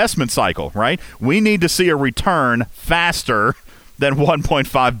that investment cycle, right? We need to see a return faster than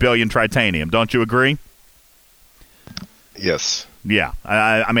 1.5 billion tritanium. Don't you agree? Yes. Yeah,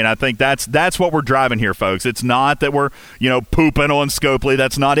 I mean, I think that's what we're driving here, folks. It's not that we're, pooping on Scopely.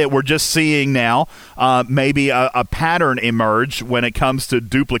 That's not it. We're just seeing now maybe a pattern emerge when it comes to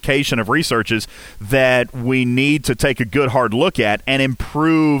duplication of researches that we need to take a good hard look at and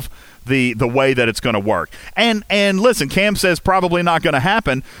improve the way that it's going to work. And listen, Cam says probably not going to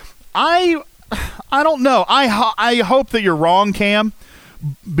happen. I don't know. I hope that you're wrong, Cam,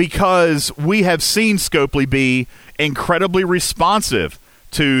 because we have seen Scopely be incredibly responsive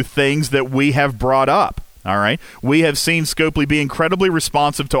to things that we have brought up. All right. We have seen Scopely be incredibly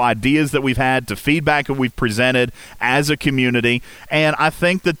responsive to ideas that we've had, to feedback that we've presented as a community. And I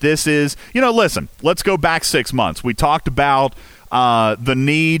think that this is, listen, let's go back 6 months. We talked about the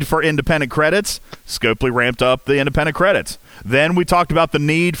need for independent credits. Scopely ramped up the independent credits. Then we talked about the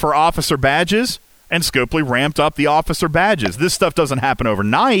need for officer badges, and Scopely ramped up the officer badges. This stuff doesn't happen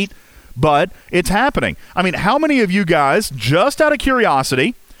overnight, but it's happening. I mean, how many of you guys, just out of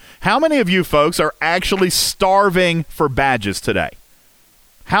curiosity, how many of you folks are actually starving for badges today?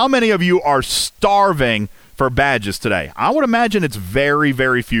 How many of you are starving for badges today? I would imagine it's very,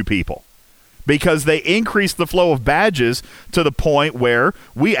 very few people, because they increased the flow of badges to the point where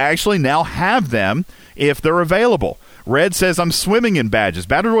we actually now have them if they're available. Red says, I'm swimming in badges.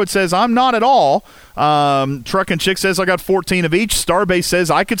 Batteroid says, I'm not at all. Truck and Chick says, I got 14 of each. Starbase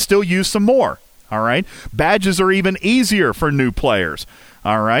says, I could still use some more. All right. Badges are even easier for new players.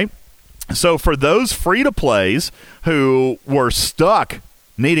 All right. So for those free-to-plays who were stuck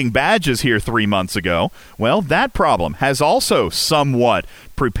needing badges here 3 months ago, well, that problem has also somewhat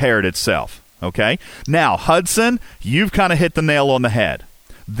prepared itself. Okay. Now, Hudson, you've kind of hit the nail on the head.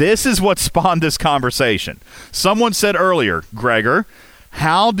 This is what spawned this conversation. Someone said earlier, Gregor,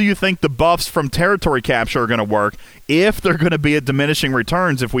 how do you think the buffs from territory capture are going to work if they're going to be at diminishing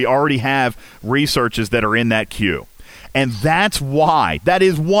returns if we already have researches that are in that queue? And that's why, that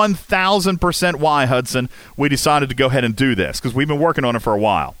is 1,000% why, Hudson, we decided to go ahead and do this, because we've been working on it for a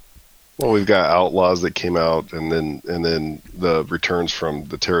while. Well, we've got Outlaws that came out, and then the returns from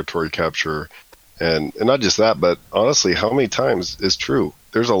the territory capture, and not just that, but honestly, how many times is true?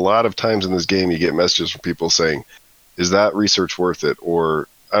 There's a lot of times in this game you get messages from people saying, is that research worth it? Or,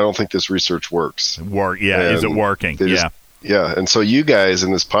 I don't think this research works. Is it working? Yeah, and so you guys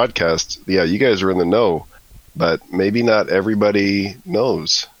in this podcast, you guys are in the know, but maybe not everybody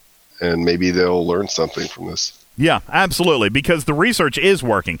knows, and maybe they'll learn something from this. Yeah, absolutely, because the research is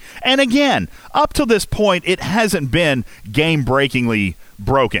working. And again, up to this point, it hasn't been game-breakingly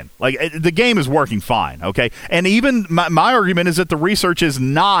broken. Like, the game is working fine, okay? And even my argument is that the research is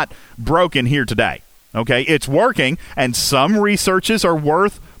not broken here today, okay? It's working, and some researches are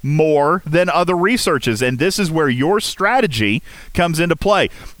worth more than other researches, and this is where your strategy comes into play.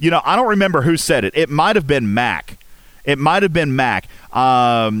 You know, I don't remember who said it. It might have been Mac. That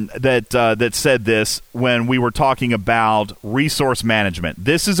said this when we were talking about resource management.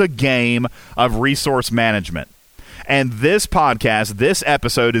 This is a game of resource management. And this podcast, this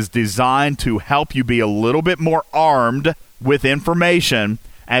episode, is designed to help you be a little bit more armed with information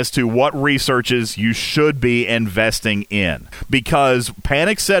as to what researches you should be investing in. Because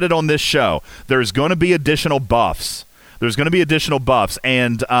Panic said it on this show, there's going to be additional buffs.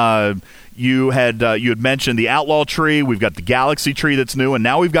 And you had mentioned the Outlaw tree. We've got the Galaxy tree that's new, and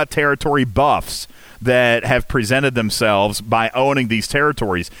now we've got territory buffs that have presented themselves by owning these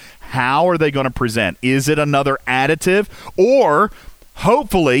territories. How are they going to present? Is it another additive? Or,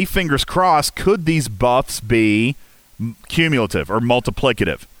 hopefully, fingers crossed, could these buffs be cumulative or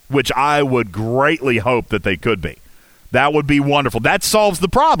multiplicative? Which I would greatly hope that they could be. That would be wonderful. That solves the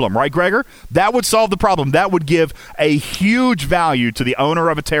problem, right, Gregor? That would solve the problem. That would give a huge value to the owner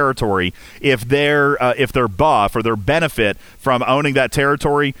of a territory if their buff or their benefit from owning that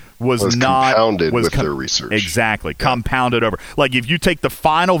territory was not compounded with their research. Exactly, compounded over. Like if you take the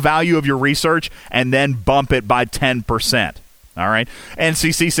final value of your research and then bump it by 10%. All right.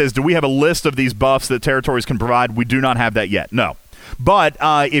 NCC says, do we have a list of these buffs that territories can provide? We do not have that yet. No. But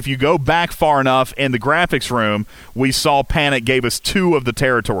if you go back far enough in the graphics room, we saw Panic gave us two of the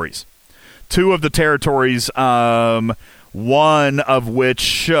territories. One of which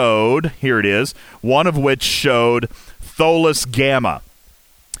showed Tholus Gamma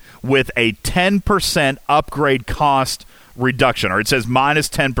with a 10% upgrade cost reduction, or it says minus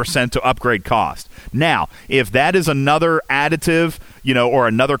 10% to upgrade cost. Now, if that is another additive, or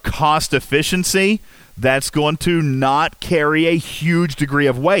another cost efficiency, that's going to not carry a huge degree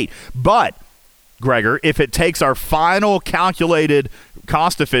of weight. But, Gregor, if it takes our final calculated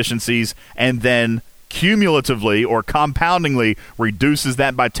cost efficiencies and then cumulatively or compoundingly reduces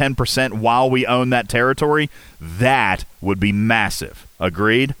that by 10% while we own that territory, that would be massive.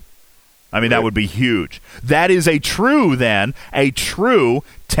 Agreed? I mean, that would be huge. That is a true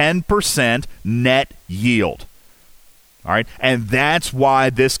 10% net yield. All right? And that's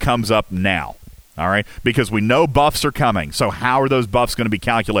why this comes up now. All right? Because we know buffs are coming. So how are those buffs going to be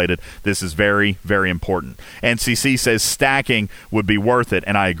calculated? This is very, very important. NCC says stacking would be worth it,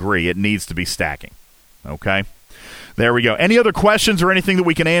 and I agree. It needs to be stacking. Okay? There we go. Any other questions or anything that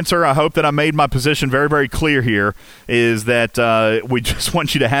we can answer? I hope that I made my position very, very clear here, is that we just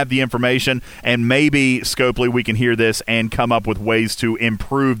want you to have the information, and maybe, Scopely, we can hear this and come up with ways to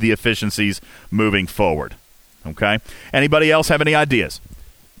improve the efficiencies moving forward. Okay? Anybody else have any ideas?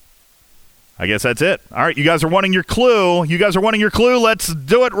 I guess that's it. All right, you guys are wanting your clue. Let's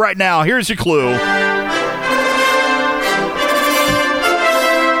do it right now. Here's your clue.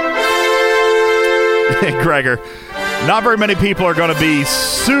 Gregor, not very many people are going to be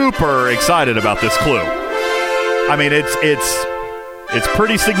super excited about this clue. I mean, it's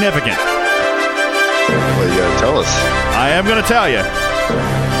pretty significant. Well, you got to tell us. I am going to tell you.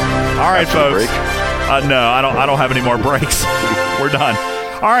 All right, folks. No, I don't have any more breaks. We're done.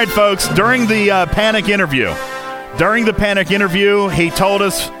 All right, folks. During the panic interview, he told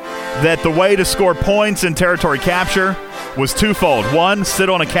us that the way to score points in territory capture was twofold. One, sit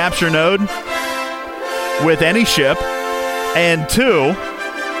on a capture node with any ship, and two,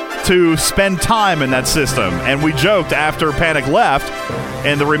 to spend time in that system. And we joked after Panic left,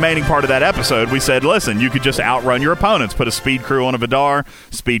 in the remaining part of that episode, we said, listen, you could just outrun your opponents. Put a speed crew on a Vidar,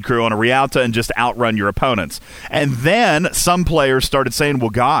 speed crew on a Rialta, and just outrun your opponents. And then some players started saying, well,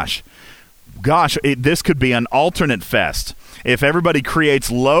 gosh, this could be an alternate fest. If everybody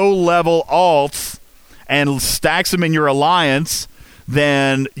creates low-level alts and stacks them in your alliance,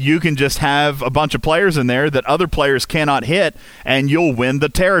 then you can just have a bunch of players in there that other players cannot hit, and you'll win the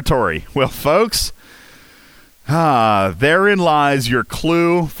territory. Well, folks, therein lies your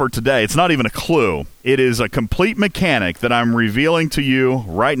clue for today. It's not even a clue. It is a complete mechanic that I'm revealing to you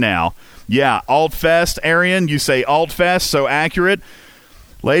right now. Yeah, Alt-Fest, Arian, you say Alt-Fest, so accurate.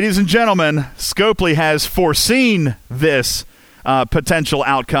 Ladies and gentlemen, Scopely has foreseen this potential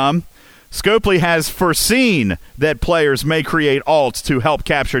outcome. Scopely has foreseen that players may create alts to help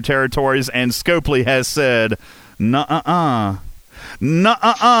capture territories, and Scopely has said, nuh-uh,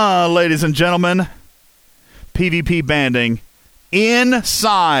 ladies and gentlemen. PvP banding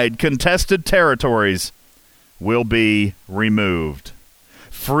inside contested territories will be removed.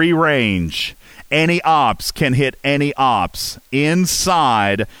 Free range. Any ops can hit any ops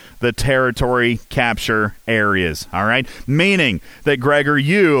inside the territory capture areas, all right? Meaning that, Gregor,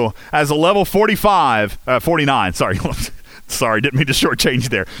 you, as a level 49, sorry, didn't mean to shortchange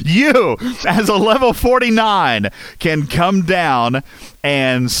there. You, as a level 49, can come down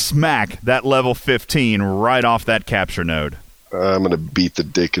and smack that level 15 right off that capture node. I'm going to beat the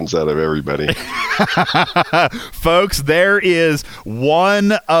dickens out of everybody. Folks, there is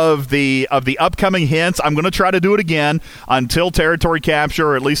one of the upcoming hints. I'm going to try to do it again until territory capture,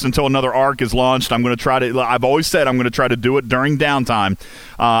 or at least until another arc is launched. I've always said I'm going to try to do it during downtime.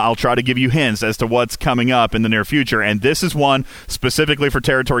 I'll try to give you hints as to what's coming up in the near future, and this is one specifically for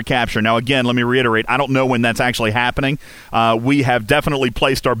territory capture. Now, again, let me reiterate, I don't know when that's actually happening. We have definitely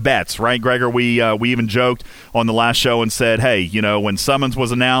placed our bets, right, Gregor? We even joked on the last show and said, hey, when Summons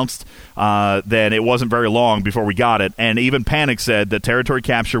was announced, then it wasn't very long before we got it. And even Panic said that territory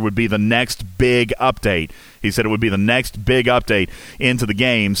capture would be the next big update. He said it would be the next big update into the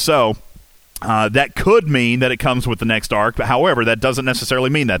game. So that could mean that it comes with the next arc. However, that doesn't necessarily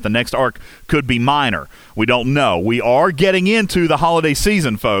mean that. The next arc could be minor. We don't know. We are getting into the holiday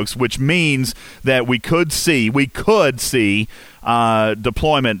season, folks, which means that we could see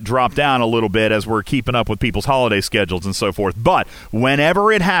deployment drop down a little bit as we're keeping up with people's holiday schedules and so forth. But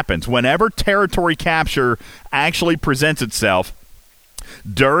whenever it happens, whenever territory capture actually presents itself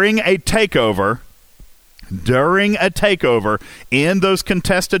during a takeover in those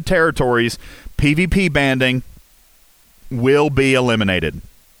contested territories, PvP banding will be eliminated.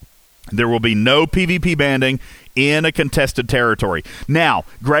 There will be no PvP banding in a contested territory. Now,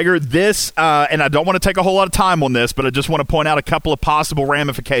 Gregor, this, and I don't want to take a whole lot of time on this, but I just want to point out a couple of possible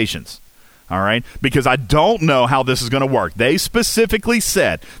ramifications. All right? Because I don't know how this is going to work. They specifically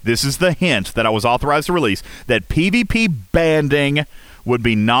said, this is the hint that I was authorized to release, that PvP banding would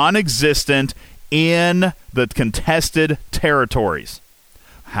be non-existent in the contested territories.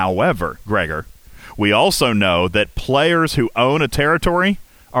 However, Gregor, we also know that players who own a territory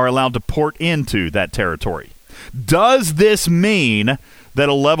are allowed to port into that territory. Does this mean that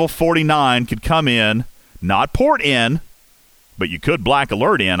a level 49 could come in, not port in, but you could black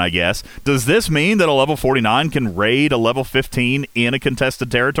alert in, I guess. Does this mean that a level 49 can raid a level 15 in a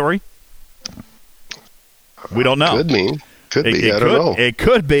contested territory? We don't know. Could be. I don't know. It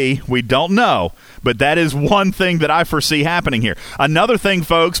could be. We don't know. But that is one thing that I foresee happening here. Another thing,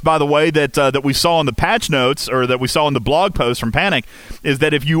 folks, by the way, that we saw in the patch notes, or that we saw in the blog post from Panic, is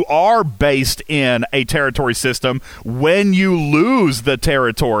that if you are based in a territory system, when you lose the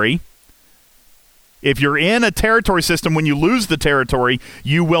territory, if you're in a territory system, when you lose the territory,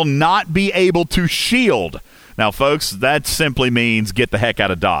 you will not be able to shield. Now, folks, that simply means get the heck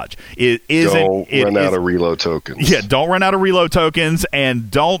out of Dodge. Don't run out of reload tokens. Yeah, don't run out of reload tokens, and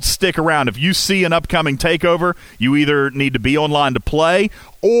don't stick around. If you see an upcoming takeover, you either need to be online to play,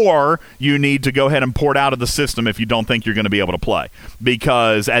 or you need to go ahead and port out of the system if you don't think you're going to be able to play.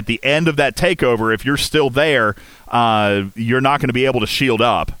 Because at the end of that takeover, if you're still there, you're not going to be able to shield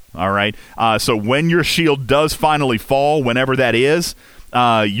up. All right? So when your shield does finally fall, whenever that is,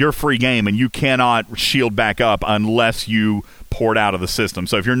 you're free game, and you cannot shield back up unless you port out of the system.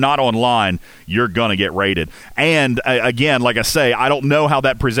 So if you're not online, you're going to get raided. And again, like I say, I don't know how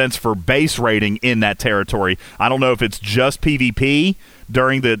that presents for base raiding in that territory. I don't know if it's just PvP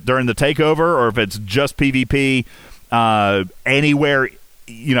during the takeover, or if it's just PvP anywhere,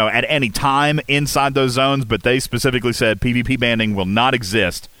 at any time inside those zones. But they specifically said PvP banding will not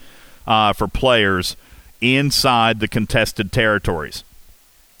exist for players inside the contested territories.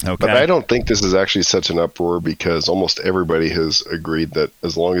 Okay. But I don't think this is actually such an uproar, because almost everybody has agreed that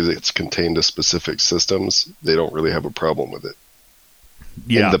as long as it's contained to specific systems, they don't really have a problem with it.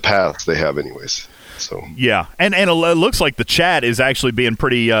 Yeah. In the past, they have anyways. So yeah, and it looks like the chat is actually being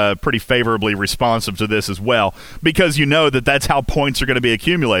pretty favorably responsive to this as well, because that's how points are going to be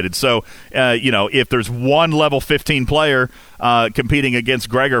accumulated. So if there's one level 15 player competing against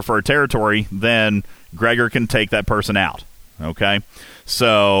Gregor for a territory, then Gregor can take that person out. Okay,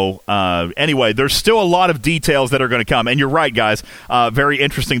 so anyway, there's still a lot of details that are going to come, and you're right, guys. Very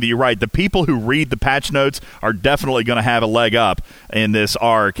interesting that you're right. The people who read the patch notes are definitely going to have a leg up in this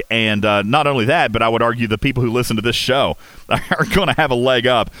arc, and not only that, but I would argue the people who listen to this show are going to have a leg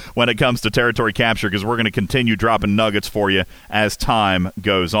up when it comes to territory capture, because we're going to continue dropping nuggets for you as time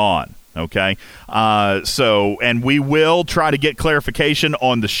goes on. Okay, and we will try to get clarification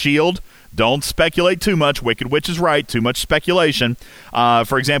on the shield. Don't speculate too much. Wicked Witch is right. Too much speculation.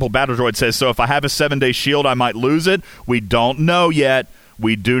 For example, Battledroid says, so if I have a 7-day shield, I might lose it. We don't know yet.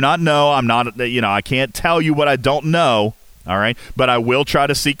 We do not know. I'm not, I can't tell you what I don't know. All right. But I will try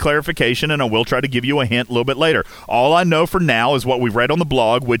to seek clarification, and I will try to give you a hint a little bit later. All I know for now is what we've read on the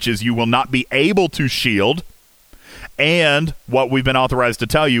blog, which is you will not be able to shield. And what we've been authorized to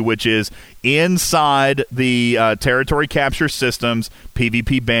tell you, which is inside the territory capture systems,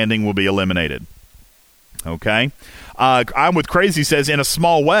 PvP banding will be eliminated. Okay? I'm with Crazy says, in a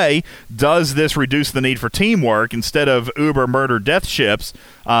small way, does this reduce the need for teamwork? Instead of Uber murder death ships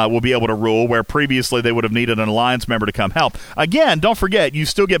will be able to rule, where previously they would have needed an alliance member to come help. Again, don't forget, you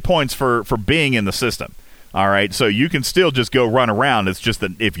still get points for being in the system. All right? So you can still just go run around. It's just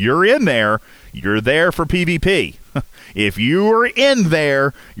that if you're in there, you're there for PvP. If you are in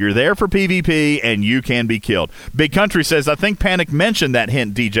there, you're there for PvP, and you can be killed. Big Country says, I think Panic mentioned that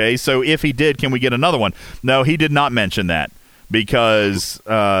hint, DJ, so if he did, can we get another one? No, he did not mention that, because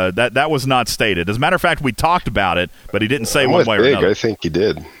that was not stated. As a matter of fact, we talked about it, but he didn't say one way or another. I think he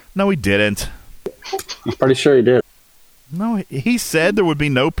did. No, he didn't. I'm pretty sure he did. No, he said there would be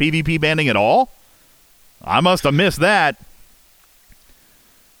no PvP banding at all? I must have missed that.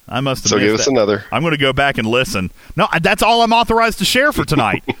 So give us another. I'm going to go back and listen. No, that's all I'm authorized to share for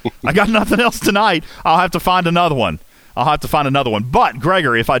tonight. I got nothing else tonight. I'll have to find another one. But,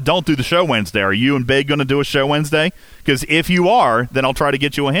 Gregor, if I don't do the show Wednesday, are you and Big going to do a show Wednesday? Because if you are, then I'll try to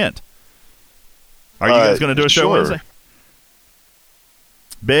get you a hint. Are you guys going to do a show Wednesday?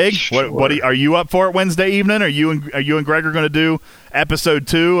 Big, sure. What are you up for it Wednesday evening? Are you and Gregor going to do episode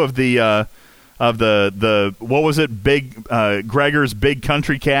 2 of the what was it? Big Gregor's Big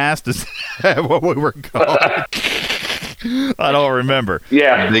Country Cast? Is that what we were called? I don't remember.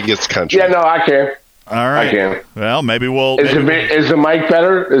 Yeah, biggest country. Yeah, no, I can. All right. I can. Well, maybe we'll. Is the mic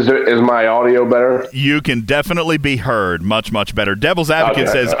better? Is my audio better? You can definitely be heard much, much better. Devil's Advocate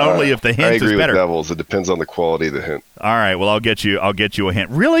says only if the hint is better. I agree with Devils. It depends on the quality of the hint. All right. Well, I'll get you a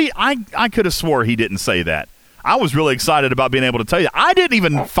hint. Really, I could have swore he didn't say that. I was really excited about being able to tell you. I didn't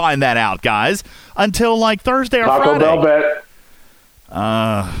even find that out, guys, until like Thursday or Taco Friday. Bell bet.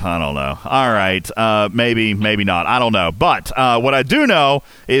 I don't know. All right. Maybe not. I don't know. But what I do know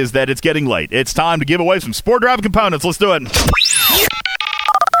is that it's getting late. It's time to give away some Sport Drive components. Let's do it.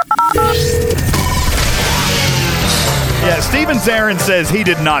 Yeah, Steven Zarin says he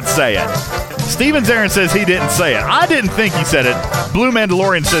did not say it. Steven Zarin says he didn't say it. I didn't think he said it. Blue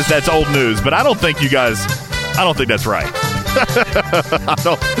Mandalorian says that's old news, but I don't think that's right.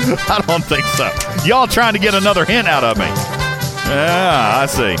 I don't think so. Y'all trying to get another hint out of me. Yeah, I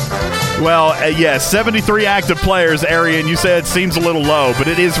see. Well, 73 active players, Arian. You said it seems a little low, but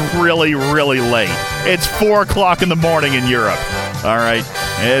it is really, really late. It's 4 o'clock in the morning in Europe. All right?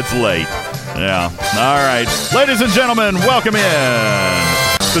 It's late. Yeah. All right. Ladies and gentlemen, welcome in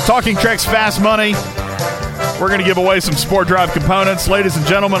to Talking Trek's Fast Money. We're going to give away some Sport Drive components. Ladies and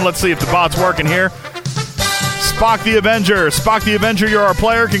gentlemen, let's see if the bot's working here. Spock the Avenger. Spock the Avenger, you're our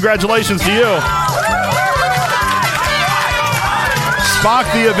player. Congratulations to you. Spock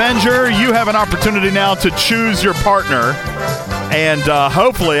the Avenger, you have an opportunity now to choose your partner, and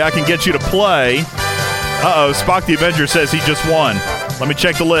hopefully I can get you to play. Spock the Avenger says he just won. Let me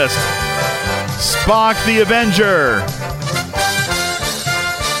check the list. Spock the Avenger.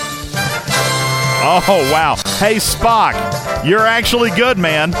 Oh, wow. Hey, Spock, you're actually good,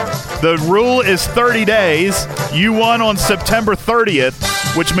 man. The rule is 30 days. You won on September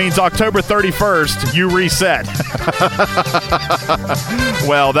 30th, which means October 31st, you reset.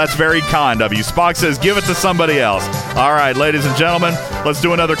 Well, that's very kind of you. Spock says, give it to somebody else. All right, ladies and gentlemen, let's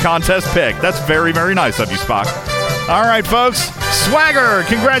do another contest pick. That's very, very nice of you, Spock. All right, folks. Swagger,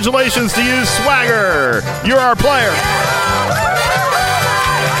 congratulations to you, Swagger. You're our player.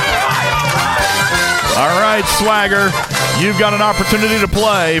 All right, Swagger, you've got an opportunity to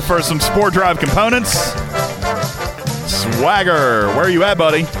play for some Sport Drive components. Swagger, where are you at,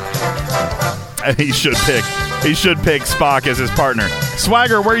 buddy? He should pick Spock as his partner.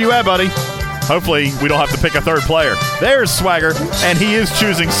 Swagger, where are you at, buddy? Hopefully, we don't have to pick a third player. There's Swagger, and he is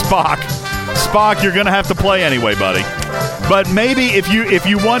choosing Spock. Spock, you're going to have to play anyway, buddy. But maybe if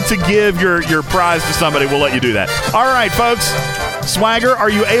you want to give your prize to somebody, we'll let you do that. All right, folks. Swagger,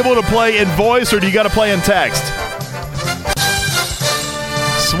 are you able to play in voice or do you got to play in text?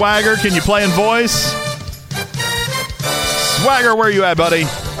 Swagger, can you play in voice? Swagger, where are you at, buddy?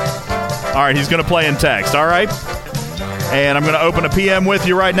 All right, he's going to play in text, all right? And I'm going to open a PM with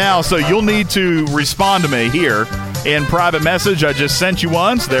you right now, so you'll need to respond to me here in private message. I just sent you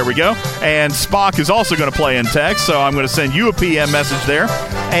one, so there we go. And Spock is also going to play in text, so I'm going to send you a PM message there.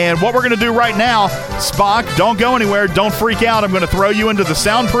 And what we're going to do right now, Spock, don't go anywhere. Don't freak out. I'm going to throw you into the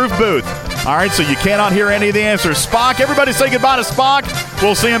soundproof booth. All right, so you cannot hear any of the answers. Spock, everybody say goodbye to Spock.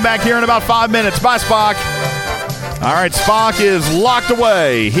 We'll see him back here in about 5 minutes. Bye, Spock. All right, Spock is locked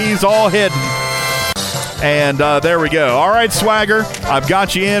away. He's all hidden. And there we go. All right, Swagger, I've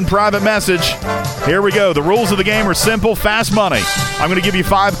got you in private message. Here we go. The rules of the game are simple, fast money. I'm going to give you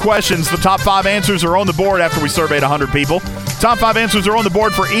 5 questions. The top 5 answers are on the board after we surveyed 100 people. Top 5 answers are on the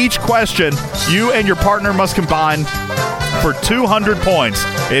board for each question. You and your partner must combine for 200 points.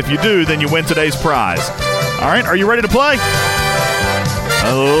 If you do, then you win today's prize. All right, are you ready to play?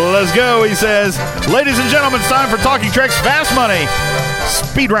 Let's go, he says. Ladies and gentlemen, it's time for Talking Tricks Fast Money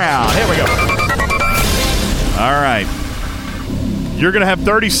Speed Round. Here we go. All right. You're going to have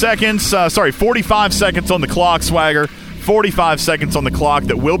 45 seconds on the clock, Swagger. 45 seconds on the clock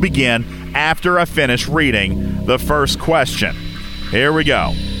that will begin after I finish reading the first question. Here we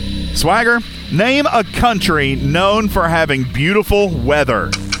go. Swagger, name a country known for having beautiful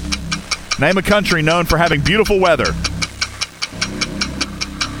weather. Name a country known for having beautiful weather.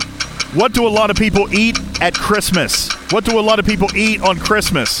 What do a lot of people eat at Christmas? What do a lot of people eat on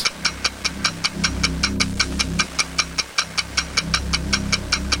Christmas?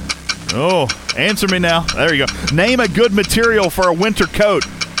 Oh, answer me now. There you go. Name a good material for a winter coat.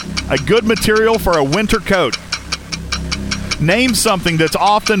 A good material for a winter coat. Name something that's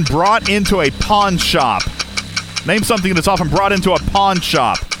often brought into a pawn shop. Name something that's often brought into a pawn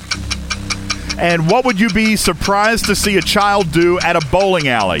shop. And what would you be surprised to see a child do at a bowling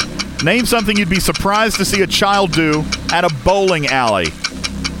alley? Name something you'd be surprised to see a child do at a bowling alley.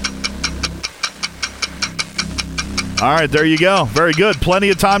 All right, there you go. Very good. Plenty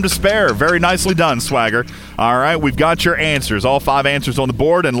of time to spare. Very nicely done, Swagger. All right, we've got your answers. All 5 answers on the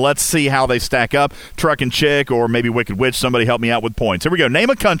board, and let's see how they stack up. Truckin' Chick or maybe Wicked Witch, somebody help me out with points. Here we go. Name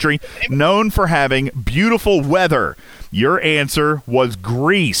a country known for having beautiful weather. Your answer was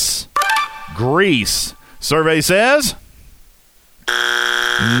Greece. Greece. Survey says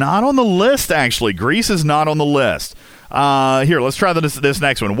not on the list, actually. Greece is not on the list. Here, let's try this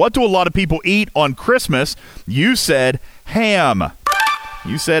next one. What do a lot of people eat on Christmas? You said ham.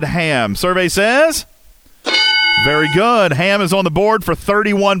 You said ham. Survey says very good. Ham is on the board for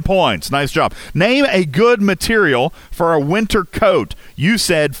 31 points. Nice job. Name a good material for a winter coat. You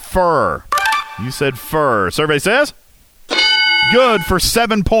said fur. You said fur. Survey says good for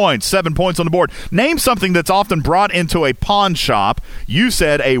 7 points. 7 points on the board. Name something that's often brought into a pawn shop. You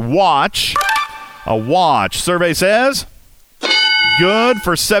said a watch. A watch. Survey says good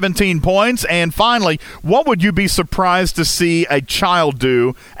for 17 points. And finally, what would you be surprised to see a child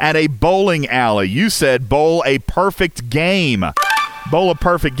do at a bowling alley? You said bowl a perfect game. Bowl a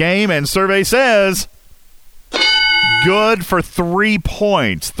perfect game. And survey says good for 3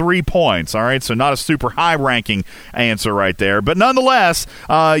 points. 3 points. All right, so not a super high-ranking answer right there, but nonetheless,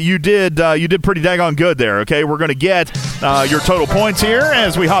 you did pretty daggone good there. Okay, we're going to get your total points here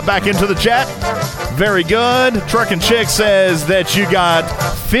as we hop back into the chat. Very good. Truckin' Chick says that you got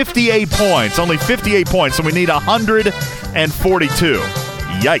 58 points. Only 58 points, so we need 142.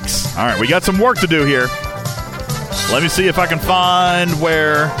 Yikes! All right, we got some work to do here. Let me see if I can find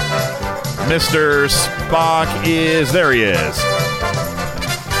where Mr. Spock is. There he is.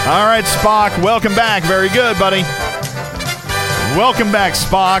 All right, Spock, welcome back. Very good, buddy. Welcome back,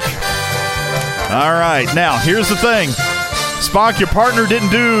 Spock. All right. Now, here's the thing. Spock, your partner didn't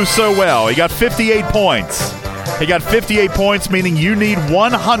do so well. He got 58 points. He got 58 points, meaning you need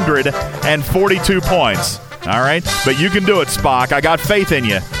 142 points. All right? But you can do it, Spock. I got faith in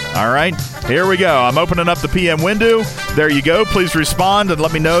you. All right? Here we go. I'm opening up the PM window. There you go. Please respond and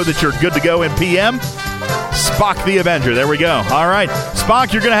let me know that you're good to go in PM. Spock the Avenger. There we go. All right.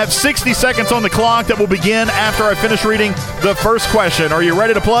 Spock, you're going to have 60 seconds on the clock that will begin after I finish reading the first question. Are you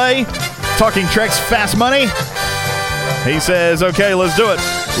ready to play? Talking Trek's Fast Money? He says, okay, let's do it.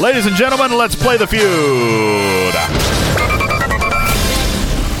 Ladies and gentlemen, let's play the feud.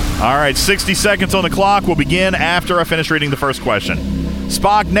 All right, 60 seconds on the clock will begin after I finish reading the first question.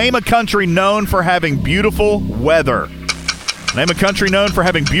 Spock, name a country known for having beautiful weather. Name a country known for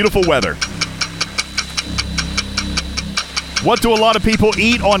having beautiful weather. What do a lot of people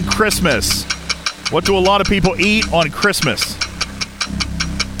eat on Christmas? What do a lot of people eat on Christmas?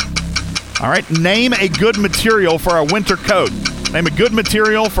 All right, name a good material for a winter coat. Name a good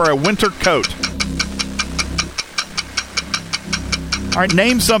material for a winter coat. All right,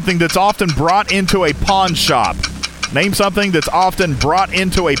 name something that's often brought into a pawn shop. Name something that's often brought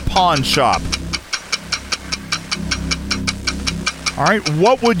into a pawn shop. All right,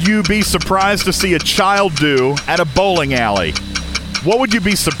 what would you be surprised to see a child do at a bowling alley? What would you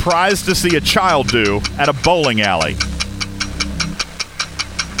be surprised to see a child do at a bowling alley?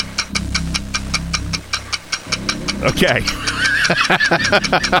 Okay.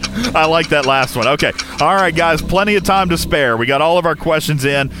 I like that last one. Okay. All right, guys. Plenty of time to spare. We got all of our questions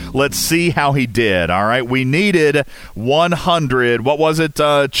in. Let's see how he did. All right. We needed 100. What was it,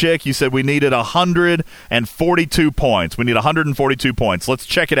 Chick? You said we needed 142 points. We need 142 points. Let's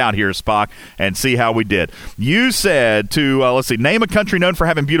check it out here, Spock, and see how we did. You said to, let's see, name a country known for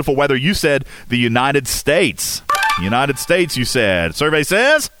having beautiful weather. You said the United States. United States, you said. Survey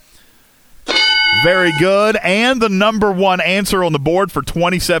says... Very good. And the number one answer on the board for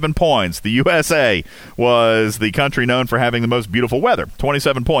 27 points. The USA was the country known for having the most beautiful weather.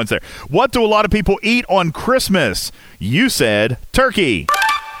 27 points there. What do a lot of people eat on Christmas? You said turkey.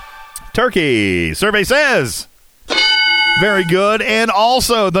 Turkey. Survey says. Very good. And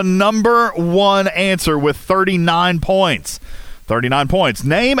also the number one answer with 39 points. 39 points.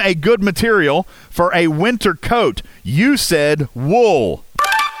 Name a good material for a winter coat. You said wool.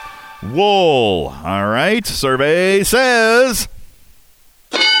 Wool. All right. Survey says.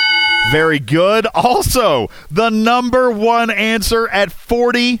 Very good. Also, the number one answer at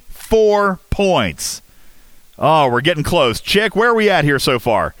 44 points. Oh, we're getting close. Chick, where are we at here so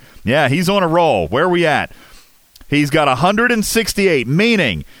far? Yeah, he's on a roll. Where are we at? He's got 168,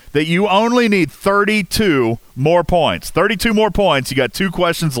 meaning that you only need 32 more points. 32 more points. You got 2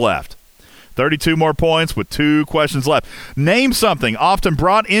 questions left. 32 more points with 2 questions left. Name something often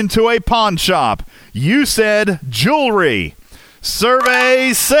brought into a pawn shop. You said jewelry.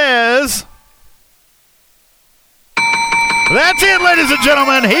 Survey says... That's it, ladies and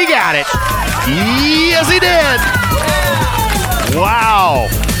gentlemen. He got it. Yes, he did. Wow.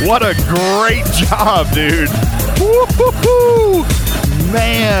 What a great job, dude. Woo-hoo-hoo.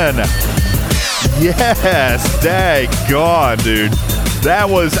 Man. Yes. Daggone, dude. That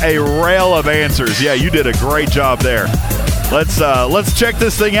was a rail of answers. Yeah, you did a great job there. Let's check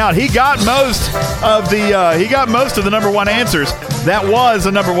this thing out. He got most of the number one answers. That was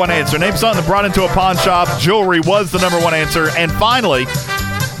the number one answer. Name something brought into a pawn shop. Jewelry was the number one answer. And finally,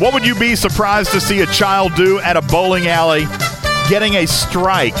 what would you be surprised to see a child do at a bowling alley? Getting a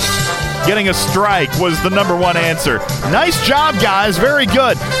strike. Getting a strike was the number one answer. Nice job, guys. Very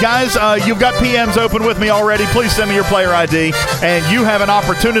good. Guys, you've got PMs open with me already. Please send me your player ID. And you have an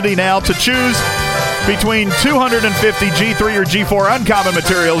opportunity now to choose between 250 G3 or G4 uncommon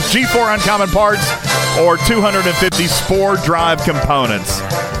materials, G4 uncommon parts, or 250 Spore Drive components.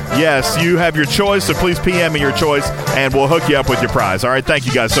 Yes, you have your choice, so please PM me your choice, and we'll hook you up with your prize. All right, thank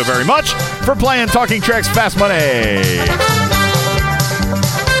you guys so very much for playing Talking Trek's Fast Money.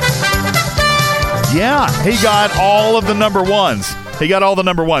 Yeah, he got all of the number ones. He got all the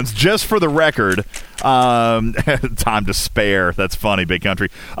number ones. Just for the record, time to spare. That's funny, Big Country.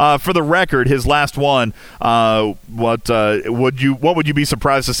 For the record, his last one. What would you be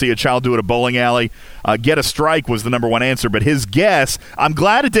surprised to see a child do at a bowling alley? Get a strike was the number one answer, but his guess. I'm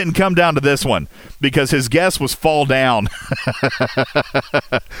glad it didn't come down to this one because his guess was fall down,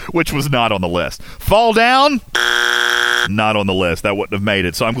 which was not on the list. Fall down. Not on the list. That wouldn't have made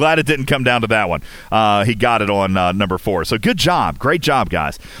it. So I'm glad it didn't come down to that one. He got it on number 4. So good job. Great job,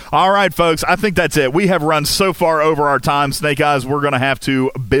 guys. All right, folks. I think that's it. We have run so far over our time, Snake Eyes, we're going to have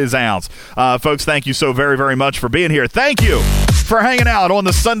to biz out. Folks, thank you so very, very much for being here. Thank you for hanging out on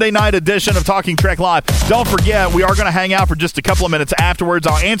the Sunday night edition of Talking Trek Live. Don't forget, we are going to hang out for just a couple of minutes afterwards.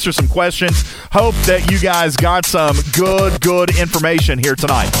 I'll answer some questions. Hope that you guys got some good information here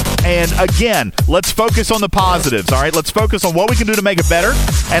tonight. And again, let's focus on the positives, all right? Let's focus on what we can do to make it better,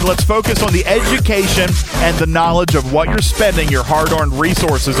 and let's focus on the education and the knowledge of what you're spending your hard-earned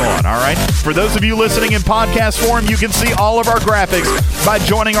resources on, all right? For those of you listening in podcast form, you can see all of our graphics by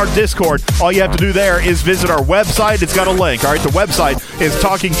joining our Discord. All you have to do there is visit our website. It's got a link, all right? The website is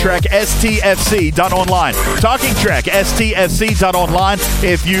TalkingTrekSTFC.online. TalkingTrekSTFC.online.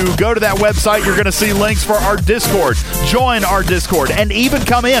 If you go to that website, you're going to see links for our Discord. Join our Discord and even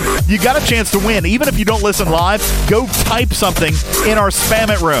come in. You got a chance to win. Even if you don't listen live, go type something in our Spam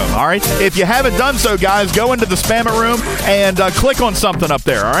It room, all right? If you haven't done so, guys, go into the Spam It room and click on something up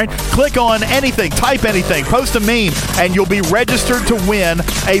there, all right? Click on anything, type anything, post a meme, and you'll be registered to win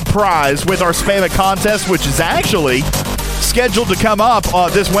a prize with our Spam It contest, which is actually scheduled to come up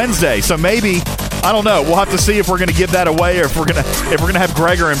this Wednesday. So maybe, I don't know, we'll have to see if we're going to give that away or if we're going to have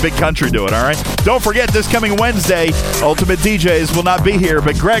Gregor and Big Country do it, all right? Don't forget, this coming Wednesday, Ultimate DJs will not be here,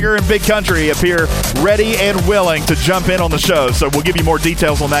 but Gregor and Big Country appear ready and willing to jump in on the show. So we'll give you more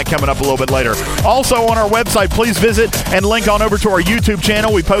details on that coming up a little bit later. Also on our website, please visit and link on over to our YouTube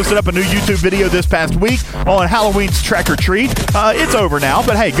channel. We posted up a new YouTube video this past week on Halloween's Trek or Treat. It's over now,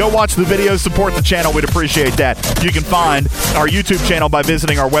 but hey, go watch the video, support the channel. We'd appreciate that. You can find our YouTube channel by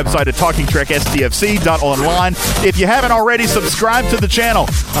visiting our website at TalkingTrekSTFC.online. If you haven't already, subscribe to the channel,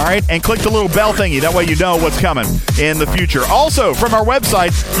 all right, and click the little bell thingy. That way you know what's coming in the future. Also, from our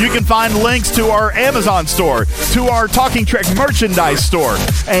website, you can find links to our Amazon store, to our Talking Trek merchandise store,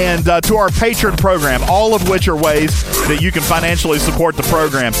 and to our Patreon program, all of which are ways that you can financially support the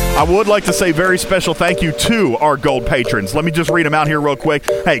program. I would like to say very special thank you to our gold patrons. Let me just read them out here real quick.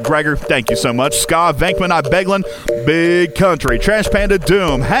 Hey, Gregor, thank you so much. Ska, Venkman, I Beglin, Big Country, Trash Panda,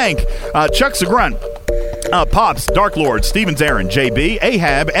 Doom, Hank, Chuck Segrunt, Pops, Dark Lord, Stevens Aaron, JB,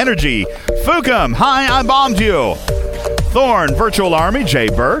 Ahab, Energy, Fukum, Hi, I Bombed You, Thorn, Virtual Army, Jay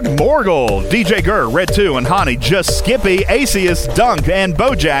Berg, Morgul, DJ Gurr, Red 2, and Hani, Just Skippy, Aceus, Dunk, and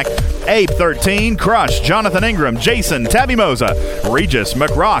Bojack, Ape 13, Crush, Jonathan Ingram, Jason, Tabby Moza, Regis,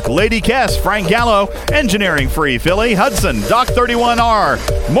 McRock, Lady Kess, Frank Gallo, Engineering Free, Philly, Hudson, Doc 31R,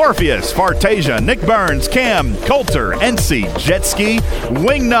 Morpheus, Fartasia, Nick Burns, Cam, Coulter, NC, Jetski,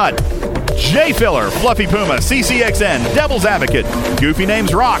 Wingnut, J Filler, Fluffy Puma, CCXN, Devil's Advocate, Goofy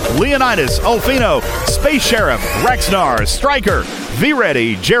Names Rock, Leonidas, Olfino, Space Sheriff, Rexnar, Striker,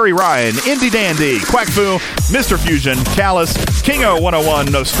 V-Ready, Jerry Ryan, Indy Dandy, Quackfu, Mr. Fusion, Callus, Kingo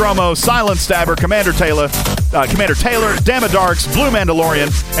 101, Nostromo, Silent Stabber, Commander Taylor, Damadarks, Blue Mandalorian,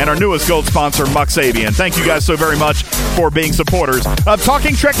 and our newest gold sponsor, Muxavian. Thank you guys so very much for being supporters of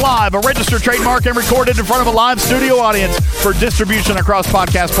Talking Trek Live, a registered trademark and recorded in front of a live studio audience for distribution across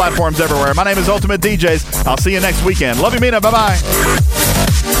podcast platforms everywhere. My name is Ultimate DJs. I'll see you next weekend. Love you, Mina. Bye-bye.